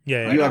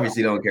 Yeah. You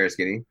obviously don't care,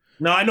 Skinny.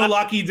 No, I know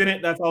Lockheed's in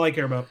it. That's all I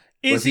care about.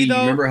 Is he though?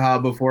 Remember how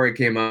before it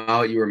came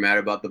out, you were mad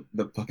about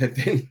the puppet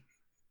thing?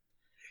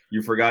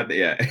 You forgot that.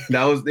 Yeah,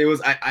 it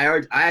was.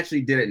 I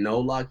actually didn't know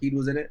Lockheed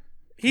was in it.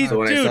 So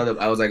when I saw them,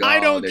 I was like, I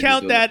don't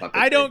count that.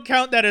 I don't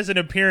count that as an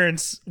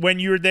appearance when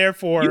you were there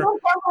for. You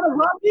don't count that as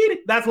Lockheed?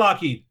 That's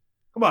Lockheed.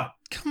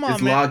 Come on,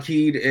 it's man.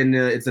 Lockheed, and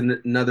it's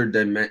another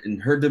dimension. In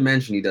her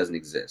dimension, he doesn't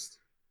exist.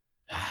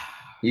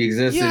 He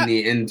exists in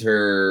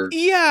the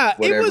Yeah,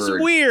 whatever. It was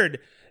weird.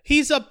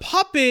 He's a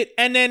puppet,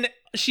 and then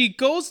she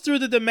goes through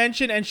the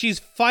dimension, and she's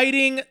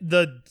fighting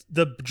the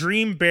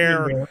dream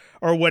bear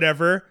or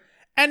whatever.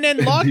 And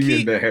then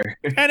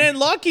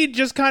Lockheed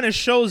just kind of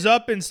shows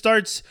up and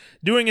starts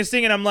doing his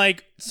thing, and I'm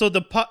like, so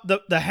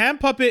the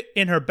hand puppet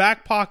in her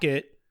back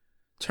pocket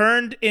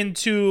turned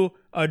into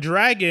a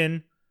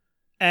dragon.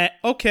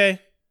 Okay.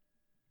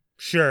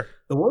 Sure.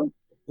 The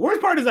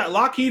worst part is that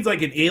Lockheed's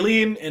like an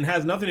alien and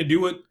has nothing to do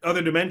with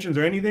other dimensions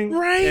or anything.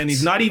 Right. And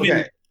he's not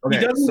even, he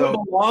doesn't even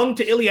belong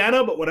to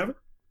Illyana, but whatever.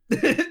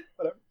 Whatever.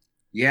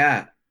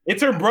 Yeah.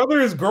 It's her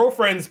brother's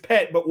girlfriend's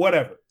pet, but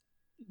whatever.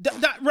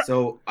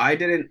 So I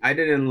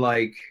didn't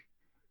like,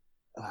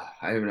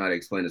 I don't know how to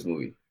explain this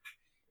movie.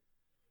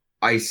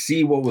 I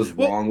see what was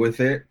wrong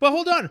with it. But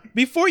hold on.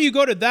 Before you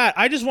go to that,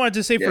 I just wanted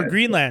to say for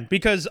Greenland,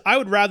 because I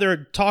would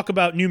rather talk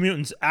about New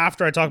Mutants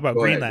after I talk about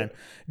Greenland.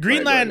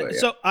 Greenland,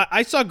 so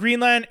I saw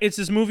Greenland. It's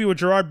this movie with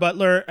Gerard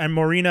Butler and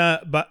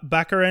Morena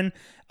Baccarin.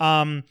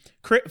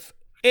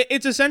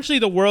 It's essentially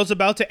the world's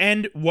about to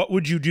end. What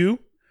would you do?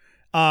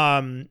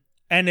 And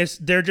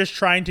they're just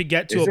trying to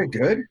get to Is it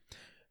good?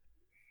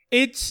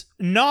 It's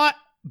not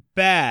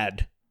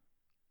bad.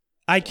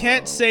 I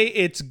can't say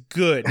it's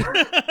good.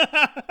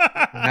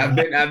 I've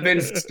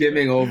been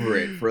skimming over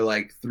it for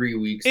like 3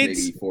 weeks,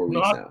 maybe 4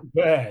 weeks now.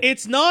 Bad.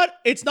 It's not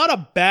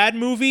a bad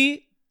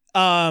movie.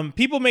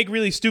 People make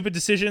really stupid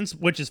decisions,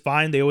 which is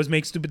fine. They always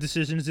make stupid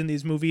decisions in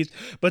these movies,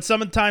 but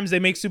sometimes they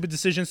make stupid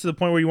decisions to the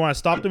point where you want to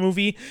stop the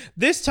movie.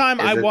 This time,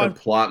 the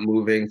plot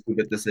moving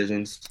stupid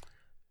decisions,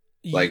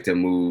 like to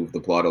move the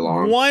plot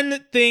along.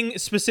 One thing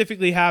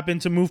specifically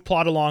happened to move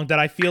plot along that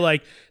I feel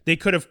like they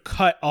could have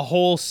cut a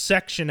whole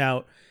section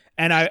out.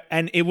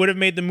 And it would have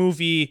made the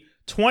movie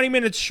 20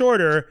 minutes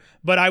shorter,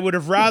 but I would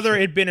have rather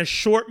it been a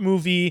short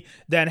movie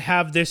than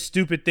have this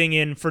stupid thing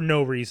in for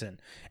no reason.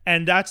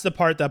 And that's the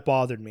part that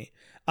bothered me.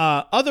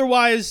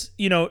 Otherwise,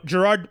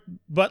 Gerard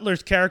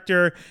Butler's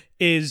character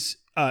is,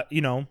 a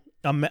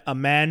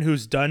man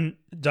who's done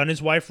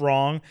his wife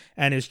wrong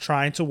and is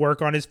trying to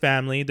work on his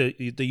family,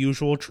 the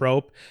usual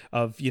trope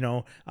of,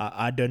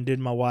 I done did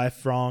my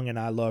wife wrong and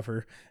I love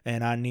her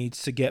and I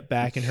needs to get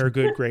back in her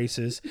good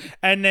graces.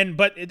 And then,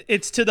 but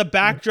it's to the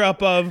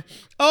backdrop of,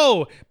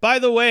 oh, by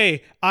the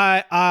way,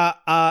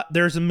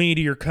 there's a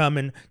meteor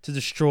coming to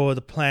destroy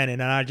the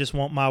planet and I just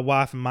want my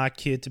wife and my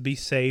kid to be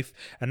safe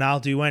and I'll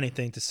do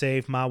anything to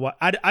save my wife.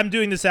 I'm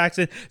doing this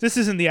accent. This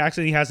isn't the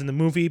accent he has in the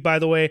movie, by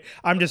the way.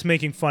 I'm just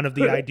making fun of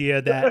the idea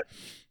that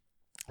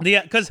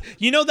because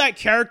that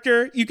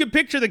character, you can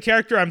picture the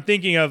character I'm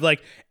thinking of,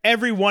 like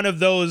every one of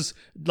those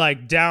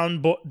like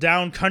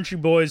down country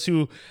boys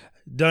who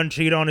done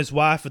cheat on his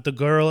wife with the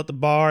girl at the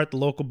bar, at the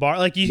local bar.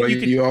 Like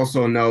you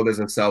also know there's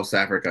a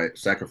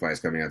self-sacrifice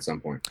coming at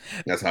some point.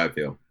 That's how I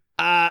feel.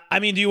 I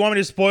mean, do you want me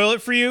to spoil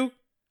it for you?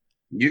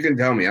 You can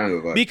tell me. I don't know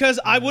about because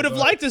I would have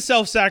liked a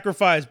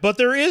self-sacrifice, but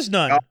there is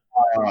none.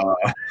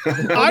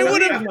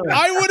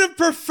 I would have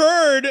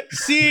preferred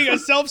seeing a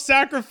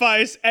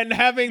self-sacrifice and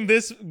having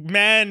this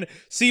man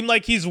seem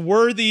like he's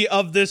worthy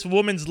of this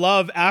woman's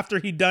love after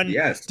he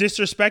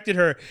disrespected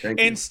her,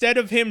 instead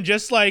of him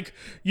just like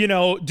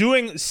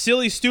doing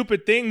silly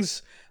stupid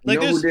things.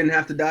 Like who didn't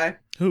have to die?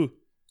 Who?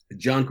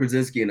 John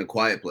Krasinski in A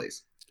Quiet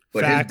Place,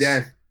 but Facts. his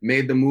death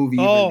made the movie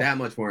even that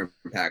much more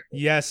impactful.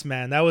 Yes,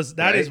 man,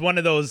 that is one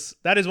of those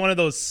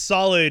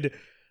solid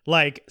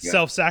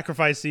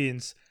self-sacrifice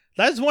scenes.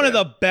 That's one of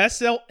the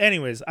best.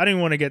 Anyways, I didn't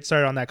want to get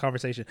started on that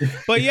conversation,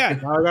 but yeah,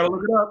 I gotta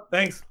look it up.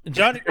 Thanks,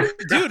 John.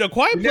 Dude, A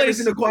Quiet Place. Never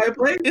seen A Quiet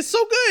Place? It's so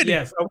good.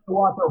 Yes, I want to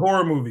watch a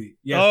horror movie.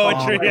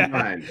 Yes. True.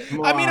 Yeah.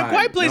 I mean, A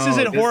Quiet Place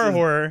isn't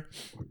horror.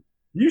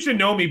 You should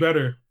know me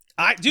better.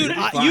 I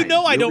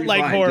don't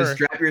like horror. Just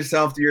strap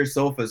yourself to your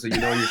sofa so you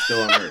know you're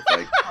still on Earth.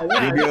 Like,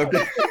 you'll be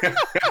okay.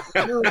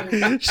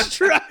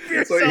 Strap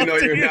yourself so you know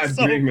to you're your not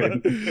sofa.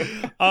 dreaming.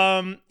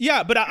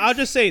 Yeah, but I'll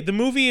just say the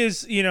movie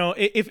is,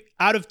 if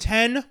out of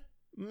 10,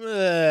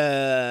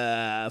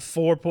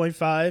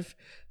 4.5,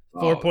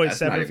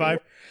 4.75.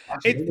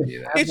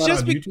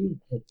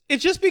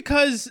 It's just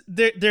because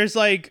there's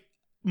like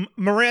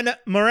Morena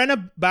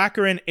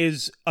Baccarin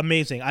is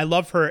amazing. I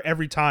love her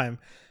every time.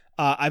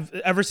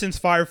 Ever since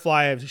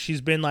Firefly,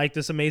 she's been like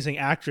this amazing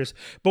actress.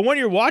 But when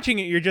you're watching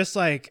it, you're just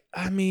like,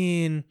 I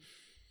mean,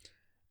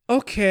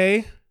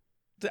 okay,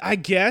 I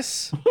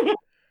guess.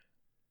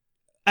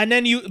 And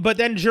then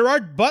then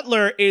Gerard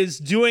Butler is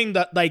doing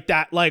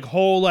that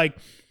whole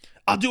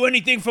I'll do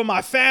anything for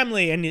my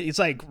family, and he's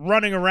like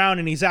running around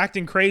and he's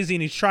acting crazy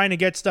and he's trying to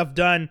get stuff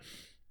done.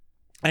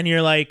 And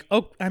you're like,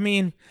 oh, I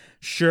mean,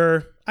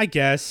 sure, I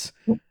guess.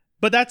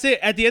 But that's it.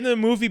 At the end of the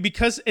movie,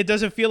 because it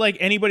doesn't feel like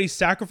anybody's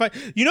sacrificed.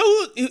 You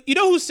know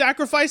who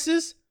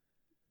sacrifices?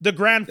 The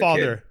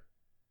grandfather.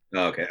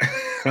 The okay.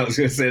 I was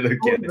gonna say the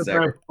kid.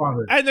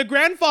 And the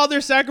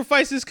grandfather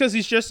sacrifices because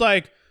he's just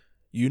like,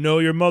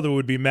 your mother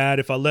would be mad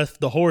if I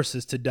left the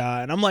horses to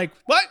die. And I'm like,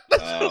 what?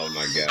 Oh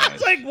my god.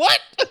 It's like, what?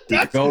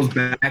 He goes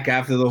back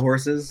after the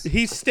horses.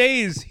 He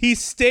stays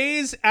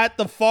at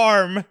the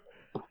farm.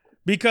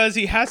 Because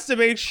he has to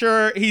make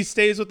sure he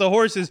stays with the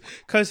horses,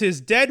 because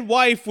his dead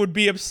wife would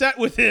be upset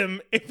with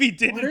him if he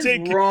didn't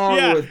take care. What's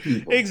wrong with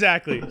people?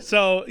 Exactly.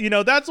 So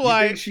that's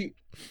why she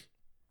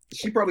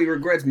probably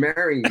regrets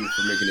marrying you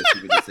for making a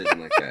stupid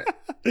decision like that.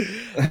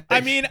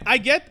 I mean, I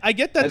get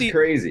that. That's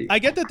crazy. I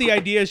get that the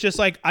idea is just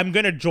like, I'm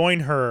gonna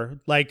join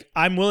her. Like,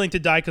 I'm willing to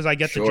die because I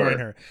get to join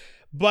her.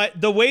 but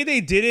the way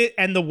they did it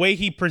and the way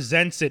he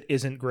presents it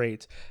isn't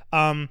great.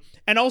 And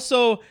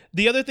also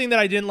the other thing that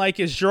I didn't like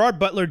is Gerard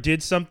Butler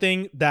did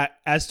something that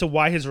as to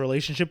why his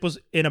relationship was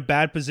in a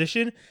bad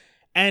position,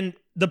 and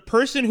the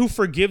person who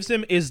forgives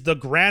him is the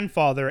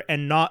grandfather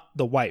and not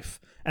the wife.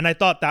 And I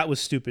thought that was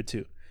stupid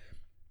too.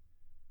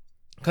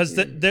 Because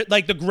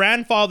the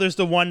grandfather's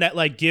the one that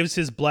like gives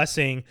his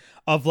blessing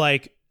of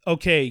like,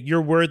 okay,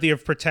 you're worthy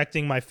of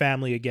protecting my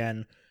family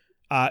again.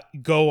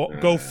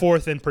 Go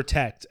forth and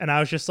protect. And I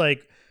was just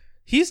like,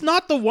 he's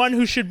not the one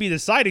who should be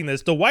deciding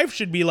this. The wife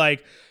should be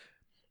like,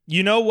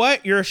 you know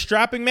what? You're a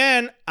strapping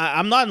man.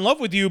 I'm not in love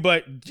with you,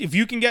 but if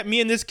you can get me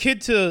and this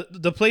kid to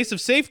the place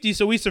of safety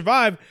so we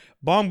survive,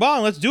 bong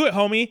bong, let's do it,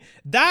 homie.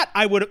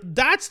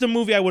 That's the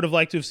movie I would have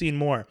liked to have seen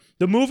more.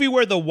 The movie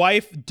where the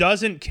wife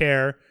doesn't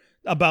care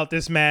about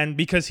this man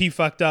because he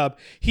fucked up.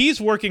 He's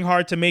working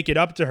hard to make it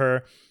up to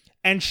her.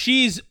 And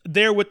she's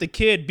there with the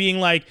kid being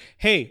like,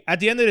 hey, at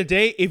the end of the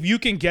day, if you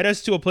can get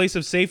us to a place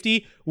of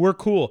safety, we're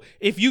cool.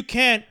 If you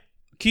can't,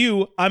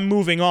 Q, I'm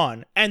moving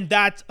on. And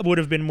that would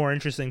have been more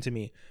interesting to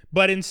me.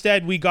 But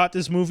instead, we got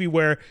this movie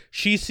where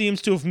she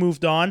seems to have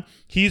moved on.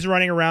 He's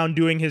running around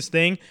doing his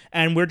thing.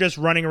 And we're just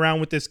running around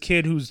with this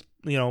kid who's,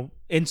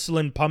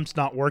 insulin pump's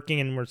not working.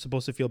 And we're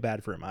supposed to feel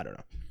bad for him. I don't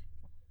know.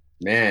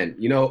 Man,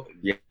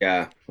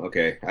 yeah,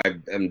 okay.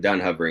 I'm done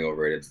hovering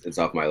over it. It's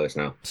off my list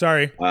now.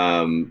 Sorry.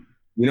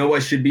 You know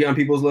what should be on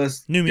people's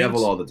list? New Mutants?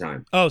 Devil All the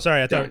Time. Oh,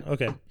 sorry. I thought,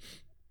 okay.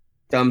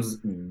 Thumbs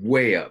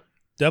way up.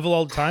 Devil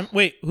All the Time?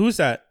 Wait, who's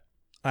that?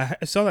 I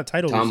saw that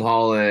title. Tom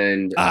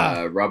Holland,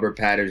 Robert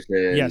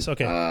Pattinson. Yes,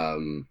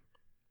 okay.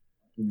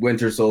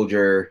 Winter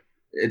Soldier.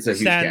 It's a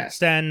huge cast.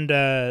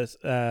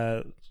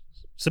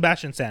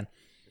 Sebastian Stan.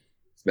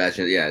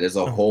 Sebastian, yeah. There's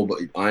a whole,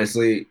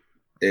 honestly,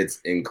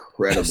 it's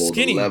incredible.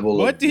 Skinny, the level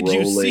what of did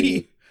you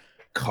see?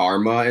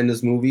 Karma in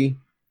this movie.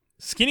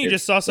 Skinny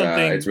just saw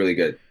something. It's really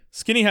good.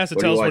 Skinny has to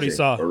tell us what he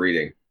saw. Or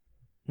reading.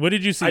 What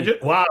did you see?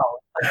 Wow.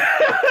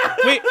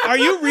 Wait, are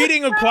you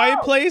reading A Quiet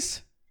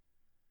Place?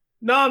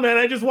 No, man,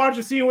 I just watched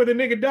a scene where the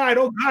nigga died.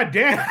 Oh, god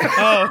damn.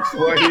 Oh.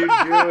 What are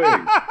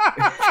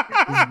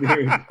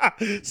you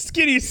doing?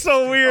 Skinny's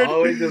so weird.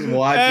 Always just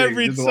watching.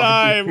 Every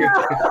time. Dude,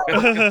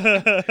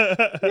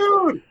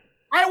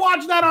 I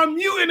watched that on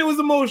mute and it was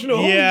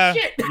emotional. Yeah. Holy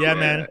shit. Yeah,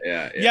 man.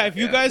 Yeah, if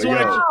you guys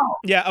want to...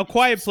 Yeah, A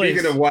Quiet Place.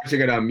 Speaking of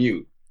watching it on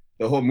mute,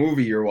 the whole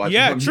movie you're watching.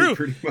 Yeah, on true.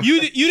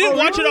 Mute you didn't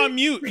watch it on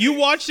mute. You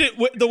watched it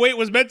the way it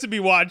was meant to be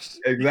watched.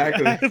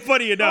 Exactly.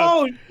 Funny enough.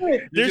 Oh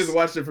shit! You just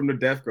watched it from the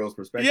deaf girl's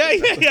perspective.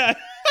 Yeah.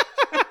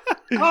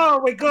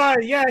 Oh my god!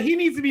 Yeah, he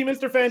needs to be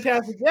Mr.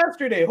 Fantastic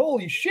yesterday.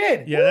 Holy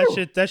shit! Yeah,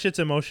 that shit's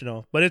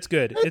emotional, but it's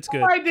good. It's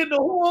good. I did the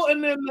whole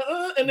and then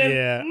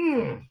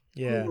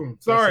yeah.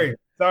 Sorry.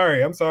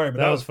 I'm sorry, but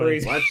that was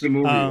crazy. Watch the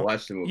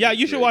movie. Yeah,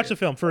 you should watch the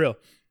film for real.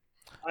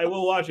 I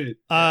will watch it.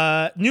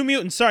 New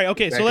Mutants. Sorry.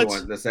 Okay,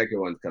 the second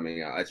one's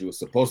coming out. Actually, was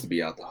supposed to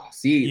be out.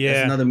 See,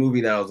 that's another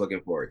movie that I was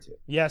looking forward to.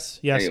 Yes,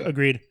 anyway.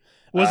 Agreed.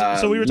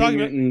 So we were talking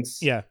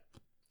Mutants, about.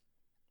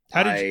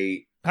 Yeah.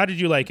 How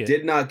did you like it?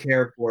 Did not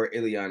care for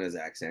Ileana's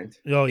accent.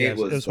 Oh yeah, it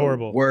was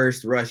horrible.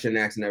 Worst Russian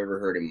accent I've ever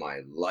heard in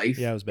my life.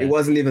 Yeah, it was bad. It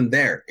wasn't even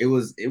there. It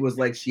was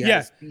like she had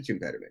a speech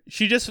impediment.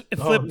 She just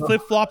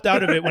flip flopped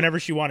out of it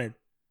whenever she wanted.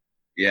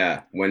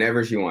 Yeah,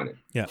 whenever she wanted.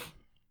 Yeah.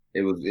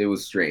 It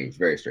was strange,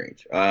 very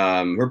strange.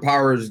 Her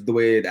powers, the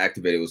way it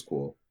activated was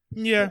cool.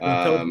 Yeah.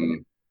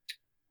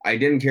 I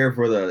didn't care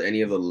for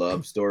any of the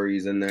love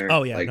stories in there.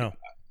 Oh yeah, no.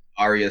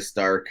 Arya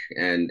Stark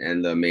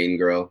and the main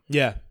girl.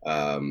 Yeah.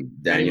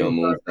 Daniel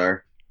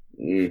Moonstar.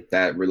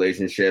 That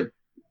relationship.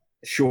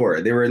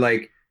 Sure, they were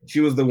like she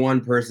was the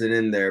one person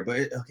in there,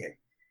 but okay.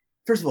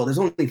 First of all, there's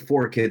only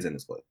 4 kids in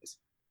this place.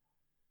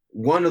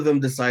 One of them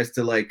decides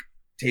to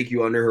take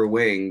you under her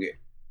wing,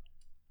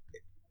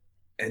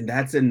 and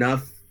that's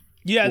enough.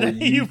 Yeah, then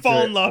you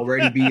fall in love.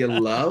 Already be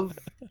in love.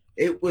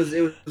 It was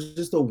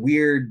just a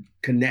weird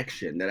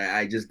connection that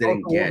I just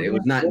didn't get. It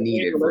was not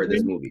needed for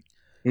this movie.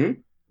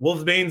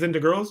 Wolfsbane's into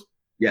girls?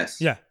 Yes.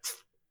 Yeah.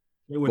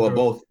 Well,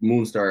 both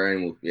Moonstar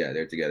and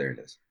they're together in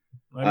this.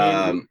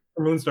 I mean,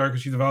 Moonstar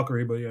because she's a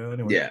Valkyrie, but yeah,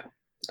 anyway. Yeah.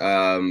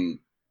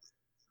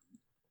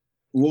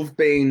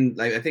 Wolfbane,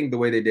 I think the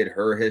way they did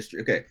her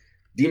history. Okay,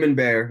 Demon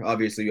Bear.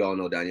 Obviously, you all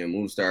know Daniel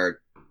Moonstar.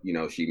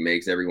 She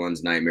makes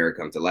everyone's nightmare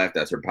come to life.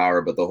 That's her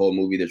power. But the whole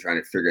movie, they're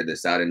trying to figure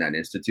this out in that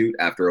institute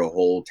after a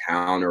whole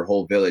town or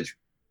whole village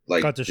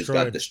got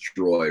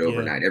destroyed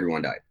overnight.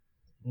 Everyone died.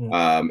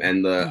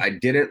 And I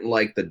didn't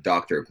like the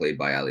doctor played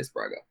by Alice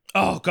Braga.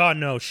 Oh God,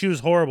 no, she was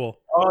horrible.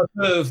 Oh,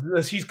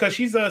 she's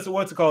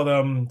what's it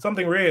called?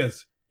 Something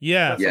Reyes.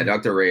 Yeah,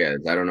 Dr. Reyes.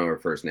 I don't know her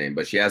first name,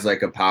 but she has a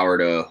power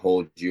to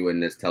hold you in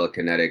this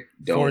telekinetic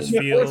dome. Force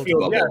field.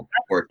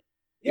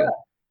 Yeah.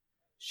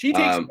 She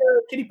takes care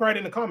of Kitty Pryde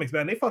in the comics,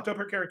 man. They fucked up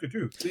her character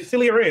too.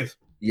 Celia Reyes.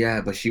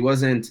 Yeah, but she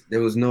wasn't. There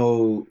was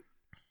no.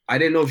 I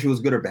didn't know if she was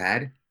good or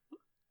bad.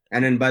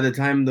 And then by the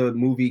time the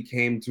movie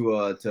came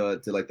to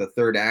the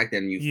third act,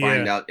 and you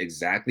find out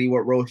exactly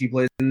what role she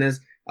plays in this,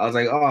 I was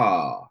like,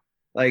 oh,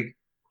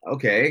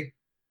 okay.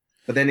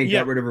 But then they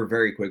got rid of her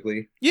very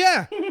quickly.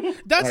 Yeah.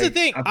 That's the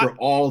thing. After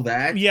all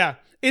that, yeah,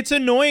 it's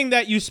annoying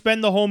that you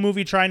spend the whole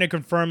movie trying to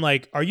confirm,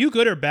 like, are you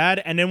good or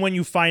bad? And then when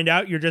you find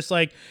out, you're just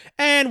like,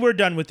 and we're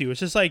done with you. It's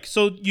just like,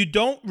 so you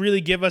don't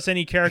really give us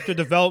any character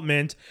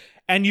development,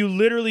 and you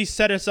literally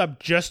set us up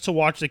just to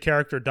watch the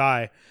character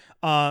die.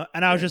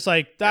 And I was just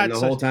like, that's...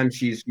 And the whole time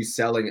she's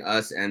selling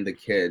us and the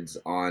kids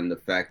on the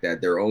fact that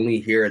they're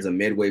only here as a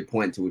midway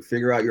point to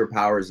figure out your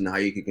powers and how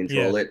you can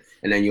control it.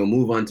 And then you'll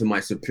move on to my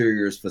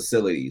superior's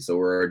facility. So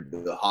we're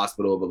the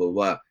hospital, blah, blah,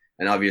 blah.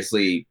 And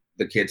obviously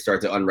the kids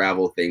start to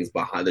unravel things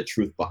behind the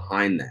truth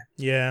behind that.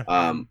 Yeah.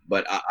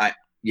 But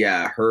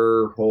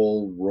her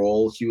whole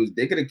role,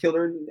 they could have killed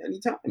her any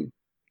time.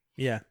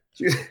 Yeah.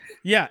 She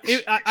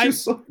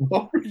was so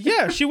boring.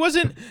 Yeah, she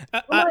wasn't...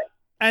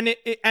 And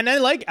I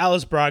like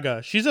Alice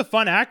Braga. She's a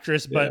fun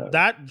actress, but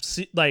that,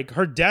 like,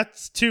 her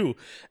deaths too,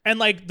 and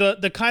like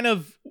the kind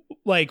of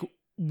like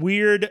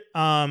weird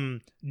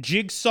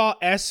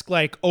Jigsaw-esque,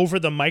 like, over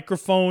the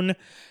microphone,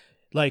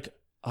 like,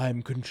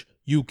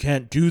 you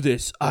can't do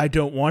this. I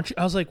don't want you.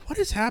 I was like, what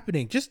is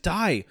happening? Just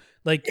die.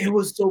 Like, it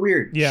was so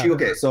weird. Yeah.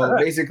 So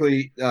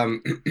basically,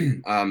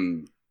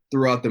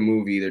 throughout the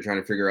movie, they're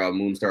trying to figure out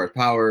Moonstar's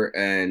power,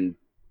 and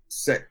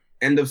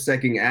end of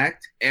second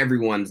act,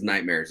 everyone's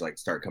nightmares like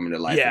start coming to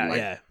life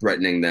and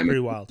threatening them. Pretty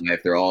wild.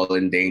 Life. They're all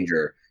in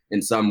danger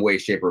in some way,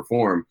 shape, or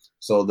form.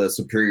 So the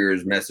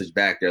superiors message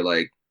back. They're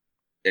like,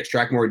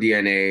 extract more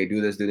DNA,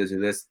 do this,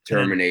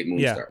 terminate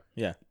Moonstar.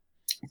 Yeah.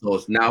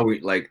 So now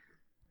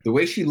the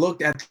way she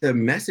looked at the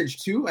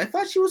message too, I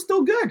thought she was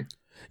still good.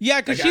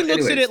 Yeah, because she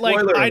looks at it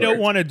like, I don't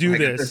want to do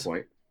this. At this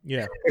point.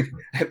 Yeah.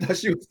 I thought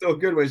she was still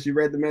good when she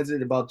read the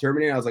message about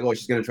terminating. I was like, oh,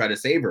 she's going to try to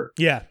save her.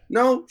 Yeah.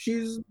 No,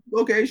 she's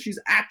okay. She's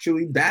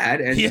actually bad.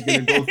 And she's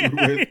going to go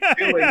through with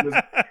feelings.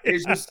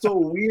 It's just so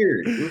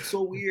weird. It was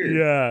so weird.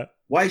 Yeah.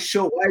 Why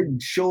show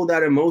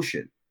that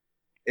emotion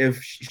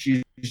if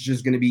she's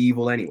just going to be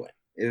evil anyway?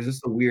 It was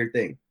just a weird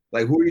thing.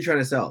 Like, who are you trying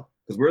to sell?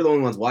 Because we're the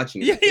only ones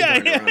watching it. Yeah.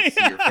 To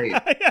see your face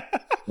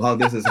while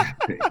this is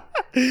happening.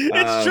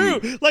 It's true.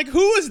 Like,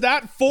 who is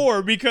that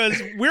for?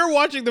 Because we're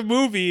watching the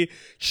movie.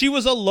 She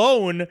was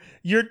alone.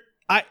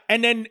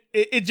 And then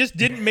it just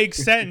didn't make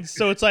sense.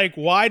 So it's like,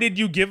 why did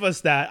you give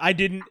us that?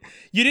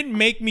 You didn't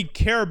make me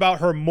care about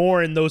her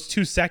more in those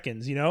 2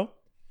 seconds, you know?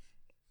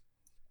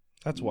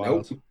 That's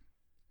wild. Nope.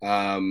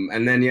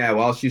 And then,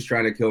 while she's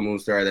trying to kill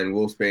Moonstar, then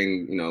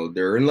Wolfsbane,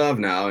 they're in love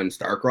now, and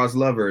Star-Crossed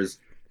Lovers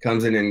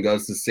comes in and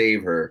goes to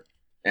save her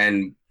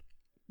and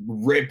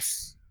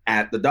rips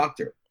at the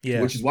doctor.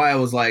 Yeah. Which is why I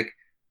was like,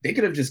 they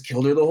could have just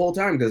killed her the whole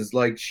time, because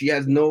like she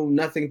has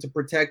nothing to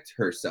protect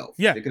herself.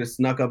 Yeah. They could have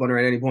snuck up on her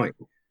at any point.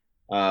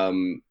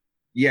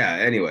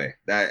 Anyway,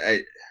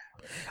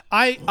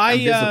 I'm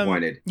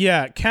disappointed.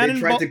 Cannonball. They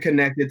tried to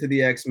connect it to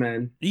the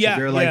X-Men. Yeah.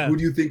 They're like, who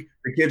do you think?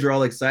 The kids are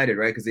all excited,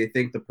 right? Because they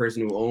think the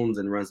person who owns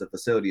and runs the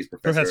facility is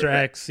Professor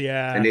X.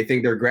 Yeah. And they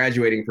think they're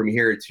graduating from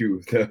here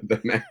to the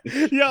man.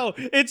 Yo,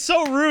 it's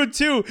so rude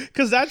too,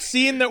 because that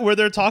scene where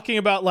they're talking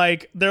about,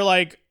 like, they're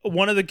like,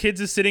 one of the kids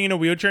is sitting in a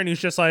wheelchair and he's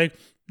just like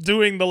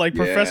doing the like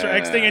Professor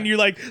X thing, and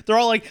they're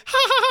all like, ha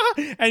ha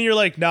ha, and you're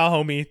like, nah,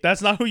 homie,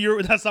 that's not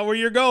where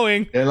you're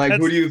going. They're like,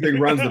 who do you think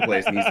runs the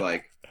place? And he's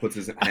like, puts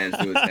his hands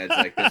to his head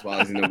like this while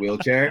he's in the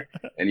wheelchair,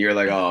 and you're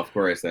like, oh, of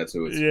course that's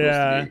who it's supposed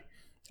to be,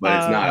 but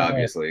it's not,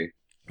 obviously.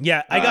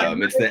 Yeah,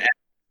 it's the X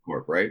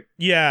Corp, right?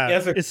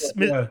 Yeah,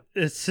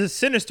 it's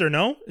Sinister.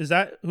 No, is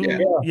that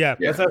who? Yeah.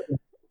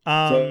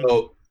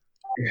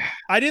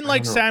 I didn't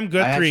like Sam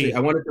Guthrie. I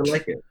wanted to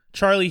like it.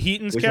 Charlie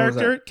Heaton's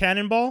character,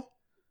 Cannonball.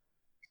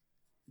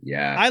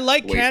 Yeah, I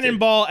like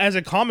Cannonball as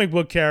a comic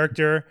book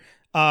character.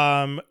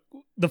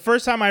 The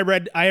first time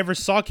I ever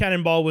saw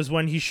Cannonball was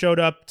when he showed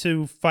up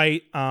to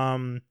fight.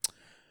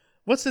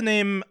 What's the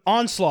name?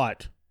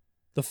 Onslaught.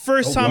 The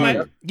first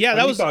time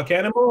that was saw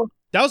Cannonball.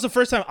 That was the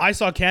first time I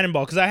saw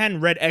Cannonball, because I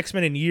hadn't read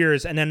X-Men in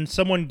years, and then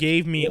someone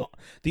gave me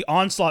the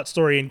Onslaught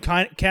story, and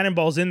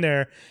Cannonball's in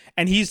there,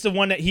 and he's the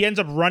one that he ends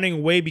up running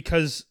away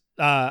because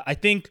I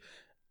think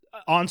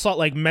Onslaught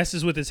like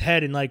messes with his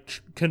head and like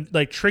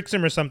tricks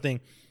him or something.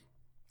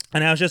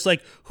 And I was just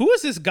like, who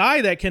is this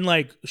guy that can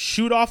like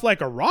shoot off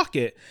like a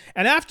rocket?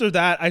 And after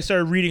that, I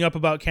started reading up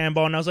about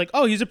Cannonball, and I was like,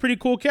 oh, he's a pretty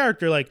cool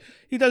character. Like,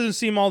 he doesn't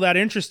seem all that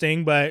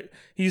interesting, but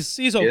he's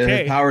okay. Yeah,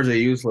 his powers are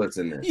useless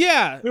in this.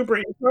 Yeah. His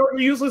powers are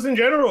useless in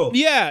general.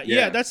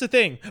 Yeah, that's the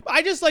thing.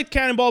 I just like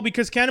Cannonball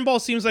because Cannonball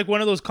seems like one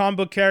of those comic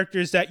book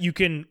characters that you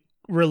can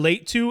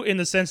relate to, in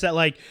the sense that,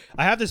 like,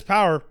 I have this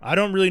power. I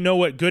don't really know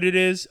what good it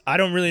is. I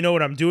don't really know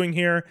what I'm doing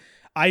here.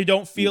 I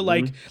don't feel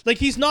like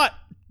he's not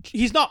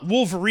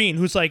Wolverine,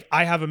 who's like,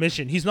 I have a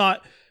mission. He's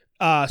not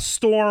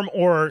Storm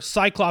or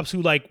Cyclops,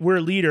 who like, we're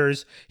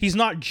leaders. He's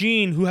not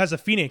Jean, who has a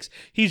Phoenix.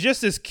 He's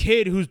just this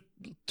kid who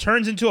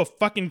turns into a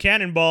fucking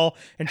cannonball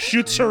and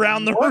shoots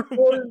around the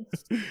room.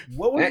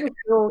 What was the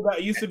show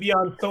that used to be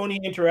on Sony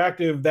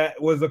Interactive that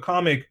was a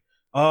comic?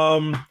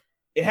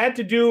 It had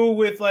to do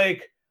with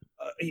like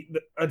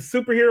a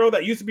superhero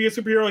that used to be a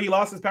superhero. He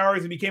lost his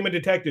powers and became a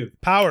detective.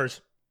 Powers.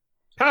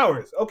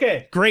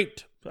 Okay.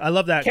 Great. I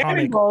love that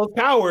Cannonball's comic.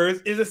 powers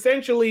is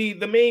essentially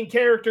the main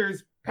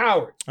character's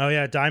powers. Oh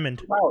yeah,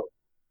 Diamond. Powers,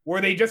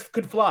 where they just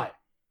could fly.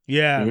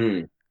 Yeah.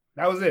 Mm-hmm.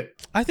 That was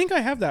it. I think I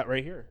have that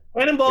right here.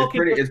 Cannonball.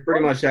 It's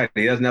pretty much that.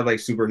 He doesn't have like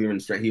superhuman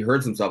strength. He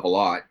hurts himself a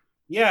lot.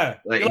 Yeah.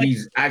 Like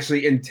he's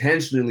actually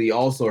intentionally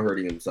also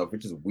hurting himself,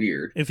 which is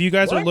weird. If you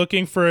guys are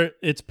looking for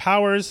its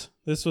powers,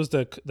 this was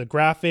the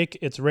graphic.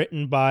 It's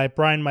written by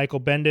Brian Michael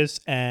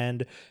Bendis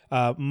and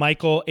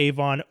Michael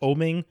Avon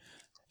Oeming.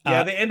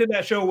 Yeah, they ended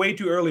that show way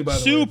too early, by the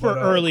way. Super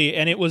early,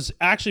 and it was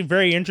actually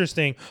very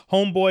interesting.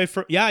 Homeboy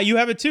from you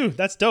have it too.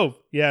 That's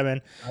dope. Yeah,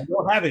 man. I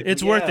don't have it.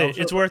 It's worth it.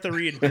 It's worth a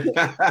read.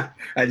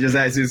 I just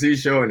since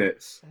he's showing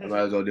it, I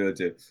might as well do it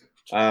too.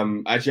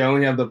 Actually, I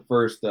only have the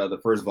first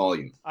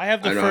volume. I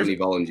have the I don't know how many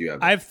volumes you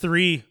have. I have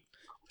 3.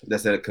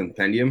 That's a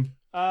compendium.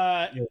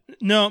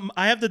 No,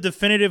 I have the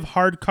definitive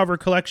hardcover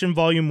collection,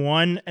 volume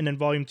 1, and then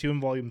volume 2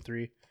 and volume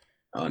 3.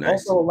 Oh,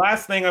 nice. Also,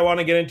 last thing I want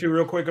to get into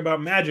real quick about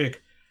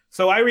Magic.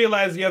 So I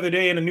realized the other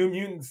day in a New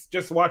Mutants,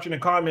 just watching a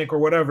comic or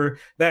whatever,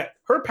 that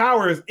her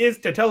powers is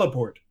to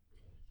teleport.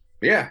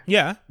 Yeah.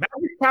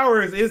 Magic's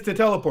powers is to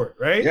teleport,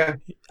 right? Yeah.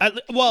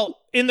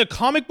 Well, in the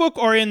comic book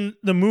or in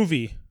the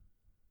movie?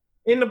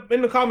 In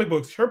the comic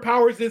books, her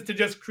powers is to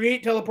just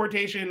create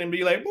teleportation and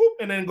be like, boop,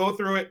 and then go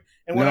through it.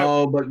 And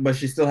no, but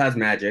she still has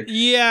magic.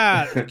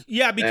 Yeah,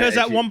 yeah, because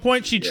at one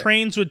point she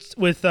trains with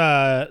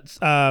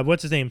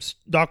what's his name,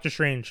 Doctor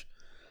Strange.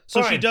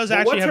 So she does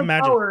actually have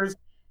magic. Powers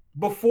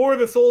before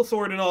the Soul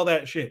Sword and all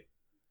that shit.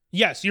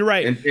 Yes, you're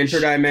right.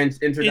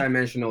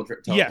 Interdimensional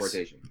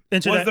teleportation.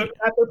 Yes. Was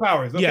that's her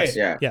powers. Okay. Yes.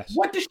 Yes.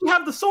 What does she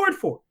have the sword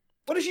for?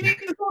 What does she need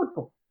the sword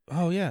for?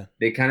 Oh yeah.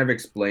 They kind of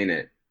explain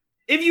it.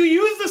 If you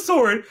use the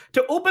sword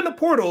to open the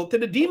portal to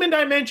the demon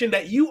dimension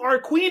that you are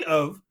queen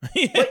of,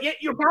 but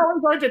yet your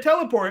powers are to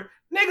teleport,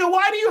 nigga,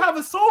 why do you have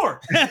a sword?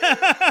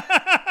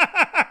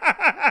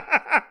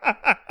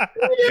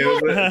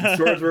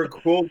 Swords were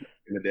cool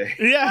in the day.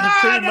 Yeah,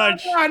 pretty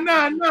much.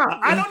 No.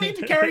 I don't need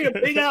to carry a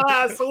big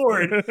ass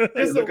sword.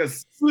 Just look at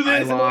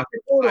Psylocke.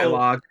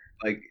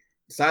 Like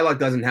Psylocke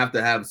doesn't have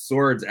to have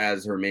swords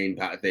as her main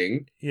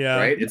thing. Yeah,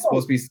 right. It's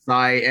supposed to be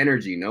Psy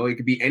energy. No, it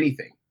could be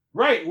anything.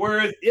 Right,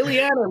 whereas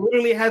Illyana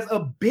literally has a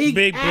big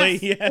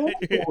blade,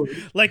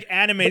 like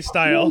anime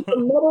style,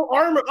 metal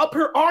armor up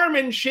her arm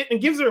and shit,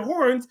 and gives her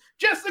horns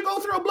just to go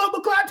through a blow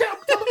cloud.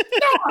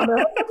 No, man,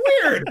 that's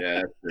weird.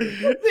 Yeah,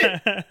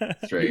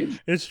 that's strange.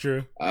 It's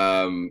true.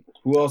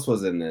 Who else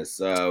was in this?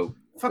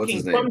 What's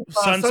his name?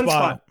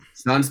 Sunspot.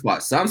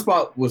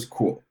 Sunspot was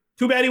cool.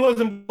 Too bad he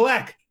wasn't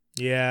black.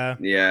 Yeah.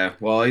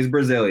 Well, he's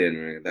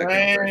Brazilian.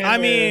 I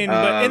mean,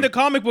 but in the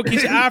comic book,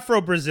 he's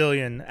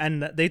Afro-Brazilian,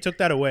 and they took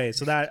that away.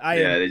 So that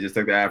they just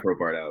took the Afro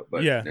part out.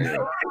 But yeah. Anyway.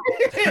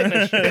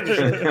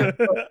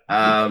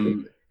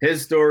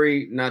 His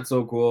story not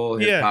so cool.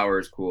 His power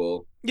is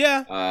cool.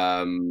 Yeah.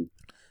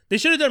 They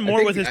should have done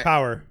more with his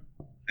power.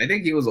 I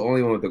think he was the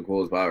only one with the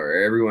coolest power.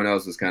 Everyone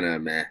else was kind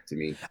of meh to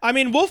me. I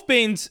mean,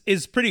 Wolfbane's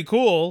is pretty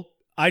cool.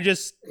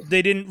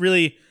 They didn't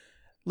really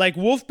like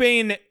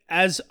Wolfbane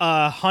as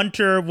a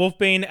hunter,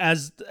 Wolfbane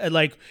as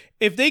like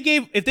if they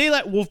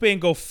let Wolfbane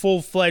go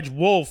full-fledged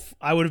wolf,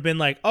 I would have been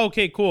like,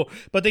 okay, cool.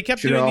 But they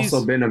kept doing these. Should have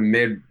also been a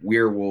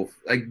mid-werewolf.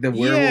 Like the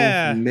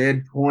werewolf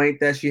midpoint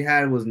that she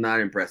had was not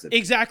impressive.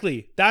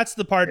 Exactly. That's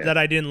the part that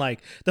I didn't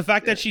like. The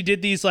fact that she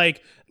did these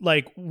like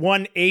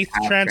 1/8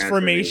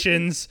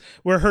 transformations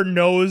where her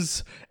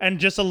nose and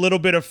just a little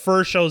bit of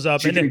fur shows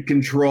up. She can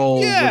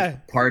control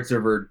parts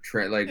of her,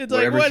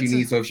 whatever she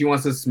needs. So if she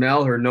wants to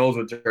smell, her nose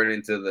would turn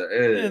into the.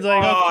 It's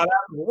like,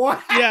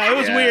 what? Yeah, it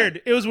was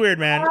weird. It was weird,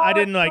 man. I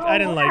didn't like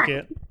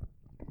it.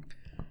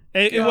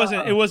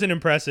 It wasn't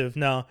impressive.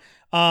 No.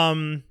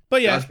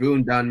 But yeah. Josh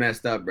Boone done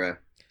messed up, bro.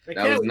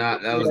 This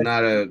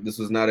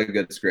was not a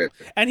good script.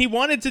 And he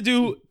wanted to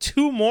do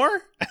 2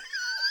 more?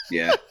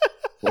 Yeah.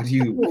 What do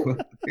you?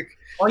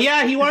 Oh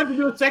yeah, he wanted to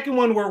do a second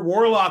one where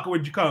Warlock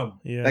would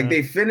come. Yeah. Like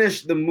they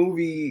finished the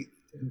movie.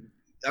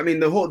 I mean,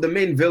 the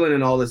main villain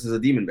in all this is a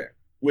demon bear,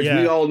 which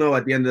we all know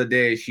at the end of the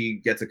day she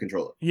gets a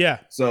controller. Yeah.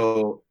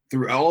 So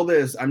through all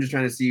this, I'm just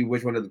trying to see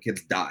which one of the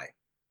kids die.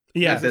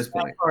 Yeah. At this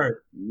point,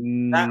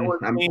 that was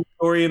the main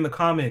story in the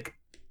comic.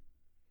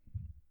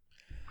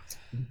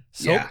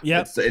 So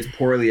it's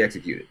poorly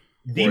executed.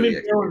 Demon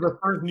Bear was the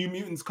first New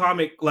Mutants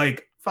comic,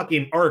 like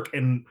fucking arc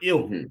and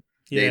ill. Mm-hmm.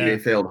 Yeah. They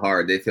failed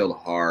hard. They failed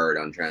hard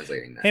on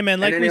translating that. Hey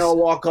man, and then they all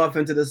walk off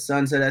into the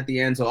sunset at the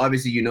end. So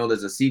obviously,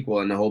 there's a sequel,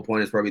 and the whole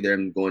point is probably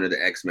them going to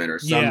the X-Men or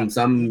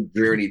some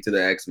journey to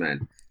the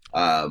X-Men.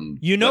 I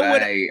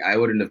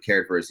wouldn't have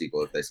cared for a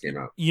sequel if this came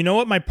out. You know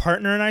what my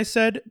partner and I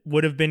said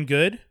would have been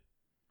good?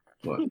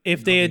 What?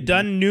 If they had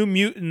done New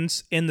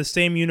Mutants in the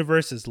same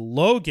universe as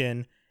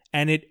Logan,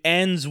 and it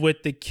ends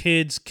with the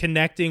kids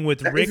connecting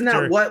with Richter. Isn't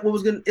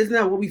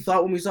that what we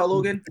thought when we saw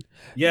Logan?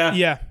 Yeah.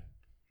 Yeah.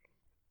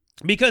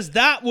 Because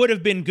that would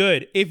have been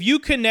good. If you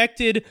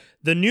connected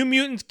the New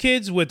Mutants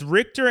kids with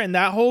Richter and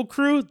that whole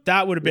crew,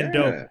 that would have been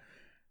dope.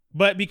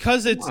 But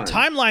because it's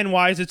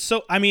timeline-wise, it's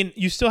so... I mean,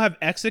 you still have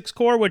Essex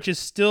Corps, which is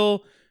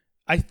still...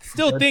 I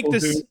still think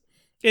this...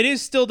 It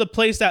is still the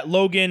place that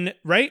Logan...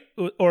 Right?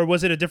 Or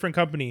was it a different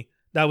company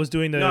that was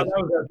doing the. No, that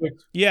was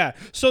Netflix. Yeah,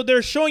 so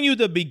they're showing you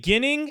the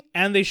beginning,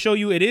 and they show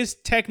you it is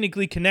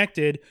technically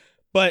connected,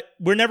 but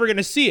we're never going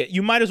to see it.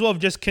 You might as well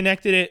have just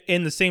connected it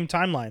in the same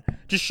timeline.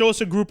 Just show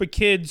us a group of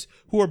kids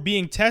who are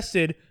being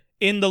tested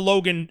in the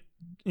Logan,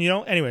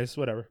 anyways,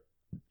 whatever.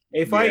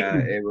 Hey, Feige. Yeah,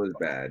 it was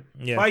bad.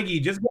 Yeah.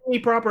 Feige, just give me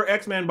proper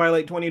X-Men by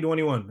like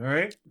 2021, all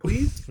right?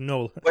 Please?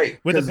 No. Wait,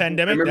 with the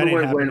pandemic, I that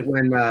ain't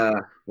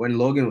remember when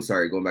Logan was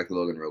going back to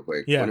Logan real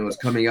quick. Yeah. When it was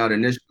coming out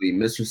initially,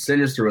 Mr.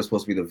 Sinister was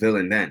supposed to be the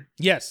villain then.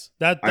 Yes,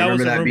 that I remember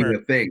was a that rumor. being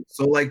the thing.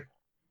 So like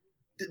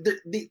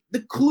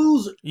the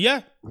clues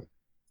Yeah.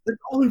 they're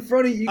all in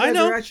front of you. You guys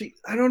are actually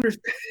I don't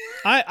understand.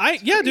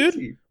 Yeah,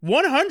 dude.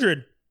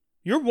 100.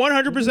 You're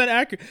 100%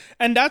 accurate.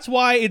 And that's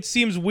why it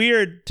seems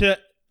weird to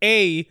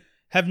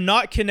have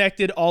not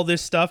connected all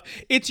this stuff.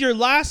 It's your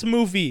last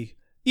movie.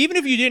 Even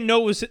if you didn't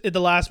know it was the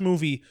last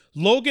movie,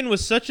 Logan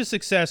was such a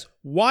success.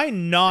 Why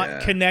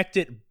not connect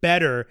it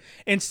better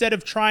instead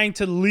of trying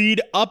to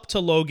lead up to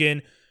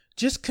Logan?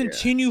 Just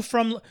continue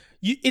from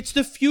you. It's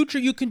the future.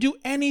 You can do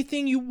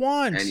anything you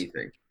want.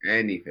 Anything.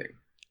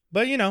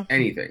 But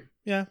anything.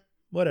 Yeah,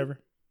 whatever.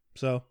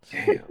 So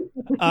Damn.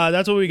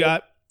 that's what we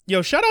got.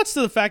 Yo, shout outs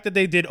to the fact that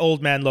they did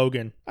Old Man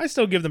Logan. I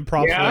still give them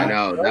props. Yeah, I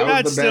know.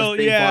 That was the best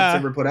thing Fox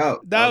ever put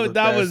out.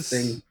 That was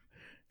thing.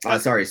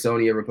 Sorry,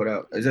 Sony ever put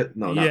out. Is it?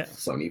 No, not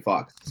Sony.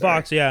 Fox. Sorry.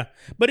 Fox, yeah.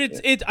 But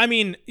it's. I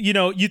mean,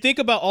 you think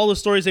about all the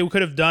stories they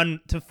could have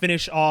done to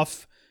finish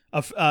off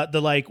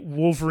the like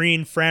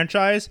Wolverine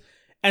franchise,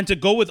 and to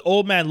go with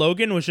Old Man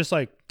Logan was just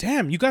like,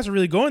 damn, you guys are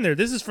really going there.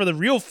 This is for the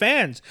real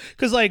fans,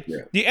 because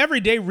the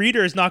everyday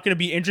reader is not going to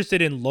be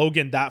interested in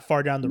Logan that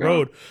far down the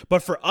road.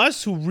 But for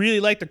us who really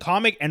like the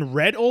comic and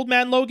read Old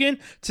Man Logan,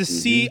 to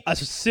see a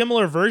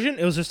similar version,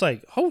 it was just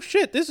like, oh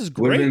shit, this is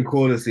great. Would have been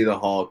cool to see the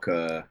Hulk.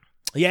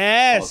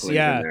 Yes,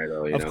 yeah, there,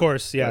 though, of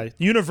course, yeah. But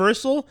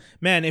Universal,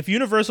 man, if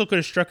Universal could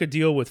have struck a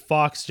deal with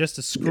Fox just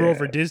to screw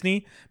over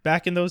Disney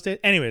back in those days.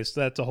 Anyways,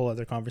 that's a whole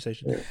other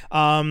conversation.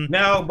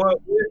 Now, but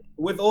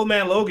with Old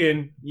Man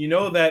Logan, you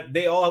know that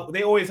they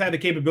always had the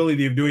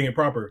capability of doing it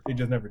proper. They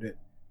just never did.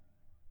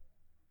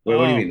 Wait,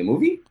 what do you mean, the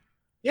movie?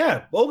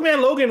 Yeah, Old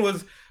Man Logan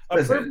was a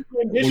perfect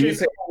rendition. When you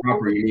say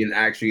proper, you mean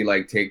actually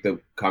like take the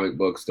comic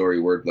book story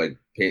word like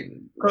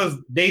because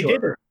they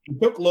did it. They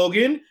took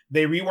Logan,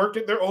 they reworked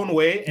it their own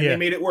way, and they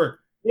made it work.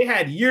 They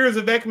had years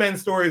of X-Men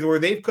stories where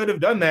they could have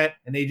done that,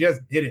 and they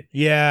just didn't.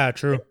 Yeah,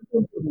 true.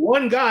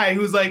 One guy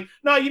who's like,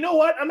 no, you know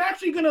what? I'm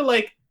actually gonna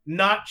like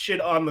not shit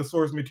on the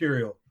source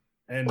material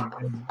and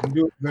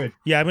do it good.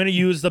 Yeah, I'm gonna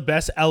use the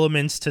best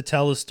elements to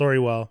tell the story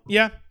well.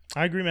 Yeah,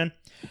 I agree, man.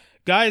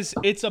 Guys,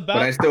 it's about.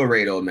 But I still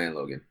rate Old Man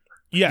Logan.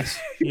 Yes,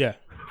 yeah,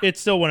 it's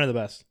still one of the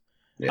best.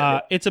 Yeah.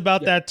 It's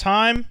about that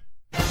time.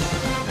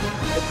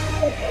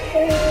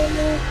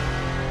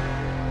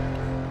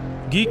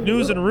 Geek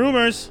news and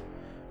rumors.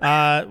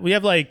 We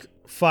have like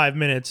 5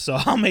 minutes, so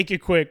I'll make it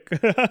quick.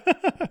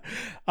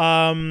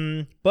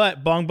 But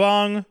bong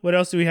bong. What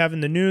else do we have in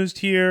the news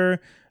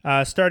here?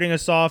 Starting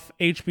us off,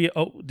 HBO.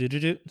 Oh,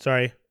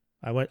 sorry,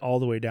 I went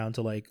all the way down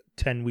to like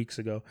 10 weeks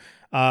ago.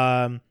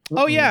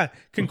 Oh yeah,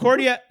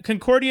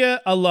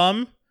 Concordia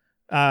alum,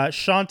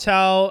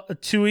 Chantal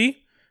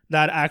Tui,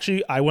 that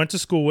actually I went to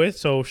school with,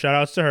 so shout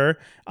outs to her.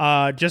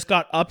 Just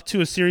got up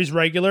to a series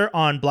regular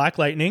on Black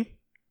Lightning,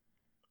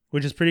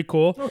 which is pretty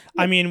cool.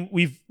 I mean,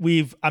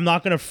 we've I'm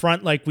not gonna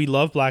front like we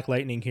love Black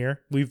Lightning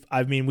here. We've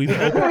openly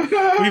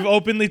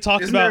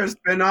talked about. Isn't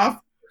there a spinoff?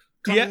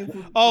 Yeah.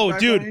 Oh,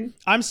 dude, Lightning?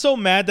 I'm so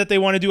mad that they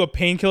want to do a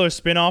Painkiller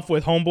spinoff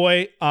with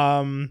Homeboy.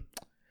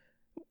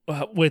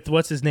 With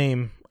what's his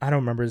name? I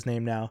don't remember his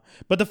name now.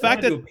 But the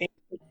fact that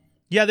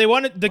they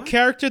wanted the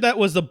character that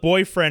was the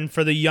boyfriend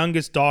for the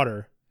youngest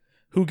daughter,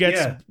 who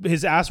gets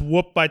his ass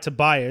whooped by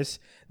Tobias.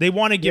 They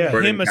want to give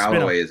him a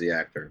spinoff. Is the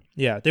actor?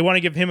 Yeah, they want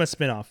to give him a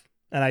spinoff.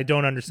 And I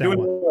don't understand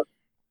why.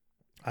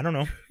 I don't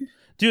know.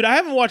 Dude, I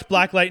haven't watched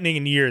Black Lightning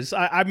in years.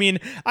 I mean,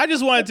 I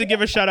just wanted to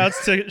give a shout out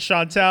to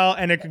Chantal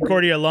and a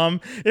Concordia alum.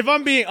 If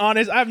I'm being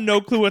honest, I have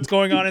no clue what's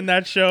going on in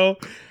that show.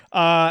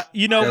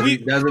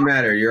 Doesn't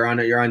matter. You're on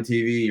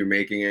TV. You're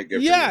making it.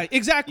 Good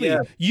exactly.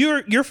 Yeah.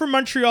 You're from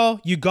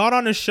Montreal. You got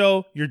on a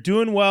show. You're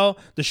doing well.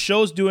 The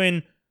show's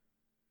doing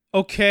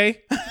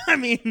okay. I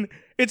mean,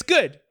 it's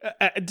good.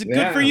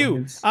 Good for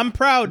you. I'm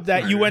proud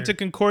that you went to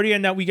Concordia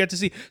and that we get to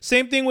see.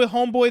 Same thing with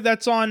Homeboy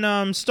that's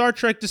on Star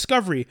Trek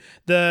Discovery.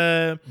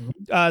 The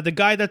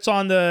guy that's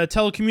on the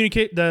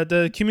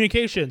the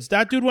communications.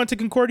 That dude went to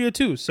Concordia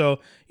too. So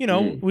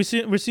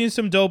we're seeing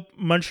some dope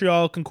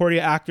Montreal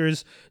Concordia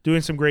actors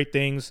doing some great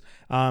things.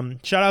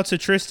 Shout out to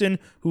Tristan,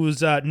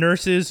 whose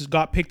Nurses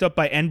got picked up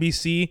by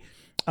NBC.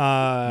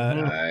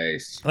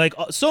 Nice. Like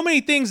so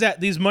many things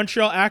that these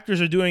Montreal actors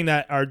are doing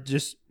that are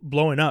just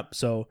blowing up.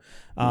 So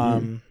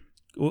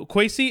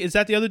Kwesi, is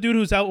that the other dude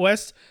who's out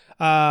west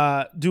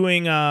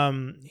doing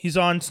he's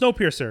on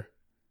Snowpiercer,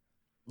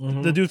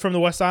 the dude from the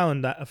West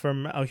Island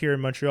from out here in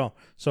Montreal.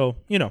 So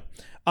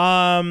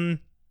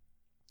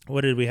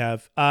what did we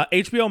have?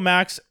 HBO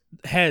Max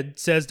head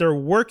says they're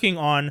working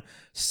on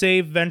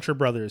Save Venture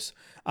Brothers.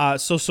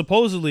 So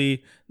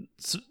supposedly,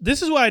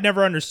 this is what I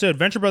never understood.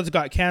 Venture Brothers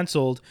got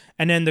canceled,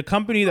 and then the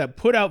company that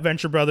put out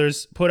Venture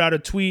Brothers put out a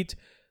tweet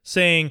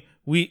saying,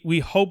 we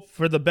hope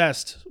for the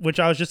best, which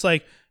I was just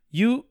like,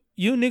 you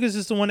niggas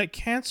is the one that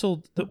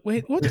canceled the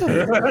wait, what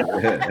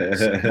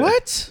the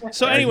what?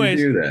 So anyways,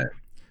 do that?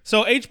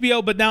 So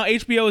HBO, but now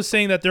HBO is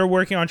saying that they're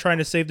working on trying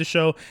to save the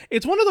show.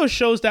 It's one of those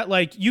shows that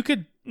like you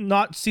could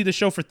not see the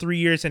show for 3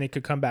 years and it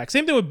could come back.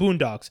 Same thing with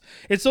Boondocks.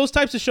 It's those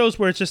types of shows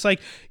where it's just like,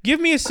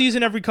 give me a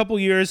season every couple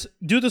years,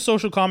 do the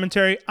social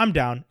commentary. I'm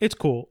down. It's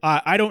cool.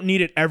 I don't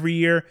need it every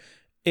year.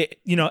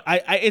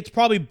 It's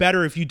probably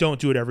better if you don't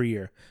do it every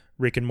year.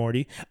 Rick and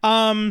Morty.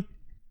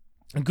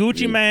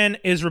 Gucci Mane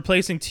is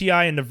replacing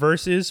T.I. in the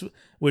verses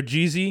with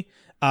Jeezy,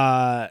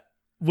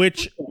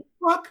 which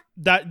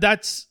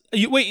that's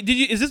wait.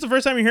 Is this the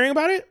first time you're hearing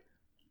about it?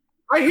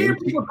 I hear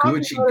people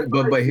Gucci,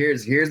 but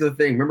here's the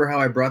thing. Remember how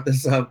I brought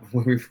this up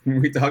when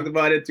we talked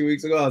about it 2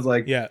 weeks ago? I was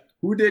like, yeah,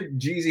 who did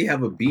Jeezy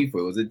have a beef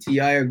with? Was it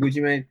T.I. or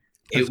Gucci Mane?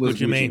 It was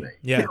Gucci Mane.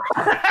 Yeah.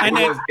 And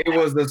it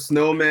was the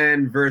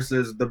Snowman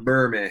versus the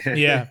Burman.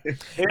 Yeah.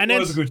 And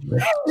then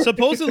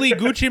supposedly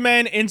Gucci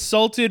Mane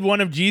insulted one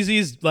of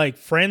Jeezy's like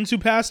friends who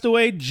passed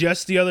away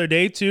just the other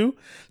day too.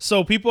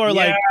 So people are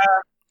like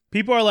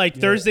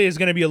Thursday is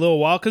going to be a little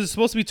wild because it's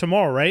supposed to be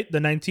tomorrow, right? The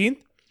 19th?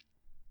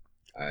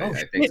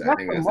 I think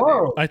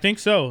so. I think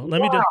so.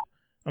 Let me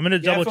I'm going to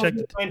double check.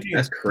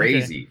 That's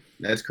crazy. Okay.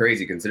 That's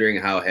crazy considering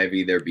how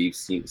heavy their beef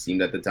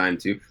seemed at the time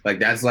too. Like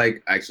that's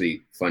like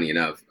actually funny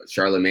enough.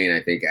 Charlemagne,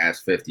 I think,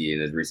 asked 50 in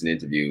his recent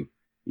interview,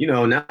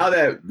 now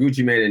that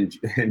Gucci Mane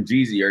and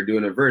Jeezy are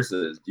doing a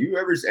versus, do you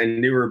ever,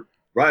 and they were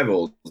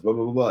rivals, blah,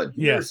 blah, blah, blah. Do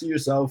you ever see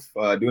yourself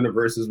doing a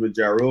versus with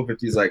Ja Rule?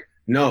 50's like,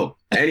 no.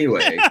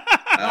 Anyway,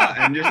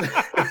 and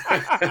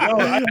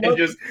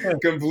just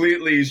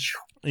completely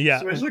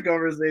switch the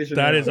conversation.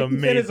 That is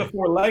amazing. That is a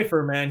for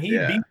lifer, man. He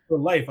beat for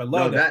life. I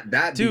love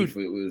that. Dude, beef,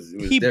 it was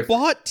he different.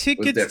 bought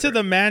tickets to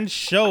the man's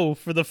show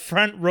for the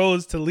front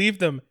rows to leave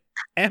them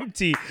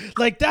empty.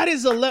 Like that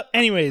is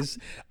anyways,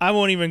 I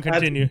won't even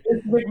continue.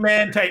 That's big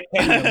man type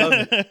thing. I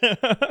love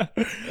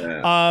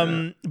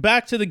it.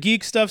 Back to the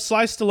geek stuff.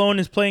 Sly Stallone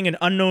is playing an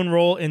unknown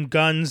role in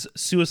Gunn's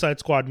Suicide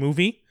Squad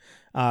movie.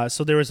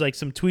 So there was like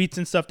some tweets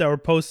and stuff that were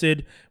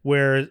posted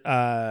where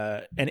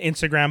an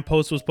Instagram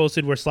post was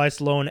posted where Sly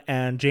Stallone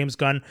and James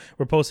Gunn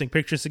were posting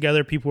pictures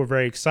together. People were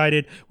very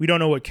excited. We don't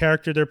know what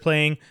character they're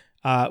playing.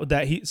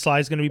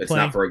 Sly's going to be playing. It's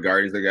not for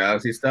Guardians of the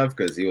Galaxy stuff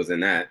because he was in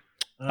that.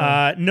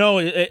 No.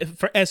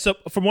 So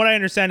from what I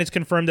understand, it's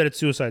confirmed that it's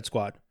Suicide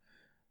Squad.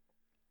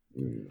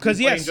 Because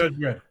yes,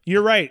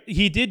 you're right.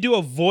 He did do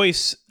a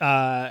voice.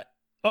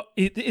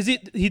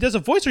 He does a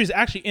voice, or he's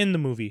actually in the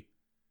movie?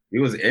 He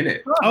was in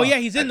it. Oh yeah,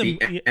 he's in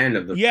the end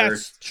of the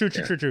first.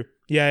 True.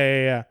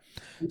 Yeah.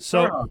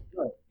 So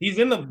he's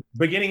in the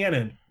beginning and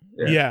end.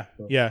 Yeah.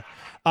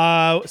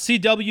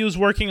 CW is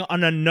working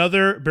on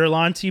another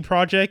Berlanti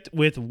project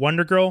with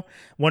Wonder Girl.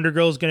 Wonder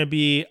Girl is going to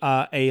be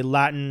a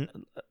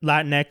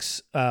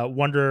Latinx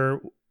Wonder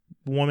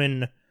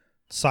Woman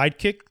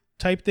sidekick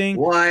type thing.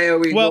 Why are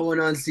we going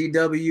on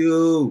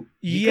CW?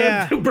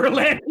 Yeah.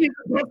 Berlanti.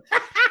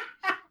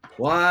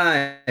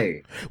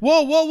 Why?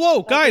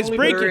 Whoa, guys!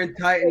 Breaking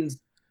Titans.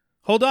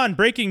 Hold on,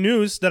 breaking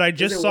news that I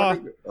just saw.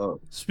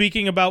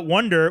 Speaking about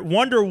Wonder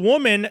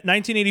Woman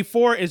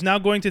 1984 is now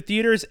going to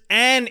theaters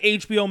and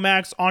HBO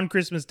Max on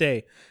Christmas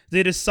Day.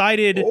 They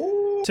decided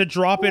to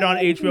drop it on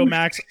HBO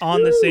Max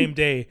on the same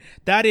day.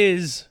 That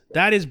is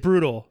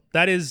brutal.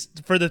 That is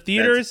for the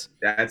theaters.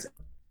 That's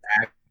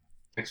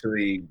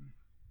actually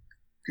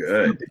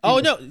good. Oh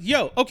no,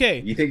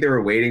 okay. You think they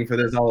were waiting for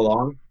this all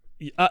along?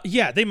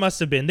 Yeah, they must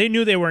have been. They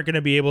knew they weren't going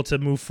to be able to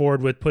move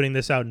forward with putting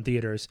this out in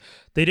theaters.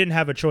 They didn't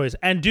have a choice.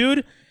 And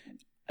dude,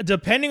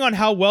 depending on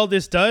how well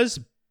this does,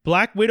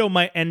 Black Widow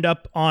might end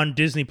up on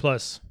Disney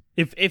Plus.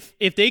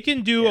 If they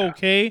can do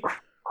okay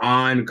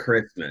on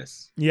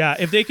Christmas. Yeah,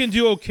 if they can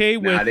do okay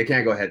with they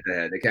can't go head to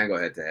head.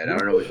 I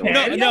don't know what's going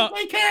on. No,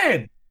 they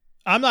can.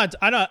 I'm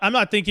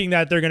not thinking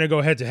that they're going to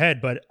go head to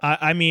head, but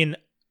I mean,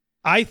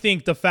 I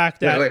think the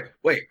fact that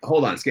wait,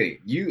 hold on, Skinny.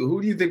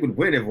 Who do you think would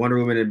win if Wonder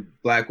Woman and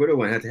Black Widow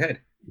went head to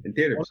head in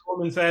theaters? Wonder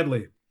Woman,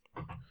 sadly.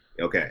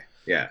 Okay,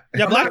 yeah.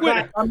 Black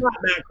Widow. I'm not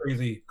that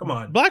crazy. Come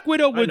on. Black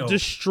Widow would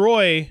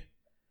destroy.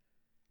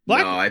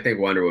 No, I think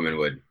Wonder Woman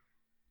would.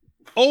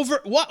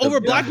 Over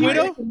Black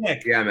Widow?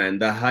 Yeah, man.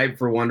 The hype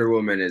for Wonder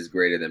Woman is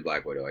greater than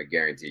Black Widow. I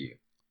guarantee you.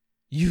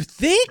 You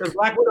think? Because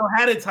Black Widow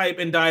had its hype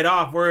and died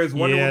off, whereas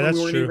Wonder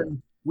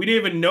Woman we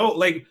didn't even know.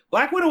 Like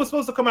Black Widow was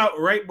supposed to come out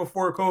right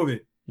before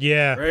COVID.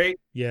 Yeah. Right?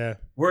 Yeah.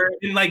 We're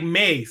in like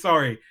May,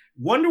 sorry.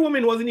 Wonder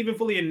Woman wasn't even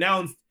fully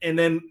announced, and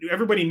then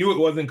everybody knew it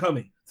wasn't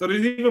coming. So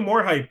there's even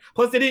more hype.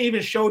 Plus, they didn't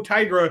even show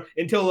Tigra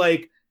until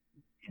like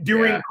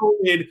during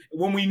COVID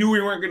when we knew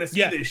we weren't going to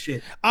see this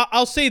shit.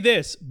 I'll say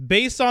this.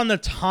 Based on the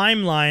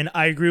timeline,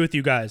 I agree with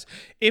you guys.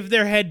 If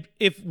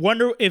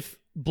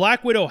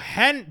Black Widow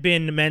hadn't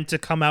been meant to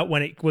come out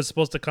when it was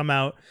supposed to come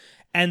out,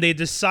 and they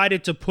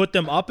decided to put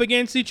them up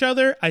against each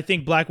other, I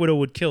think Black Widow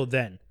would kill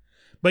then.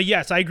 But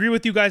yes, I agree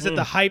with you guys that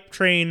the hype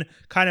train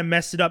kind of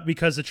messed it up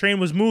because the train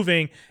was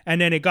moving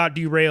and then it got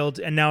derailed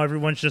and now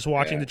everyone's just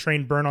watching the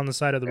train burn on the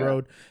side of the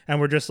road and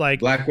we're just like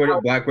Black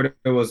Widow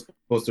was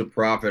supposed to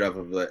profit off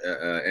of the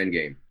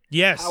Endgame.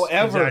 Yes,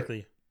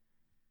 exactly.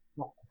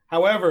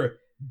 However,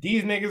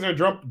 these niggas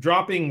are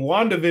dropping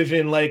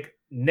WandaVision like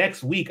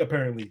next week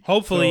apparently.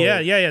 Hopefully,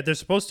 yeah, they're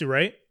supposed to,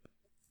 right?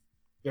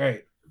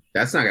 Right.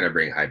 That's not gonna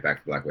bring hype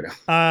back to Black Widow.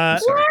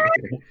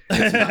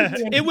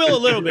 It will a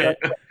little bit.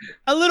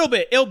 A little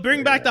bit. It'll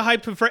bring back the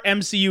hype for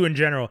MCU in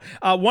general.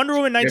 Wonder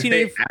Woman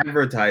 1984. If they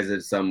advertise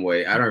it some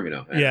way, I don't even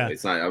know. Yeah,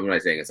 it's not. I'm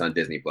not saying it's on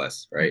Disney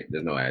Plus, right?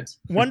 There's no ads.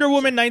 Wonder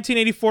Woman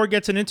 1984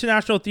 gets an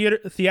international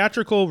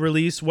theatrical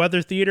release.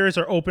 Whether theaters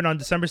are open on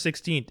December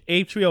 16th.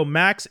 HBO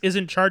Max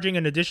isn't charging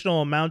an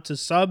additional amount to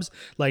subs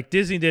like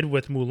Disney did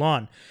with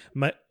Mulan.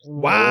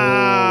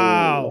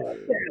 Wow!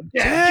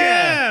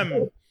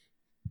 Damn!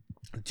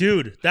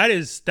 Dude, that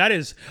is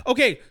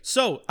okay.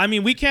 So, I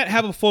mean, we can't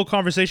have a full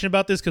conversation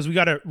about this because we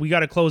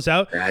gotta close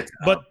out. That's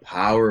a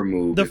power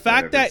move. The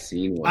fact that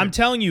I'm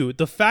telling you,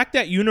 the fact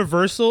that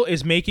Universal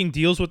is making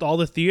deals with all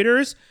the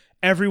theaters,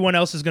 everyone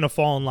else is gonna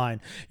fall in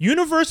line.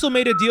 Universal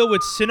made a deal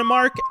with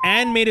Cinemark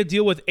and made a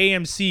deal with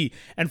AMC.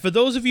 And for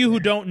those of you who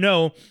don't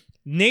know,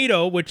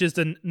 NATO, which is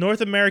the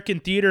North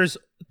American theater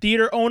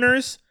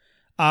owners,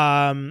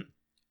 North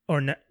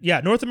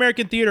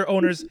American theater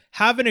owners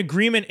have an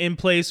agreement in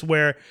place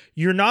where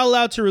you're not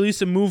allowed to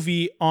release a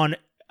movie on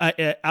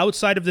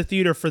outside of the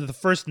theater for the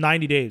first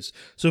 90 days.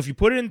 So if you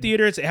put it in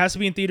theaters, it has to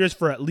be in theaters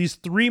for at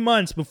least 3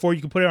 months before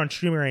you can put it on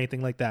streaming or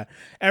anything like that.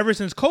 Ever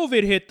since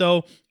COVID hit,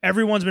 though,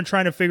 everyone's been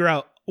trying to figure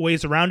out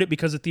ways around it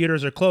because the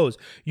theaters are closed.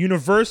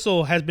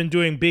 Universal has been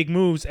doing big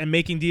moves and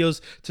making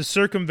deals to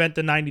circumvent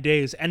the 90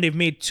 days, and they've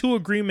made 2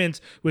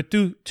 agreements with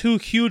two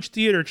huge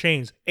theater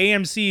chains,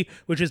 AMC,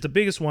 which is the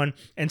biggest one,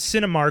 and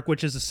Cinemark,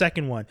 which is the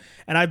second one.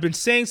 And I've been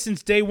saying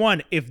since day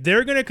one, if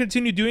they're going to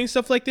continue doing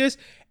stuff like this,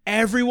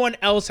 everyone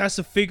else has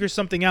to figure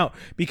something out,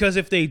 because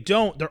if they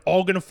don't, they're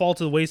all going to fall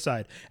to the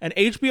wayside. And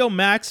HBO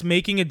Max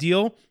making a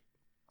deal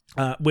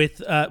with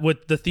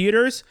the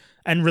theaters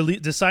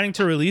and deciding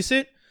to release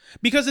it,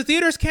 because the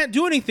theaters can't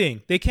do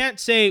anything. They can't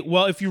say,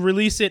 well, if you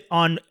release it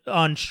on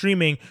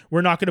streaming,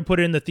 we're not going to put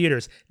it in the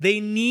theaters. They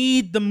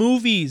need the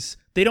movies.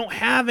 They don't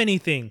have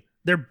anything.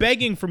 They're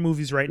begging for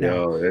movies right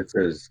now.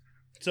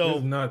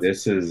 No,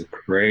 this is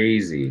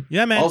crazy.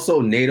 Yeah, man.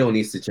 Also, NATO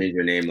needs to change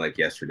their name like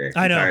yesterday.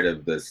 I know. I'm tired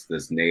of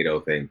this NATO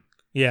thing.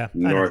 Yeah.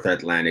 North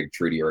Atlantic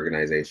Treaty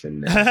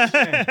Organization.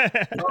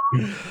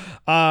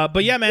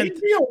 But yeah, man. In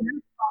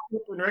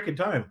record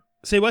time.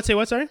 Say what?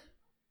 Sorry?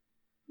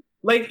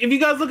 Like, if you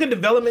guys look at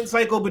development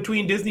cycle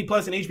between Disney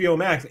Plus and HBO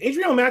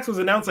Max was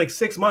announced like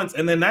 6 months,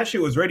 and then that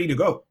shit was ready to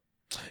go.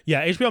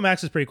 Yeah, HBO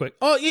Max is pretty quick.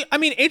 Oh, yeah, I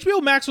mean,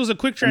 HBO Max was a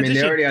quick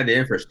transition. they already had the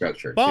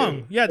infrastructure.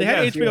 Bong. Yeah, they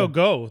had HBO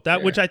Go,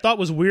 which I thought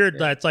was weird.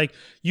 That's like,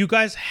 you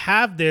guys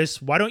have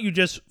this. Why don't you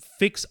just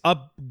fix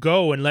up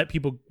Go and let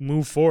people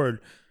move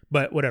forward?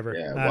 But whatever.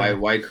 Yeah,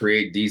 why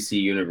create DC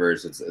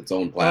Universe? It's its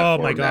own platform.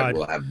 Oh my God. That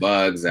will have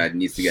bugs that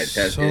needs to get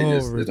tested.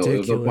 There's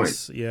no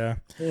point. Yeah.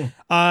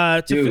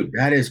 Dude,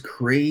 that is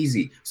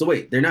crazy. So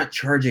wait, they're not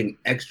charging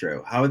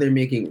extra. How are they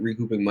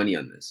recouping money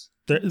on this?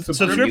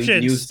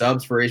 Subscriptions. New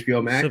subs for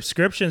HBO Max?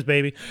 Subscriptions,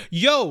 baby.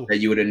 Yo! That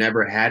you would have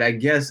never had, I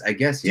guess,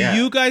 yeah.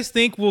 Do you guys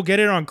think we'll get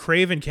it on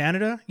Crave in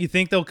Canada? You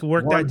think they'll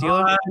work that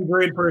deal?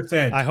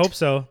 100%. I hope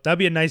so. That'd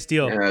be a nice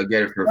deal. Yeah, I'll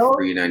get it for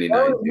 $3.99.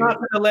 Bell is not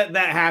going to let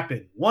that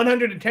happen.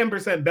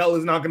 110% Bell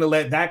is not going to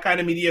let that kind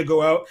of media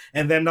go out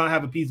and them not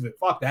have a piece of it.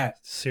 Fuck that.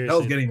 Seriously.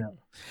 Bell's getting that.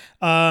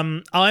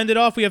 I'll end it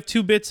off. We have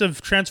 2 bits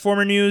of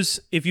Transformer news.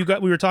 We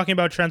were talking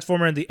about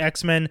Transformer and the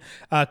X-Men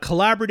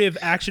collaborative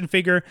action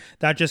figure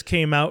that just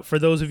came out. For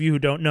those of you who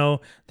don't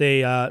know,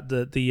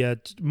 Hasbro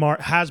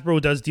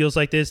does deals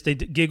like this. They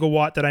did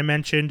Gigawatt that I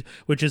mentioned,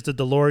 which is the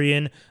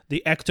DeLorean,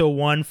 the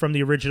Ecto-1 from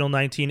the original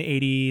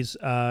 1980s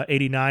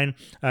 89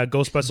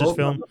 Ghostbusters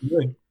film.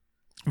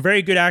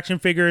 Very good action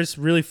figures,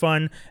 really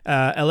fun.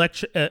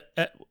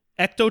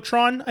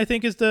 Ectotron, I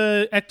think, is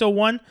the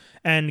Ecto-1,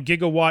 and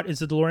Gigawatt is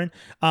the DeLorean.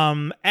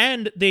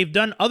 And they've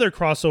done other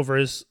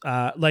crossovers.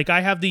 Like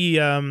I have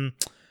the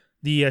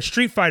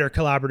Street Fighter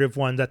collaborative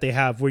one that they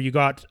have, where you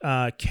got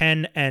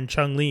Ken and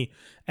Chun-Li,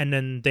 and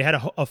then they had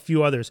a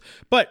few others.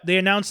 But they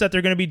announced that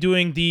they're going to be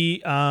doing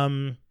the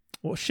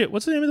what's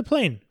the name of the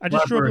plane? I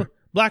just drew up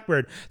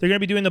Blackbird. They're going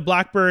to be doing the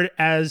Blackbird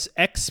as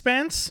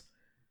Expanse,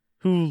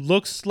 who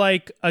looks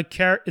like a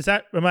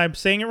character. Am I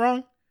saying it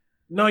wrong?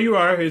 No, you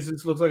are.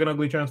 It looks like an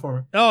ugly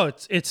Transformer. Oh,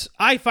 it's.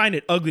 I find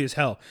it ugly as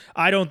hell.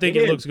 I don't think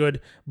it looks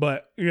good,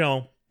 but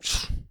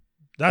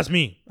that's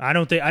me. I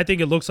think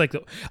it looks like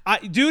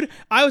dude.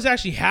 I was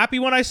actually happy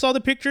when I saw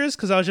the pictures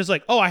because I was just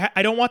like, oh,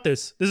 I don't want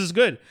this. This is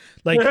good.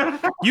 Like,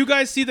 you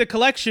guys see the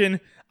collection.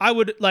 I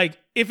would like,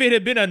 if it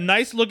had been a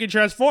nice looking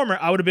Transformer,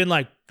 I would have been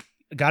like,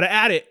 gotta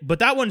add it. But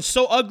that one's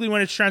so ugly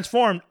when it's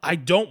transformed. I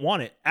don't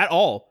want it at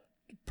all.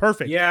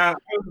 Perfect. Yeah,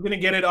 I was gonna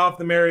get it off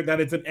the merit that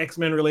it's an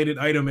X-Men related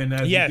item, and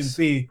as you can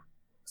see,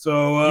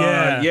 so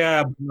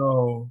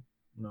no.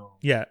 No.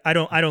 Yeah, I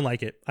don't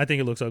like it. I think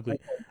it looks ugly.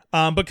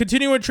 But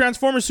continuing with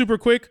Transformers super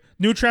quick.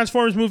 New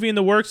Transformers movie in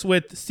the works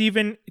with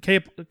Stephen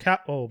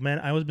oh man,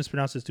 I always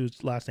mispronounce this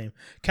dude's last name.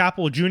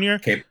 Capel Jr.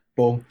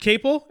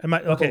 Capel? Am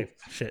I okay?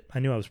 Shit, I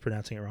knew I was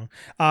pronouncing it wrong.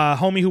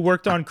 Homie who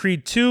worked on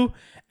Creed 2,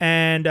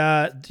 and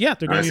yeah,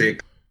 they're going to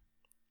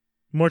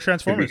more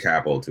Transformers. Could be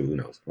Capel too. Who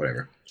knows?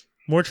 Whatever.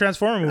 More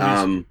Transformer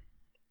movies.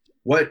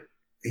 What?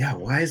 Yeah.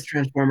 Why is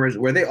Transformers?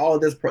 Were they all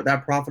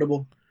that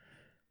profitable?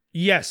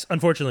 Yes,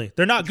 unfortunately,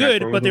 they're not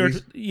good, but they were.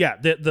 Yeah,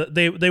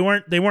 they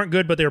weren't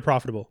good, but they were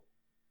profitable.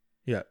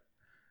 Yeah.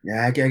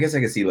 Yeah, I guess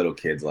I can see little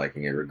kids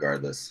liking it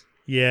regardless.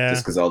 Yeah.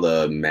 Just because all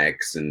the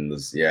mechs and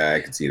I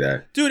could see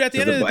that. Dude, at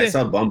the end of the day, I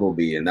saw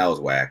Bumblebee and that was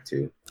whack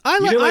too. I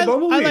like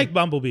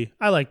Bumblebee.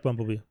 I like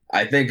Bumblebee.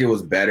 I think it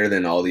was better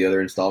than all the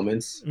other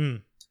installments.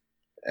 It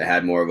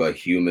had more of a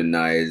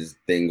humanized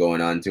thing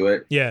going on to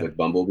it. Yeah. With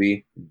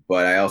Bumblebee,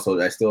 but I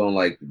still don't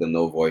like the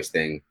no voice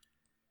thing.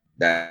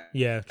 That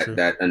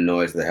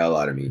annoys the hell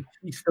out of me.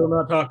 He's still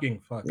not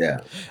talking. Fuck. Yeah.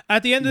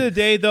 At the end of the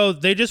day, though,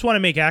 they just want to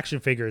make action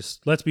figures.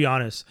 Let's be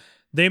honest.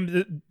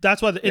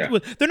 That's why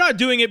they're not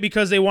doing it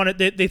because they want it.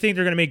 They think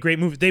they're going to make great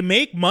movies. They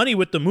make money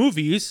with the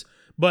movies,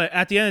 but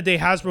at the end of the day,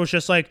 Hasbro's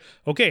just like,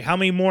 okay, how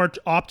many more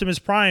Optimus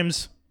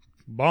Primes,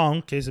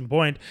 bong, case in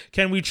point,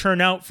 can we churn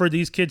out for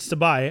these kids to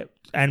buy?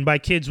 And by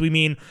kids, we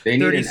mean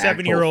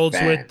 37-year-olds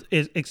with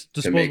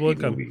disposable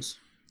income. Movies.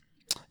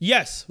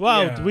 Yes.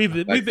 Well, yeah. we've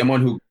been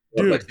someone who.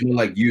 Dude. Like someone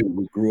like you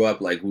who grew up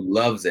who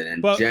loves it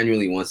and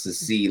genuinely wants to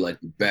see the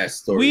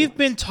best story. We've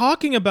been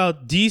talking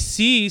about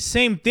DC,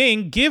 same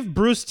thing. Give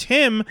Bruce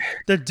Timm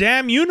the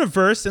damn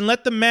universe and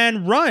let the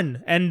man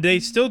run. And they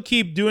still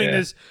keep doing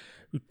this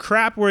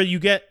crap where you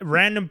get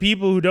random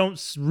people who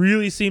don't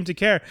really seem to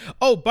care.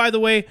 Oh, by the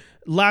way,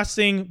 last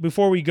thing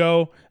before we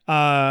go,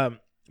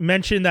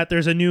 mention that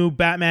there's a new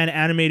Batman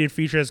animated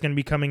feature that's going to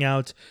be coming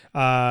out.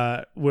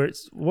 What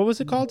was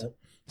it called?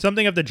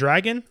 Something of the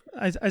Dragon.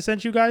 I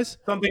sent you guys.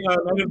 Something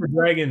Son of the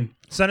Dragon.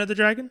 Son of the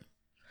Dragon.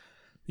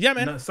 Yeah,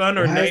 man. Son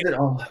or Night.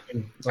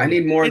 I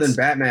need more than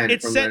Batman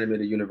from the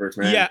animated universe,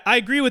 man. Yeah, I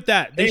agree with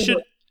that. They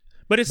should,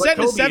 but it's set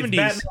in the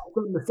 70s.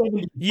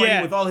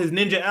 Yeah, with all his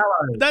ninja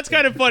allies. That's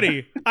kind of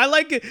funny. I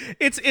like it.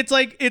 It's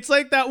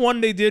like that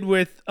one they did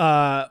with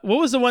what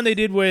was the one they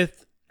did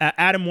with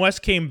Adam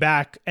West came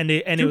back and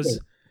it was.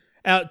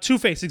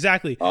 Two-Face,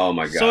 exactly. Oh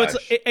my gosh. So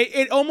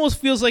it almost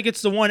feels like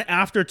it's the one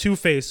after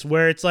Two-Face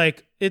where it's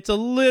like it's a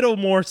little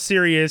more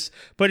serious,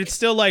 but it's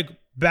still like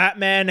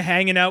Batman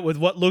hanging out with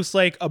what looks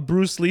like a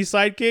Bruce Lee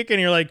sidekick,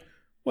 and you're like,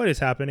 what is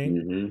happening?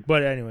 Mm-hmm.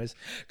 But anyways,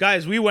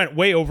 guys, we went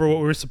way over what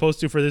we were supposed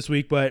to for this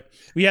week, but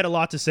we had a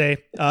lot to say.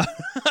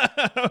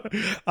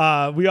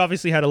 We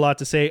obviously had a lot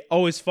to say.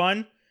 Always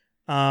fun.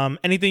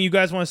 Anything you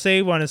guys want to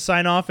say? Want to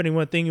sign off?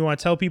 Anything you want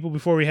to tell people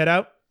before we head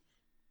out?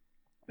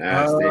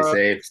 Stay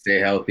safe, stay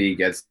healthy,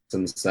 get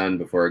some sun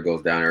before it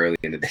goes down early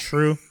in the day.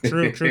 True.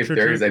 If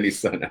there is any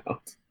sun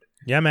out.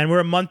 Yeah, man, we're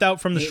a month out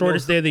from the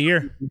shortest day of the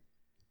year.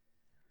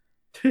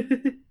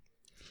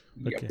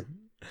 Okay.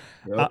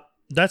 Yep.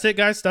 That's it,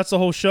 guys. That's the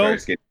whole show.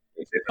 Sorry,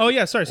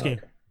 Skinny.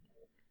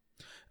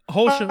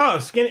 Whole show. Oh,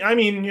 Skinny. I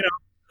mean,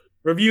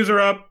 reviews are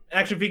up.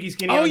 Action Figgy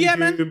Skinny on YouTube.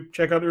 Man.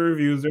 Check out the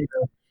reviews.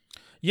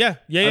 Yeah.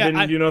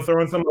 I've been,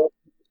 throwing some.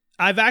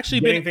 I've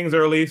actually been things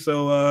early,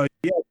 so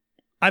yeah.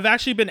 I've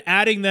actually been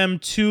adding them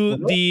to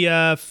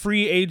the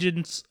Free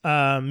Agents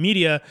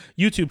Media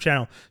YouTube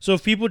channel. So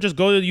if people just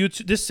go to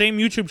YouTube, this same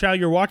YouTube channel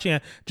you're watching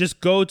at,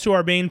 just go to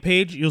our main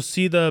page. You'll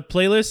see the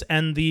playlist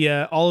and the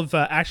all of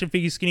Action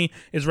Figgy Skinny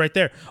is right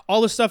there.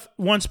 All the stuff,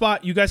 one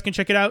spot. You guys can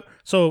check it out.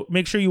 So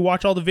make sure you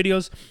watch all the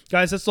videos.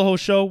 Guys, that's the whole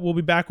show. We'll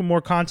be back with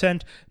more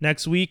content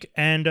next week.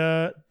 And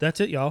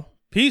that's it, y'all.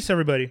 Peace,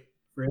 everybody.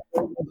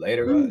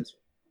 Later, guys.